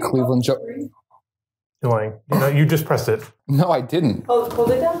 The Cleveland joke. You're lying. You just pressed it. No, I didn't.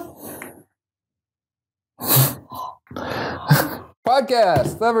 Hold it down.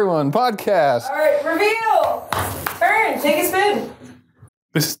 Podcast, everyone. Podcast. All right, reveal. Turn. Take a spin.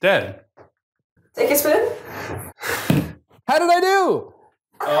 This is dead. Take a spin. How did I do?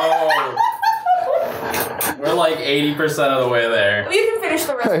 Oh. We're like 80% of the way there. Well, you can finish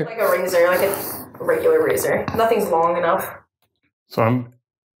the rest with like a razor, like a regular razor. Nothing's long enough. So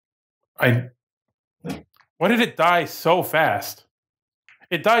why did it die so fast?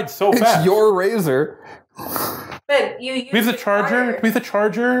 It died so fast. It's your razor. Ben, you use We have the charger. We have the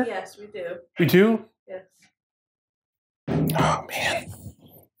charger. Yes, we do. We do. Yes. Oh man.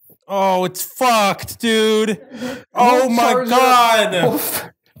 Oh, it's fucked, dude. Oh my charger.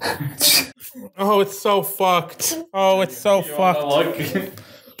 god. Oh, it's so fucked. Oh, it's so fucked. Look.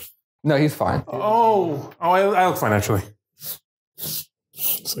 No, he's fine. I look fine actually.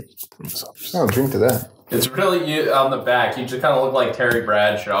 It's like, Oh, drink to that. It's really you on the back. You just kind of look like Terry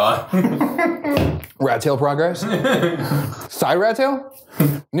Bradshaw. Rat tail progress. Side rat tail.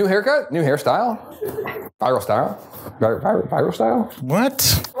 New haircut. New hairstyle. Viral style. Viral style.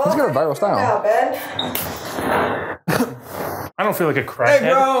 What? Let's get a viral style. Now, Ben. I don't feel like a crackhead.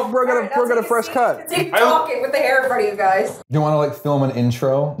 Hey, bro got a fresh cut. Continue talking with the hair in front of you guys. Do you want to like film an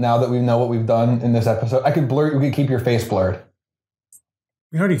intro now that we know what we've done in this episode? We could keep your face blurred.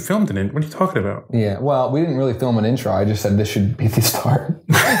 We already filmed it. What are you talking about? Yeah, well, we didn't really film an intro. I just said this should be the start.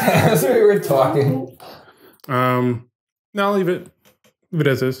 As we were talking. No, I'll leave it. Leave it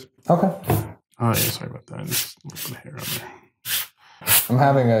as is. Okay. Oh, yeah, sorry about that. Just put the hair on there. I'm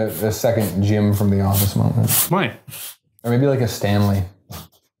having a second Jim from The Office moment. Why? Or maybe like a Stanley.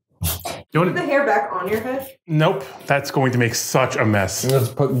 You want The hair back on your head? Nope. That's going to make such a mess. Let's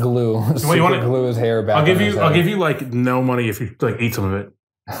put glue. you wanna- glue his hair back. I'll give on his you head. like no money if you like eat some of it.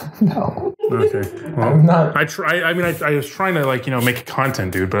 No. Okay. Well, I'm not. I was trying to like, make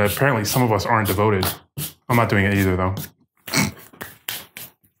content, dude, but apparently some of us aren't devoted. I'm not doing it either though.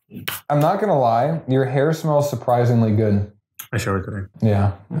 I'm not gonna lie. Your hair smells surprisingly good. I showed her today.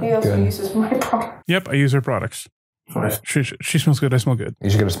 Yeah. He also Good. uses my product. Yep, I use her products. She smells good. I smell good. You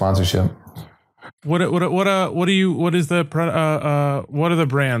should get a sponsorship. What are the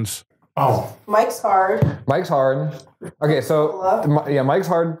brands? Oh, Mike's hard. Mike's Hard. Okay, so Mike's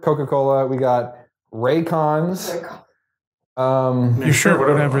Hard, Coca-Cola. We got Raycons. You sure?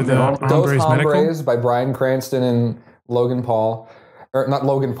 Whatever the Dos Hombres Medical. Hombres by Bryan Cranston and Logan Paul. Or not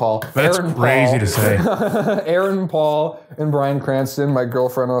Logan Paul. That's Aaron crazy Paul. to say. Aaron Paul and Bryan Cranston. My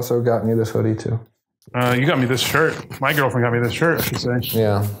girlfriend also got me this hoodie too. You got me this shirt. My girlfriend got me this shirt, she said.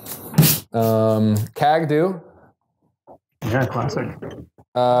 Yeah. Cagdo. Yeah, classic.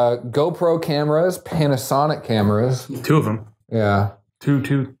 GoPro cameras, Panasonic cameras. 2 of them. Yeah. Two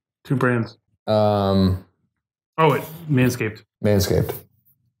brands. Manscaped. Manscaped.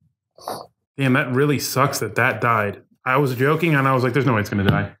 Damn, that really sucks that died. I was joking and I was like, there's no way it's going to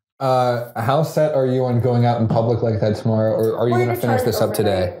die. How set are you on going out in public like that tomorrow, or are you going to finish this up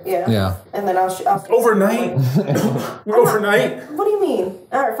today? Yeah. And then I'll overnight? Overnight? What do you mean?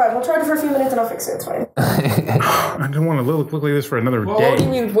 All right, fine. We'll try it for a few minutes and I'll fix it. It's fine. I don't want to look like this for another day. What do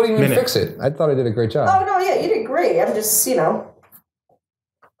you mean fix it? I thought I did a great job. Oh, no, yeah, you did great. I'm just, I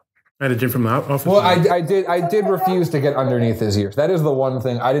had a gym from the office. Well, I did refuse to get underneath his ears. That is the one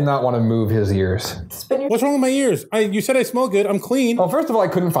thing. I did not want to move his ears. What's wrong with my ears? You said I smell good. I'm clean. Well, first of all, I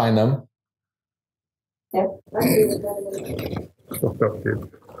couldn't find them. Yeah.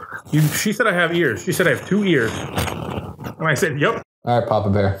 She said I have ears. She said I have 2 ears. And I said, yep. All right, Papa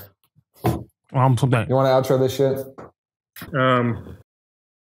Bear. I'm so done. You want to outro this shit?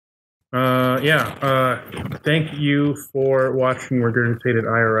 Thank you for watching Regurgitated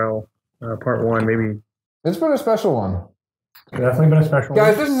IRL part 1. Maybe It's been a special one. definitely been a special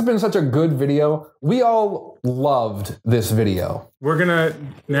Guys, one. this has been such a good video. We all loved this video. We're gonna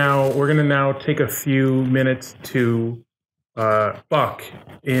now take a few minutes to fuck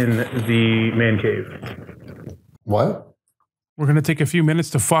in the man cave. What? We're gonna take a few minutes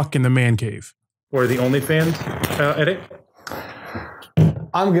to fuck in the man cave. Or the OnlyFans edit.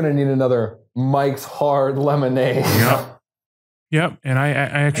 I'm going to need another Mike's Hard Lemonade. Yep, and I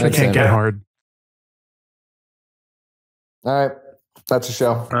actually That's can't it. get hard. All right. That's the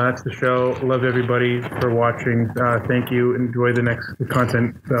show. That's the show. Love everybody for watching. Thank you. Enjoy the next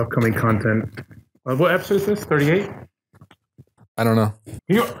content, upcoming content. What episode is this? 38? I don't know.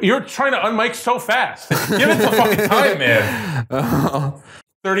 You're trying to unmic so fast. Give it some fucking time, man.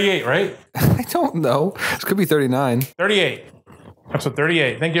 38, right? I don't know. This could be 39. 38. Episode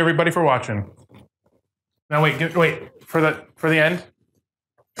 38. Thank you, everybody, for watching. Now, wait for the end.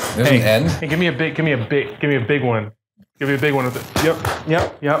 There's an end. Hey, give me a big one. Give me a big one with it. Yep.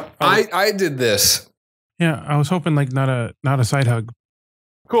 I did this. Yeah, I was hoping like not a side hug.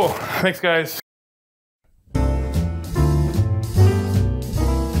 Cool. Thanks, guys.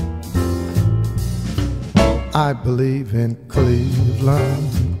 I believe in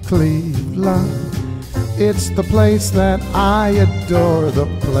Cleveland, Cleveland. It's the place that I adore, the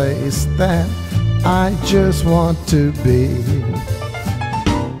place that I just want to be.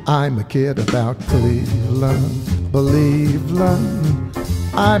 I'm a kid about Cleveland, Believeland.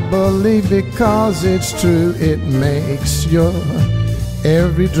 I believe because it's true, it makes your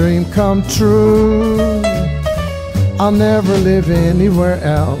every dream come true. I'll never live anywhere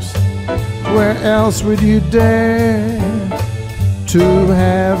else. Where else would you dare to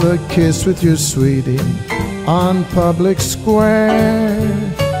have a kiss with your sweetie on public square?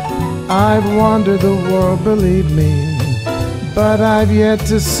 I've wandered the world, believe me, but I've yet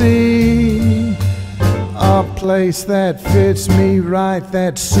to see a place that fits me right,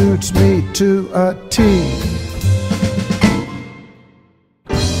 that suits me to a T.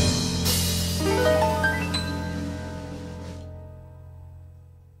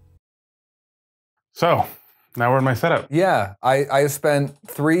 So, now we're in my setup. Yeah, I spent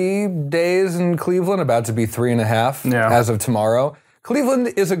 3 days in Cleveland, about to be 3.5 as of tomorrow.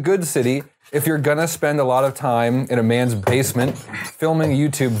 Cleveland is a good city if you're gonna spend a lot of time in a man's basement filming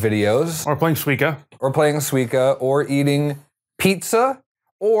YouTube videos. Or playing Suika. Or eating pizza.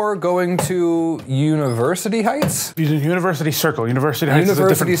 Or going to University Heights. University Circle. University Heights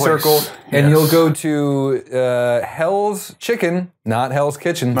University is a different Circle. place. And you'll go to Hell's Chicken, not Hell's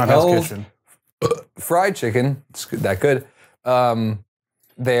Kitchen. Not Hell's Kitchen. Fried chicken, it's that good,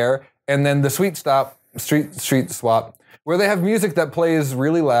 there. And then the Street Swap, where they have music that plays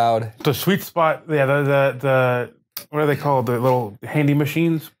really loud. The sweet spot, yeah, the what are they called? The little handy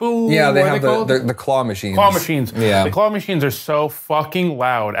machines? Boo, Yeah, they what are have called? the claw machines. Claw machines. Yeah. The claw machines are so fucking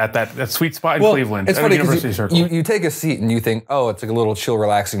loud at that sweet spot in Cleveland. It's at funny University because Circle. you take a seat and you think, oh, it's like a little chill,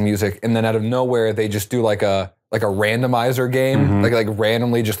 relaxing music, and then out of nowhere they just do like a randomizer game, like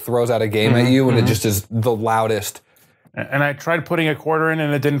randomly just throws out a game at you, and it just is the loudest. And I tried putting a quarter in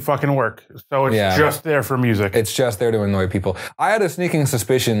and it didn't fucking work. So it's just there for music. It's just there to annoy people. I had a sneaking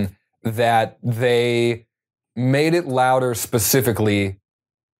suspicion that they made it louder specifically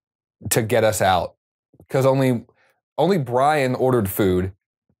to get us out, because only Brian ordered food,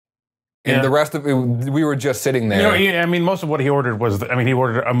 and the rest of it, we were just sitting there. I mean, most of what he ordered was, he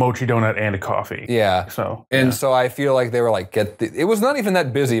ordered a mochi donut and a coffee. Yeah. So so I feel like they were like, it was not even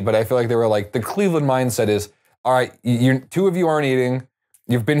that busy, but I feel like they were like, the Cleveland mindset is, all right, two of you aren't eating.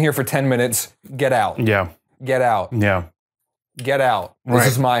 You've been here for 10 minutes. Get out. Yeah. Get out. Yeah. Get out. This Right.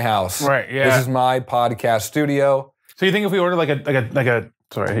 is my house. Right. Yeah. This is my podcast studio. So you think if we ordered like a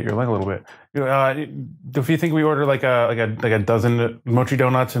sorry, I hit your leg a little bit. If you think we ordered like a dozen mochi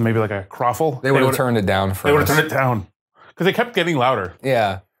donuts and maybe like a croffle, They would have turned it down for us. They would have turned it down because they kept getting louder.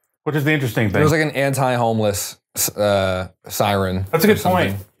 Yeah. Which is the interesting thing. It was like an anti-homeless siren. That's a good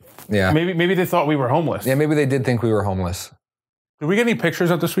point. Yeah. Maybe they thought we were homeless. Yeah, maybe they did think we were homeless. Did we get any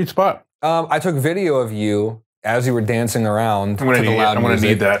pictures of the sweet spot? I took video of you as you were dancing around to the loud I'm gonna music.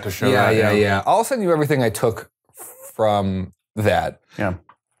 need that to show. Yeah. I'll send you everything I took from that. Yeah.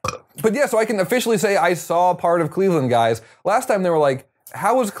 But yeah, so I can officially say I saw part of Cleveland, guys. Last time they were like,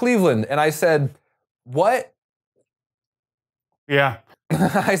 "How was Cleveland?" And I said, "What?" Yeah.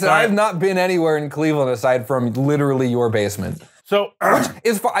 I said, "I've not been anywhere in Cleveland aside from literally your basement." So Which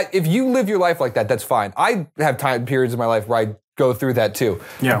is fine. If you live your life like that, that's fine. I have time periods in my life where I go through that too.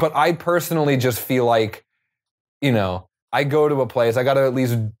 Yeah. But I personally just feel like, I go to a place, I got to at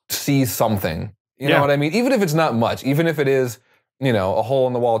least see something. You know what I mean? Even if it's not much, even if it is, a hole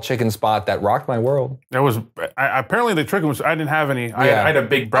in the wall chicken spot that rocked my world. That was apparently the trick was I didn't have any. I had a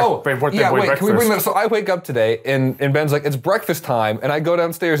big birthday boy breakfast. Can we bring that? So I wake up today and Ben's like, it's breakfast time, and I go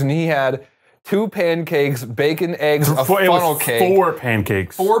downstairs and he had 2 pancakes, bacon, eggs, a funnel cake. 4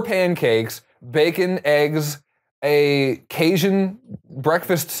 pancakes. 4 pancakes, bacon, eggs, a Cajun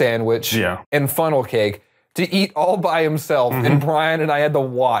breakfast sandwich, and funnel cake to eat all by himself. And Brian and I had to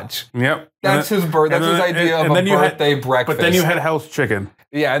watch. Yep. That's his idea of a birthday breakfast. But then you had house chicken.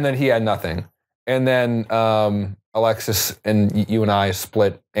 Yeah, and then he had nothing. And then Alexis and you and I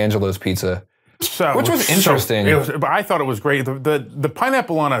split Angelo's pizza. Which was interesting. But I thought it was great. The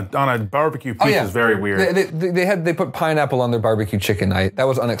pineapple on a barbecue piece is very weird. They put pineapple on their barbecue chicken. That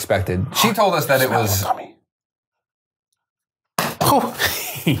was unexpected. She told us that it was.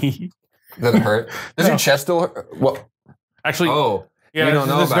 Does it hurt? Does your chest still hurt? Well, actually, you don't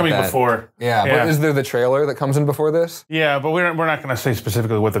know this is about coming that. Before. Yeah, but is there the trailer that comes in before this? Yeah, but we're not going to say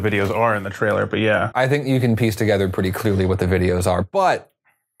specifically what the videos are in the trailer. But yeah, I think you can piece together pretty clearly what the videos are. But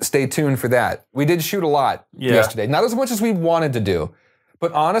stay tuned for that. We did shoot a lot yesterday. Not as much as we wanted to do.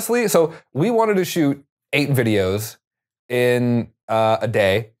 But honestly, so we wanted to shoot 8 videos in a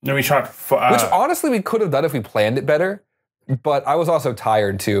day. No, we shot... which honestly we could have done if we planned it better. But I was also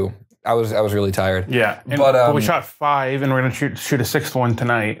tired too. I was really tired. Yeah. But we shot 5 and we're going to shoot a 6th one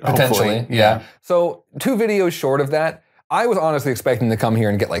tonight. Potentially, hopefully. yeah. So 2 videos short of that. I was honestly expecting to come here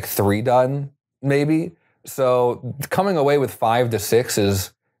and get like 3 done, maybe. So coming away with 5 to 6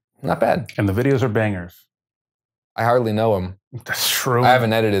 is not bad. And the videos are bangers. I hardly know them. That's true. I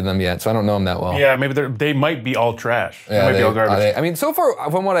haven't edited them yet, so I don't know them that well. Yeah, maybe they might be all trash. Yeah, they might be all garbage. I mean, so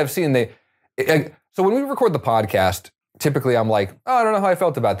far from what I've seen, so when we record the podcast, typically I'm like, oh, I don't know how I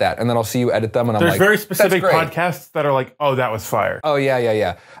felt about that. And then I'll see you edit them and I'm like, there's very specific that's great. podcasts that are like, oh, that was fire. Oh,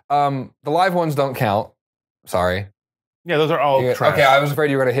 yeah. The live ones don't count. Sorry. Yeah, those are all trash. Okay, I was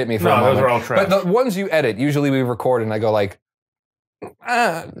afraid you were going to hit me for a moment. Those are all trash. But the ones you edit, usually we record and I go like, could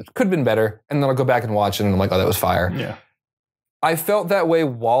have been better. And then I'll go back and watch it and I'm like, oh, that was fire. Yeah. I felt that way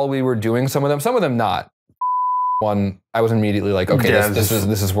while we were doing some of them not. One, I was immediately like, okay, this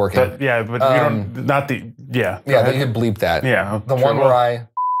is working. But, yeah, but you don't, not the, yeah. Yeah, but you could bleep that. Yeah. The one where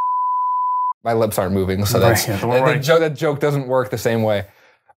my lips aren't moving, so that's, that joke doesn't work the same way.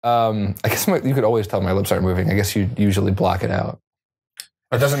 I guess you could always tell my lips aren't moving. I guess you usually block it out.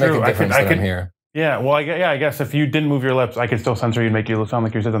 It doesn't make a difference that I'm here. Yeah, well, I guess if you didn't move your lips, I could still censor you and make you sound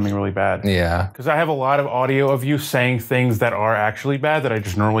like you said something really bad. Yeah. Because I have a lot of audio of you saying things that are actually bad that I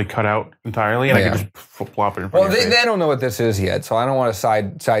just normally cut out entirely, and I can just flop it in front of your face. They don't know what this is yet, so I don't want to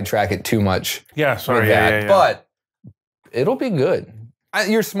sidetrack it too much. Yeah, sorry. Yeah. But it'll be good.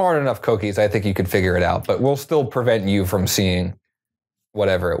 You're smart enough, Cookies. I think you could figure it out, but we'll still prevent you from seeing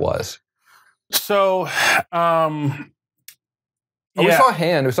whatever it was. So, Oh, we saw a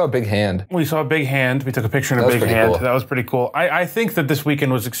hand. We saw a big hand. We saw a big hand. We took a picture in a big hand. Cool. That was pretty cool. I think that this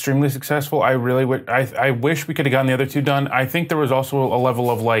weekend was extremely successful. I really I wish we could have gotten the other two done. I think there was also a level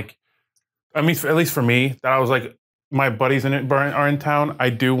of like, I mean, at least for me, that I was like, my buddies are in town. I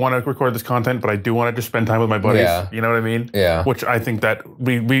do want to record this content, but I do want to just spend time with my buddies. Yeah. You know what I mean? Yeah. Which I think that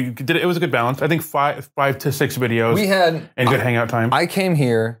we did. It was a good balance. I think 5 to 6 videos. We had and good hangout time. I came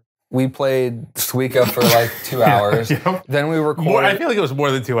here. We played Suika for like 2 hours. Yep. Then we recorded. I feel like it was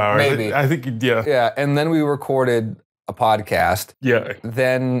more than 2 hours. Maybe. I think, yeah. Yeah, and then we recorded a podcast. Yeah.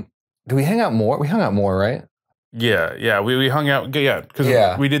 Then, do we hang out more? We hung out more, right? Yeah. We hung out. Yeah,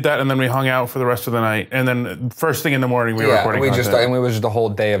 because we did that, and then we hung out for the rest of the night, and then first thing in the morning we were recording. It was just a whole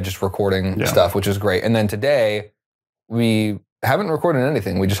day of just recording stuff, which is great. And then today we haven't recorded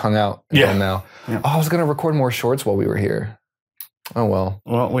anything. We just hung out until now. Yeah. Oh, I was gonna record more shorts while we were here. Oh well.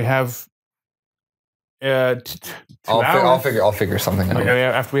 Well, we have. I'll figure something out.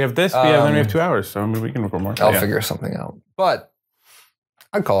 After we have this, then we have 2 hours, so maybe we can record more. I'll figure something out. But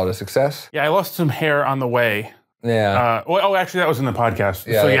I'd call it a success. Yeah, I lost some hair on the way. Yeah. Actually, that was in the podcast.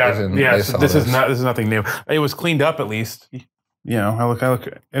 Yeah. So this is nothing new. It was cleaned up at least. You know, I look.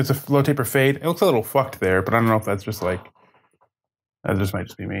 It's a low taper fade. It looks a little fucked there, but I don't know if that's just like. That just might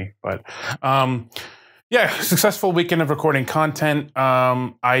just be me, but. Yeah, successful weekend of recording content.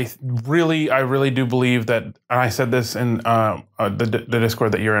 I really do believe that, and I said this in the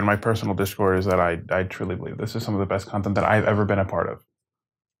Discord that you're in, my personal Discord, is that I truly believe this is some of the best content that I've ever been a part of.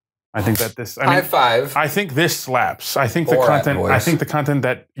 I think that this high five. I think this slaps. I think the content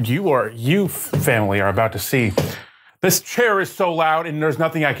that you family are about to see. This chair is so loud, and there's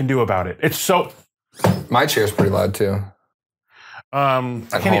nothing I can do about it. It's so. My chair's pretty loud too.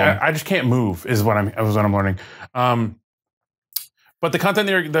 I just can't move is what I'm learning. But the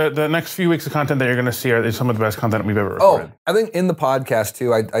content the next few weeks of content that you're going to see is some of the best content we've ever recorded. I think in the podcast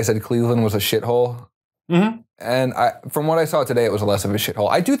too, I said Cleveland was a shithole. Mm-hmm. And from what I saw today, it was less of a shithole.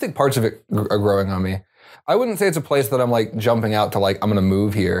 I do think parts of it are growing on me. I wouldn't say it's a place that I'm like jumping out to like, I'm going to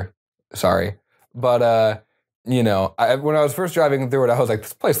move here. Sorry. But, you know, when I was first driving through it, I was like,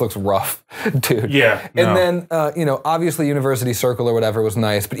 this place looks rough, dude. Yeah. And then, you know, obviously University Circle or whatever was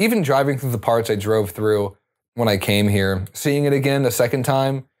nice. But even driving through the parts I drove through when I came here, seeing it again a second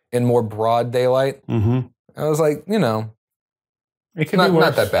time in more broad daylight, I was like, you know, it could be worse.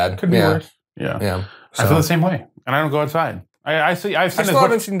 Not that bad. Could be worse. Yeah. So. I feel the same way. And I don't go outside. I still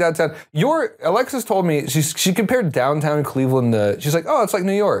haven't seen downtown. Alexis told me, she compared downtown Cleveland to, she's like, oh, it's like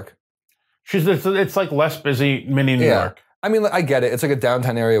New York. It's like less busy mini New York. I mean, I get it. It's like a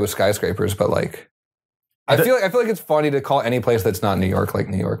downtown area with skyscrapers, but like, I feel like it's funny to call any place that's not New York like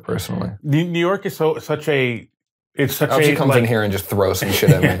New York. Personally, New York is such a. She comes in here and just throws some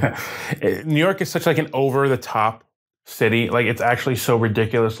shit at me. New York is such like an over the top city. Like it's actually so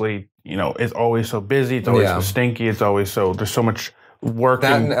ridiculously. You know, it's always so busy. It's always so stinky. It's always there's so much work.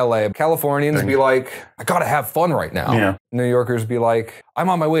 That in LA. Californians be like, I gotta have fun right now. Yeah. New Yorkers be like, I'm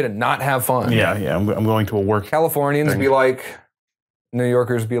on my way to not have fun. Yeah. I'm going to a work. Californians be like, New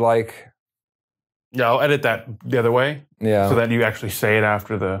Yorkers be like. Yeah, I'll edit that the other way. Yeah. So that you actually say it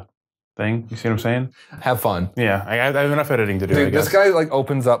after the thing. You see what I'm saying? Have fun. Yeah. I have enough editing to do. Dude, this guy like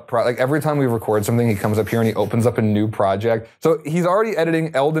opens up, like every time we record something, he comes up here and he opens up a new project. So he's already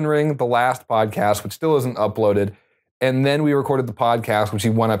editing Elden Ring, the last podcast, which still isn't uploaded. And then we recorded the podcast, which he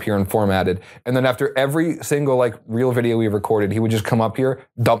went up here and formatted. And then after every single like real video we recorded, he would just come up here,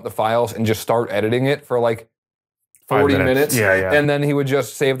 dump the files, and just start editing it for like 40 minutes. Yeah. And then he would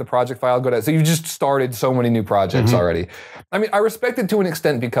just save the project file, go to. So you just started so many new projects already. I mean, I respect it to an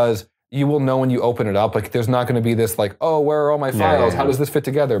extent because you will know when you open it up. Like, there's not going to be this like, oh, where are all my files? How does this fit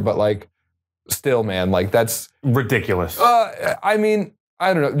together? But like, still, man, like that's ridiculous. I mean.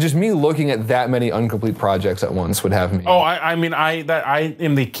 I don't know. Just me looking at that many incomplete projects at once would have me. Oh, I mean, I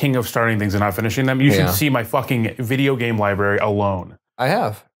am the king of starting things and not finishing them. You should see my fucking video game library alone. I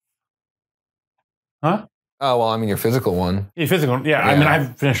have. Huh? Oh, well, I mean, your physical one. Your physical one, yeah. I mean,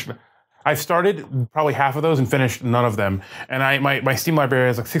 I've started probably half of those and finished none of them. And my Steam library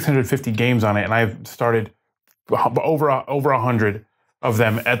has like 650 games on it, and I've started over 100 of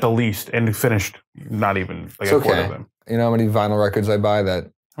them at the least and finished not even like a quarter of them. You know how many vinyl records I buy? How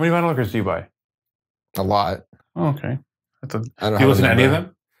many vinyl records do you buy? A lot. Oh, okay. Do you listen to any of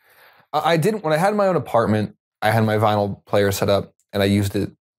them? I didn't. When I had my own apartment, I had my vinyl player set up, and I used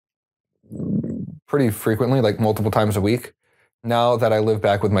it pretty frequently, like multiple times a week. Now that I live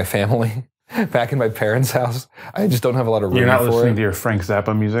back with my family, back in my parents' house, I just don't have a lot of room for it. You're not listening to your Frank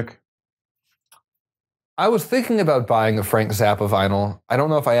Zappa music? I was thinking about buying a Frank Zappa vinyl. I don't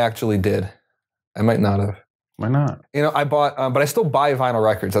know if I actually did. I might not have. Why not? You know, I bought, but I still buy vinyl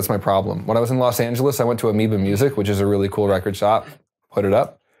records. That's my problem. When I was in Los Angeles, I went to Amoeba Music, which is a really cool record shop. Put it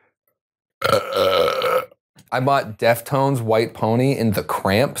up. I bought Deftones' White Pony in The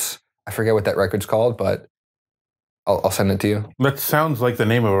Cramps. I forget what that record's called, but I'll send it to you. That sounds like the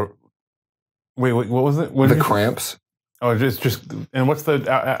name of a... Wait, what was it? The Cramps. Oh, just... And what's the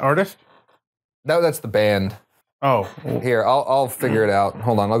artist? That's the band. Oh. Here, I'll figure it out.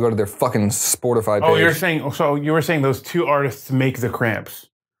 Hold on, I'll go to their fucking Spotify page. Oh, you were saying those two artists make The Cramps.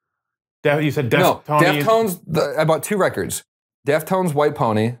 You said Deftones. No, Deftones, I bought 2 records. Deftones' White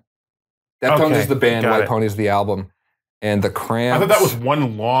Pony. Deftones is the band, White Pony is the album. And The Cramps. I thought that was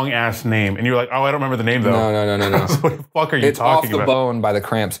one long-ass name. And you were like, oh, I don't remember the name, though. No. So what the fuck are you it's talking about? It's Off the Bone by The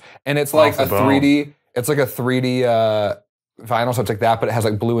Cramps. And it's like a 3D, it's like a 3D vinyl, so it's like that, but it has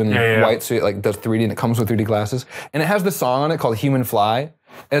like blue and white, so it like does 3D, and it comes with 3D glasses. And it has this song on it called Human Fly,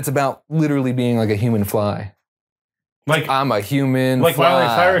 and it's about literally being like a human fly. Like I'm a human like fly, Miley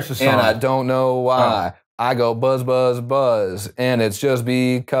Cyrus's song. And I don't know why. I go buzz, buzz, buzz, and it's just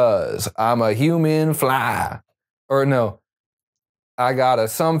because I'm a human fly. Or no, I got a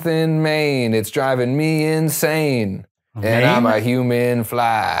something Maine, it's driving me insane, and I'm a human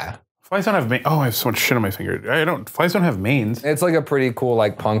fly. Flies don't have manes. Oh, I have so much shit on my finger. Flies don't have manes. It's like a pretty cool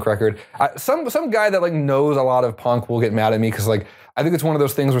like punk record. Some guy that like knows a lot of punk will get mad at me because like I think it's one of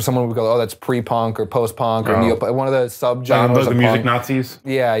those things where someone would go, oh, that's pre-punk or post-punk or neo, one of the subgenres of the music punk. Nazis.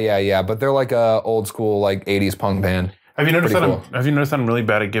 Yeah. But they're like a old school like 80s punk band. Have you noticed that I'm really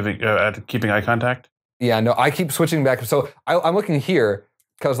bad at keeping eye contact? Yeah, no, I keep switching back. So I'm looking here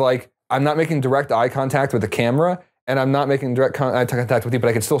because like I'm not making direct eye contact with the camera. And I'm not making direct eye contact with you, but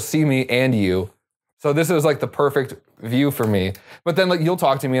I can still see me and you. So this is like the perfect view for me. But then like you'll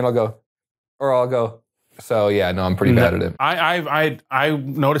talk to me and I'll go. So yeah, no, I'm pretty bad at it. I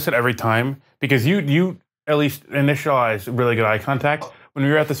notice it every time because you at least initialized really good eye contact. When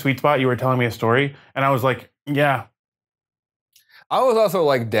we were at the sweet spot, you were telling me a story, and I was like, yeah. I was also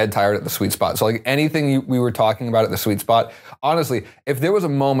like dead tired at the sweet spot. So like anything we were talking about at the sweet spot, honestly, if there was a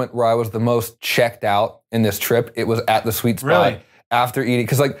moment where I was the most checked out in this trip, it was at the sweet spot after eating.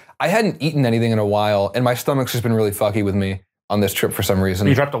 Because like I hadn't eaten anything in a while and my stomach's just been really fucky with me on this trip for some reason.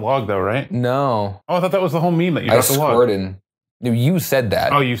 You dropped a log though, right? No. Oh, I thought that was the whole meme that you dropped a log. I squirted. No, you said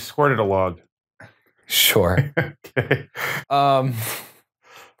that. Oh, you squirted a log. Sure. Okay.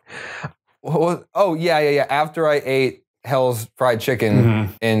 Oh, yeah. After I ate Hell's Fried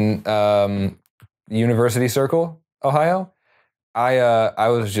Chicken in University Circle, Ohio, I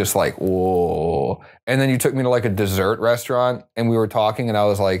was just like, whoa. And then you took me to like a dessert restaurant and we were talking and I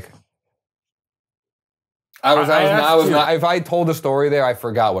was like, if I told the story there, I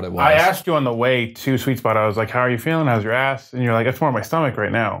forgot what it was. I asked you on the way to Sweet Spot, I was like, how are you feeling? How's your ass? And you're like, it's more my stomach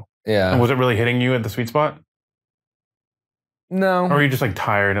right now. Yeah. And was it really hitting you at the Sweet Spot? No. Or were you just like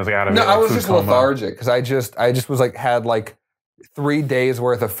tired and it was like out of it? No, like I was just lethargic because I just was like, had like 3 days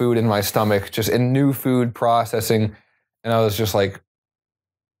worth of food in my stomach, just in new food processing. And I was just like,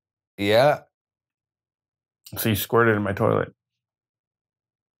 yeah. So you squirted in my toilet.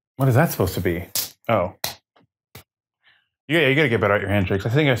 What is that supposed to be? Oh. Yeah, you got to get better at your handshakes. I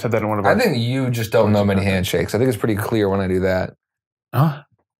think I said that in one of our... I think you just don't know many handshakes. I think it's pretty clear when I do that. Huh?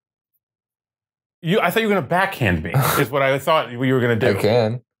 I thought you were going to backhand me, is what I thought you were going to do. I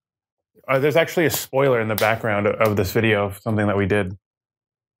can. There's actually a spoiler in the background of this video of something that we did.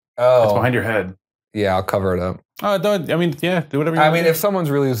 Oh. It's behind your head. Yeah, I'll cover it up. I mean, yeah, do whatever you want. I mean, if someone's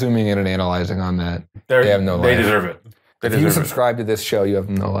really zooming in and analyzing on that, they have no life. They deserve it. If you subscribe to this show, you have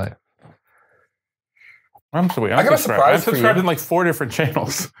no life. I got a surprise. I'm subscribed in like 4 different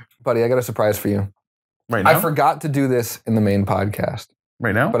channels. Buddy, I got a surprise for you. Right now? I forgot to do this in the main podcast.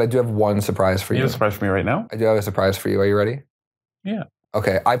 Right now? But I do have one surprise for you. You have a surprise for me right now? I do have a surprise for you. Are you ready? Yeah.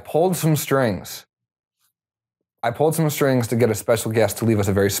 Okay, I pulled some strings. To get a special guest to leave us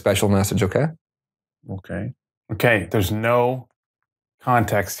a very special message, okay? Okay, there's no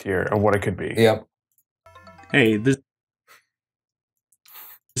context here of what it could be. Yep. Hey, this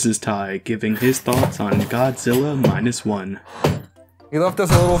is Ty giving his thoughts on Godzilla -1. He left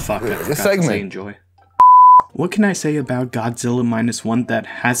us a little segment. Enjoy. What can I say about Godzilla -1 that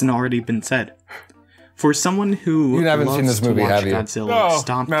hasn't already been said? For someone who you haven't seen this movie, have you? Godzilla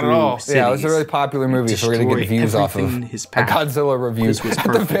stomp not through at all. cities, yeah, it was a really popular movie, so we're going to get views off of a Godzilla review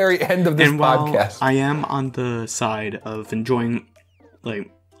at the very end of this podcast. I am on the side of enjoying, like,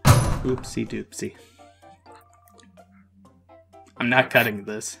 oopsie doopsie. I'm not cutting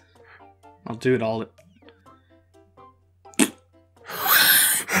this. I'll do it all.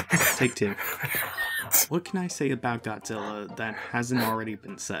 Take 2. What can I say about Godzilla that hasn't already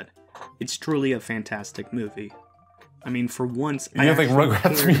been said? It's truly a fantastic movie. I mean, for once, You have like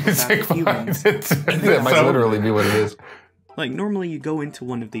Rugrats music humans. That might literally be what it is. Like, normally you go into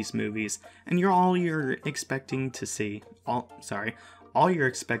one of these movies, and you're expecting to see... All you're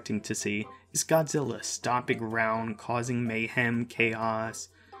expecting to see is Godzilla stomping around, causing mayhem, chaos.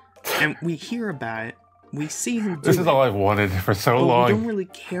 And we hear about it. We see him do This is it, all I've wanted for so but long. we don't really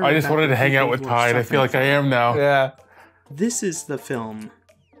care I just about wanted to the hang out people with who are Ty, and I feel like I suffering am now. Yeah. from it. This is the film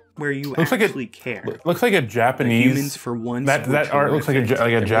where you Looks like actually care. Looks like a The Japanese. humans, for once, that were art looks like a terrific. There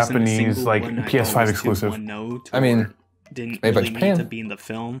wasn't a Japanese single like one I PS5 thought was too exclusive. one-note I mean, or didn't made by really need Japan. to be in the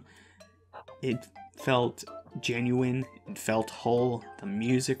film. It felt genuine. It felt whole. The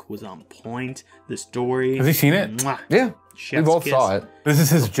music was on point. The story. Has he seen it? Mwah. Yeah. Chef's We both kiss. saw it. This is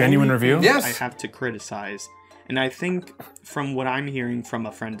his The genuine only review. thing Yes. I have to criticize, and I think from what I'm hearing from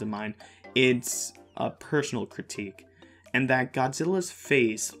a friend of mine, it's a personal critique, and that Godzilla's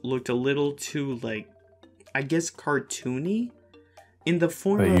face looked a little too, like, I guess, cartoony in the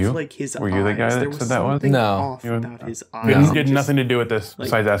form That you? of like his Were eyes. you the guy that There was said that was? something No. off You- about his eyes. You It had just- nothing to do with this like-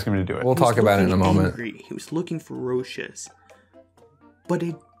 besides asking him to do it. We'll he was talk about it in a looking moment. angry. He was looking ferocious, but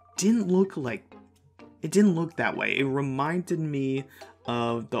it didn't look that way. It reminded me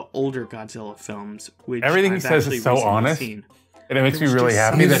of the older Godzilla films, which Everything he I've says actually is so recently honest. seen. And it makes me It was really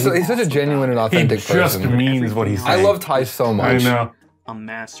just- happy that He's such a genuine and he authentic just person. means what he's I saying. love Ty so I much. know. A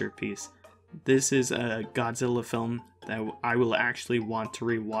masterpiece. This is a Godzilla film that I will actually want to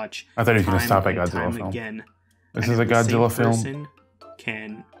rewatch. I thought he was going to time stop at and Godzilla time film. again. This And is a if the same Godzilla film.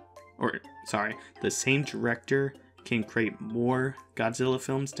 person the same director can create more Godzilla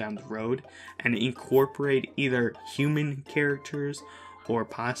films down the road and incorporate either human characters or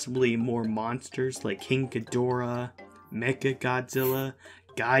possibly more monsters like King Ghidorah, Mecha Godzilla,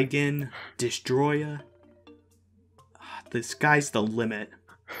 Gigan, Destroya. The sky's the limit.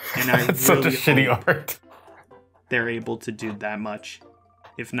 And I It's really such a shitty hope art. they're able to do that much,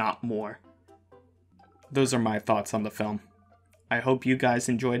 if not more. Those are my thoughts on the film. I hope you guys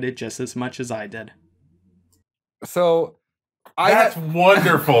enjoyed it just as much as I did. So, That's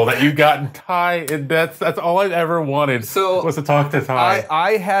wonderful that you got Ty. And that's all I've ever wanted. So, was to talk to Ty.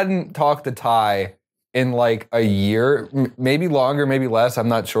 I hadn't talked to Ty in like a year, maybe longer, maybe less. I'm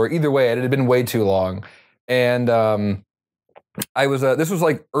not sure. Either way, it had been way too long. And I was this was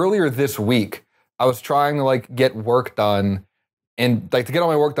like earlier this week. I was trying to like get work done and like to get all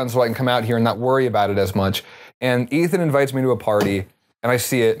my work done so I can come out here and not worry about it as much. And Ethan invites me to a party and I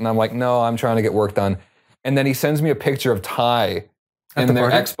see it and I'm like, no, I'm trying to get work done. And then he sends me a picture of Ty At in the their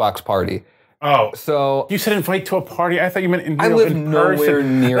party? Xbox party. Oh, So you said invite to a party. I thought you meant I live nowhere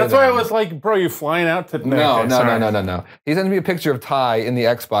near That's why I them. was like, bro, you flying out to? No. Okay, sorry. No. He sends me a picture of Ty in the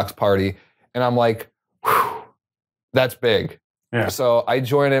Xbox party, and I'm like, whew, that's big. Yeah. So I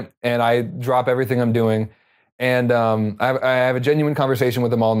join it, and I drop everything I'm doing, and I have a genuine conversation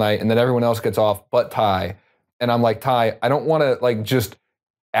with him all night, and then everyone else gets off but Ty. And I'm like, Ty, I don't want to like just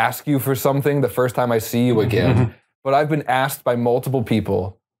ask you for something the first time I see you again, but I've been asked by multiple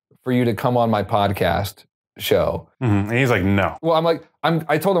people for you to come on my podcast show. And he's like, no. Well,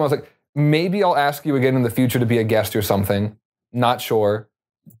 I told him, I was like, maybe I'll ask you again in the future to be a guest or something. Not sure.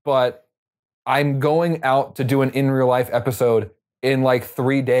 But I'm going out to do an in real life episode in like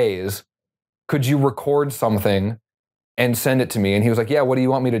 3 days. Could you record something and send it to me? And he was like, yeah, what do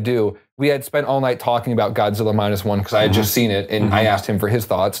you want me to do? We had spent all night talking about Godzilla -1 because I had just seen it and I asked him for his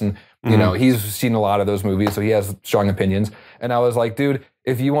thoughts. And, you know, he's seen a lot of those movies, so he has strong opinions. And I was like, dude,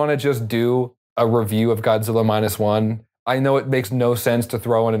 if you want to just do a review of Godzilla -1, I know it makes no sense to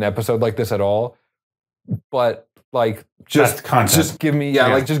throw in an episode like this at all, but like That's content. just give me,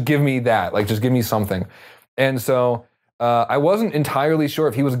 like just give me that, like just give me something. And so I wasn't entirely sure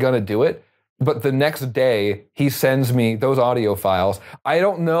if he was gonna do it, but the next day he sends me those audio files. I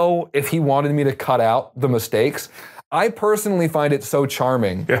don't know if he wanted me to cut out the mistakes. I personally find it so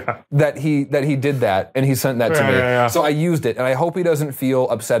charming that he did that and he sent that to me. So I used it, and I hope he doesn't feel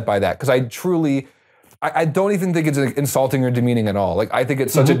upset by that because I truly, I don't even think it's insulting or demeaning at all. Like I think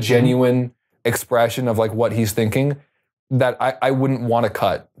it's such a genuine expression of like what he's thinking that I wouldn't want to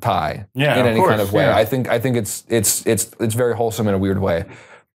cut Ty in any kind of way. I think it's very wholesome in a weird way.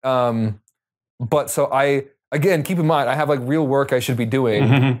 But so again, keep in mind I have like real work I should be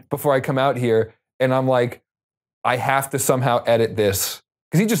doing before I come out here, and I'm like, I have to somehow edit this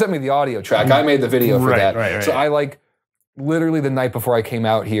because he just sent me the audio track. I made the video for that. Right. So I like literally the night before I came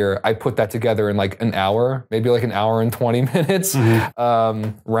out here, I put that together in like an hour, maybe like an hour and 20 minutes,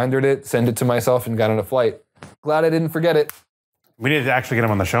 rendered it, sent it to myself, and got on a flight. Glad I didn't forget it. We need to actually get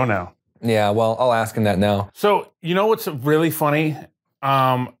him on the show now. Yeah, well, I'll ask him that now. So, you know what's really funny?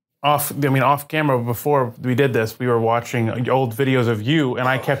 off camera before we did this, we were watching old videos of you, and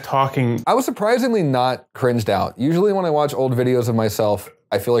I kept talking. I was surprisingly not cringed out. Usually when I watch old videos of myself,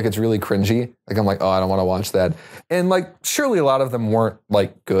 I feel like it's really cringy. Like I'm like, oh, I don't want to watch that. And like, surely a lot of them weren't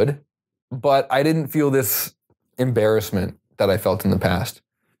like good, but I didn't feel this embarrassment that I felt in the past.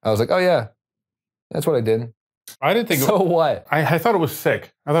 I was like, oh yeah, that's what I did. I didn't think. So what? I thought it was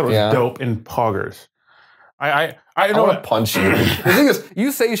sick. I thought it was dope in poggers. I want to punch you. The thing is,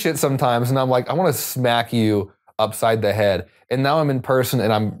 you say shit sometimes, and I'm like, I want to smack you upside the head. And now I'm in person,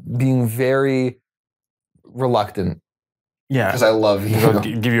 and I'm being very reluctant. Yeah, because I love you. I'll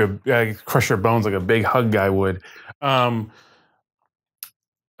give you crush your bones like a big hug guy would. We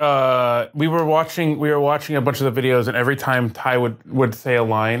were watching a bunch of the videos, and every time Ty would say a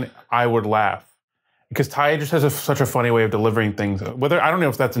line, I would laugh. Because Ty just has such a funny way of delivering things. Whether I don't know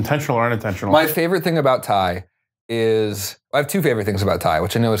if that's intentional or unintentional. My favorite thing about Ty is I have two favorite things about Ty,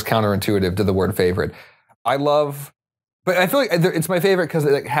 which I know is counterintuitive to the word favorite. I love, but I feel like it's my favorite because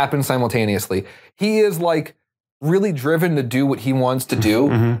it happens simultaneously. He is like really driven to do what he wants to do.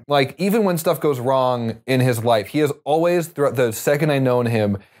 Mm-hmm. Like even when stuff goes wrong in his life, he has always, throughout the second I known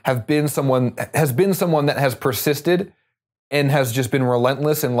him, has been someone that has persisted and has just been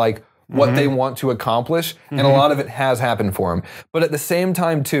relentless and like what they want to accomplish, and a lot of it has happened for him. But at the same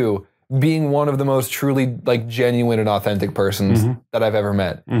time, too, being one of the most truly like genuine and authentic persons that I've ever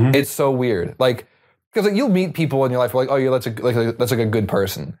met. It's so weird, like because like, you'll meet people in your life who are like, oh yeah, that's like a good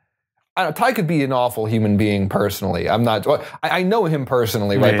person. I don't know, Ty could be an awful human being personally. I'm not. I know him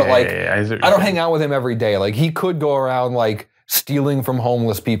personally, right? But like, I don't hang out with him every day. Like he could go around like stealing from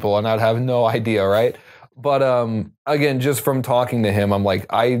homeless people, and I'd have no idea, right? But again, just from talking to him, I'm like,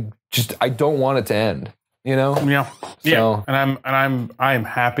 I don't want it to end, you know? Yeah. So, And I'm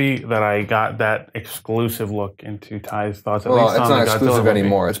happy that I got that exclusive look into Ty's thoughts. Well, it's not exclusive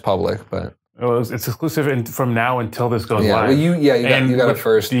anymore. It's public, but it's exclusive from now until this goes live. Well, you got it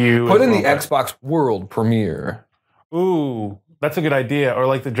first. Put in the Xbox World Premiere. Ooh, that's a good idea. Or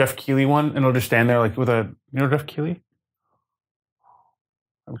like the Jeff Keighley one, and it'll just stand there like with a, you know, Jeff Keighley.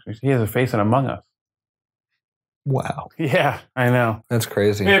 He has a face in Among Us. Wow. Yeah, I know. That's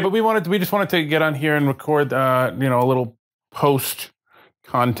crazy. Yeah, but we just wanted to get on here and record, a little post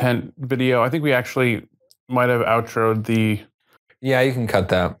content video. I think we actually might have outroed the. Yeah, you can cut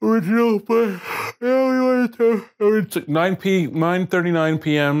that. Original, but yeah, we wanted to. It's 9:39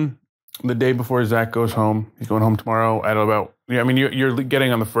 p.m. the day before Zach goes home. He's going home tomorrow at about. Yeah, I mean you're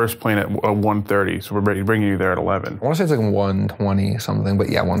getting on the first plane at 1:30, so we're bringing you there at 11. I want to say it's like 1:20 something, but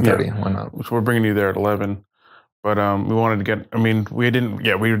yeah, 1:30. Yeah. Why not? So we're bringing you there at 11. But we wanted to get. I mean, we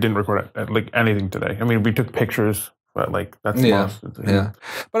didn't record like anything today. I mean, we took pictures, but like that's most. Yeah.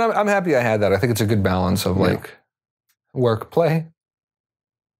 But I'm happy I had that. I think it's a good balance of like work, play.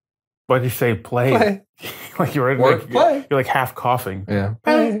 Why did you say play? Like you're work, play. You're like half coughing. Yeah.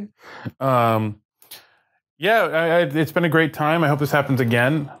 Play. It's been a great time. I hope this happens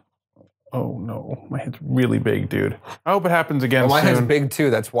again. Oh no, my head's really big, dude. I hope it happens again. Well, my soon. head's big too.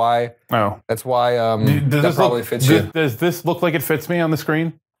 That's why. Oh, that's why. That probably fits you. Does this look like it fits me on the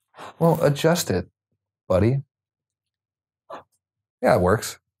screen? Well, adjust it, buddy. Yeah, it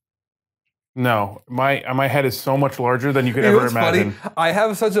works. No, my head is so much larger than you could ever imagine. Funny? I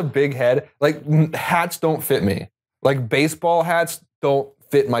have such a big head. Like hats don't fit me. Like baseball hats don't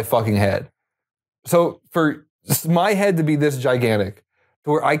fit my fucking head. So for my head to be this gigantic, to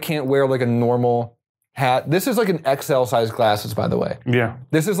where I can't wear like a normal hat. This is like an XL size glasses, by the way. Yeah.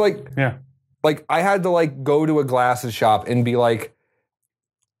 This is like, like I had to like go to a glasses shop and be like,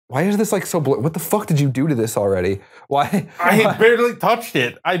 why is this like so blurry? What the fuck did you do to this already? Why? I barely touched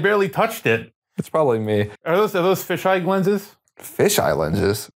it. It's probably me. Are those fisheye lenses? Fisheye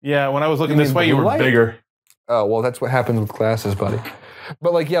lenses? Yeah, when I was looking this way, you were bigger. Oh, well, that's what happens with glasses, buddy.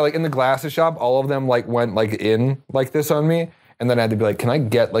 But like, yeah, like in the glasses shop, all of them like went like in like this on me. And then I had to be like, can I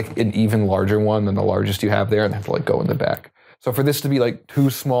get like an even larger one than the largest you have there? And I have to like go in the back. So for this to be like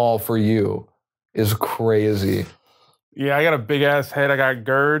too small for you is crazy. Yeah, I got a big ass head. I got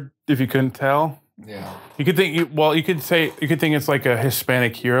GERD, if you couldn't tell. Yeah. You could think, you could think it's like a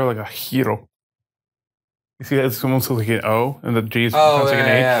Hispanic hero, like a hero. You see that? It's almost like an O, and the G is pronounced like an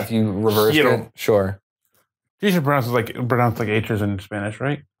H. Yeah, if you reverse it. Sure. G should pronounce like H's in Spanish,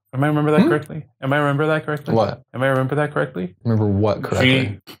 right? Am I remember that correctly? What? Am I remember that correctly? Remember what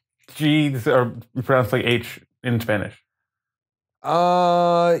correctly? G's are pronounced like H in Spanish.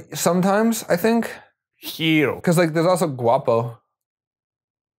 Sometimes I think. Hero. Because like there's also guapo.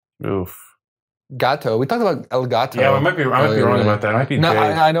 Oof. Gato. We talked about el gato. Yeah, I might be wrong about that. It might be no,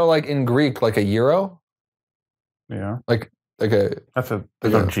 I know like in Greek, like a euro. Yeah. Like like a. That's a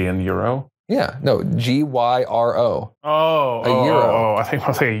G in euro. Yeah, no, GYRO. Oh, a euro. Oh, I think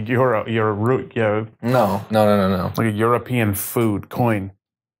I'll say euro. Yeah. No. Like a European food coin.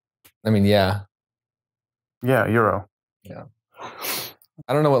 I mean, yeah. Yeah, euro. Yeah.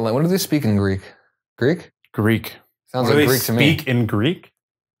 I don't know what do they speak in Greek? Greek? Greek. Sounds like Greek to me. Speak in Greek?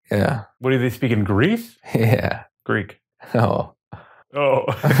 Yeah. What do they speak in Greece? Yeah. Greek. Oh.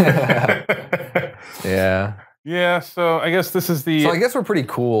 Yeah. Yeah, so I guess this is the... So I guess we're pretty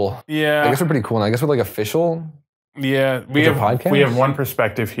cool. Yeah. I guess we're pretty cool. And I guess we're like official. Yeah. We have one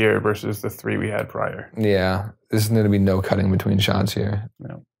perspective here versus the 3 we had prior. Yeah. There's going to be no cutting between shots here.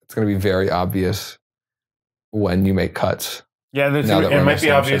 No. It's going to be very obvious when you make cuts. Yeah, it might be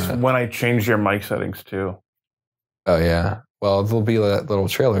obvious when I change your mic settings too. Oh, yeah. Well, there'll be that little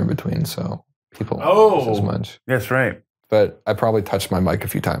trailer in between, so people won't miss as much. That's right. But I probably touched my mic a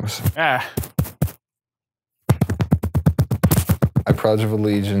few times. I pledge of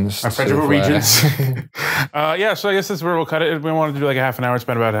allegiance. I pledge of allegiance. Yeah, so I guess this is where we'll cut it. We wanted to do like a half an hour. It's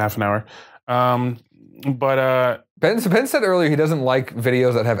been about a half an hour. Ben said earlier he doesn't like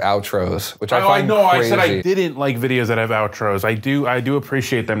videos that have outros, which I find crazy. I said I didn't like videos that have outros. I do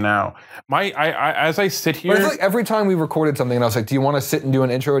appreciate them now. As I sit here, but it's like every time we recorded something, and I was like, "Do you want to sit and do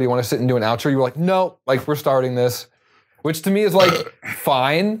an intro? Or do you want to sit and do an outro?" You were like, "No, like we're starting this," which to me is like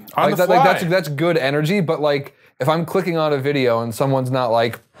fine. On the fly. Like that's good energy. But like if I'm clicking on a video and someone's not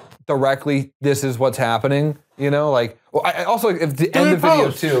like directly, this is what's happening. You know, like I also if the end of video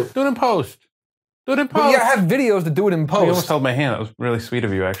too. Do it in post. Do it in post. But yeah, I have videos to do it in post. You almost held my hand. That was really sweet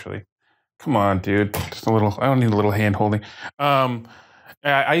of you, actually. Come on, dude. Just a little. I don't need a little hand holding. But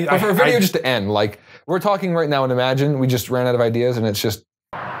for a video just to end, like we're talking right now, and imagine we just ran out of ideas, and it's just.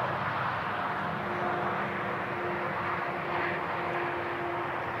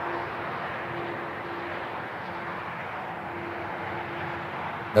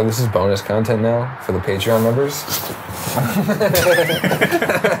 Now this is bonus content now for the Patreon members.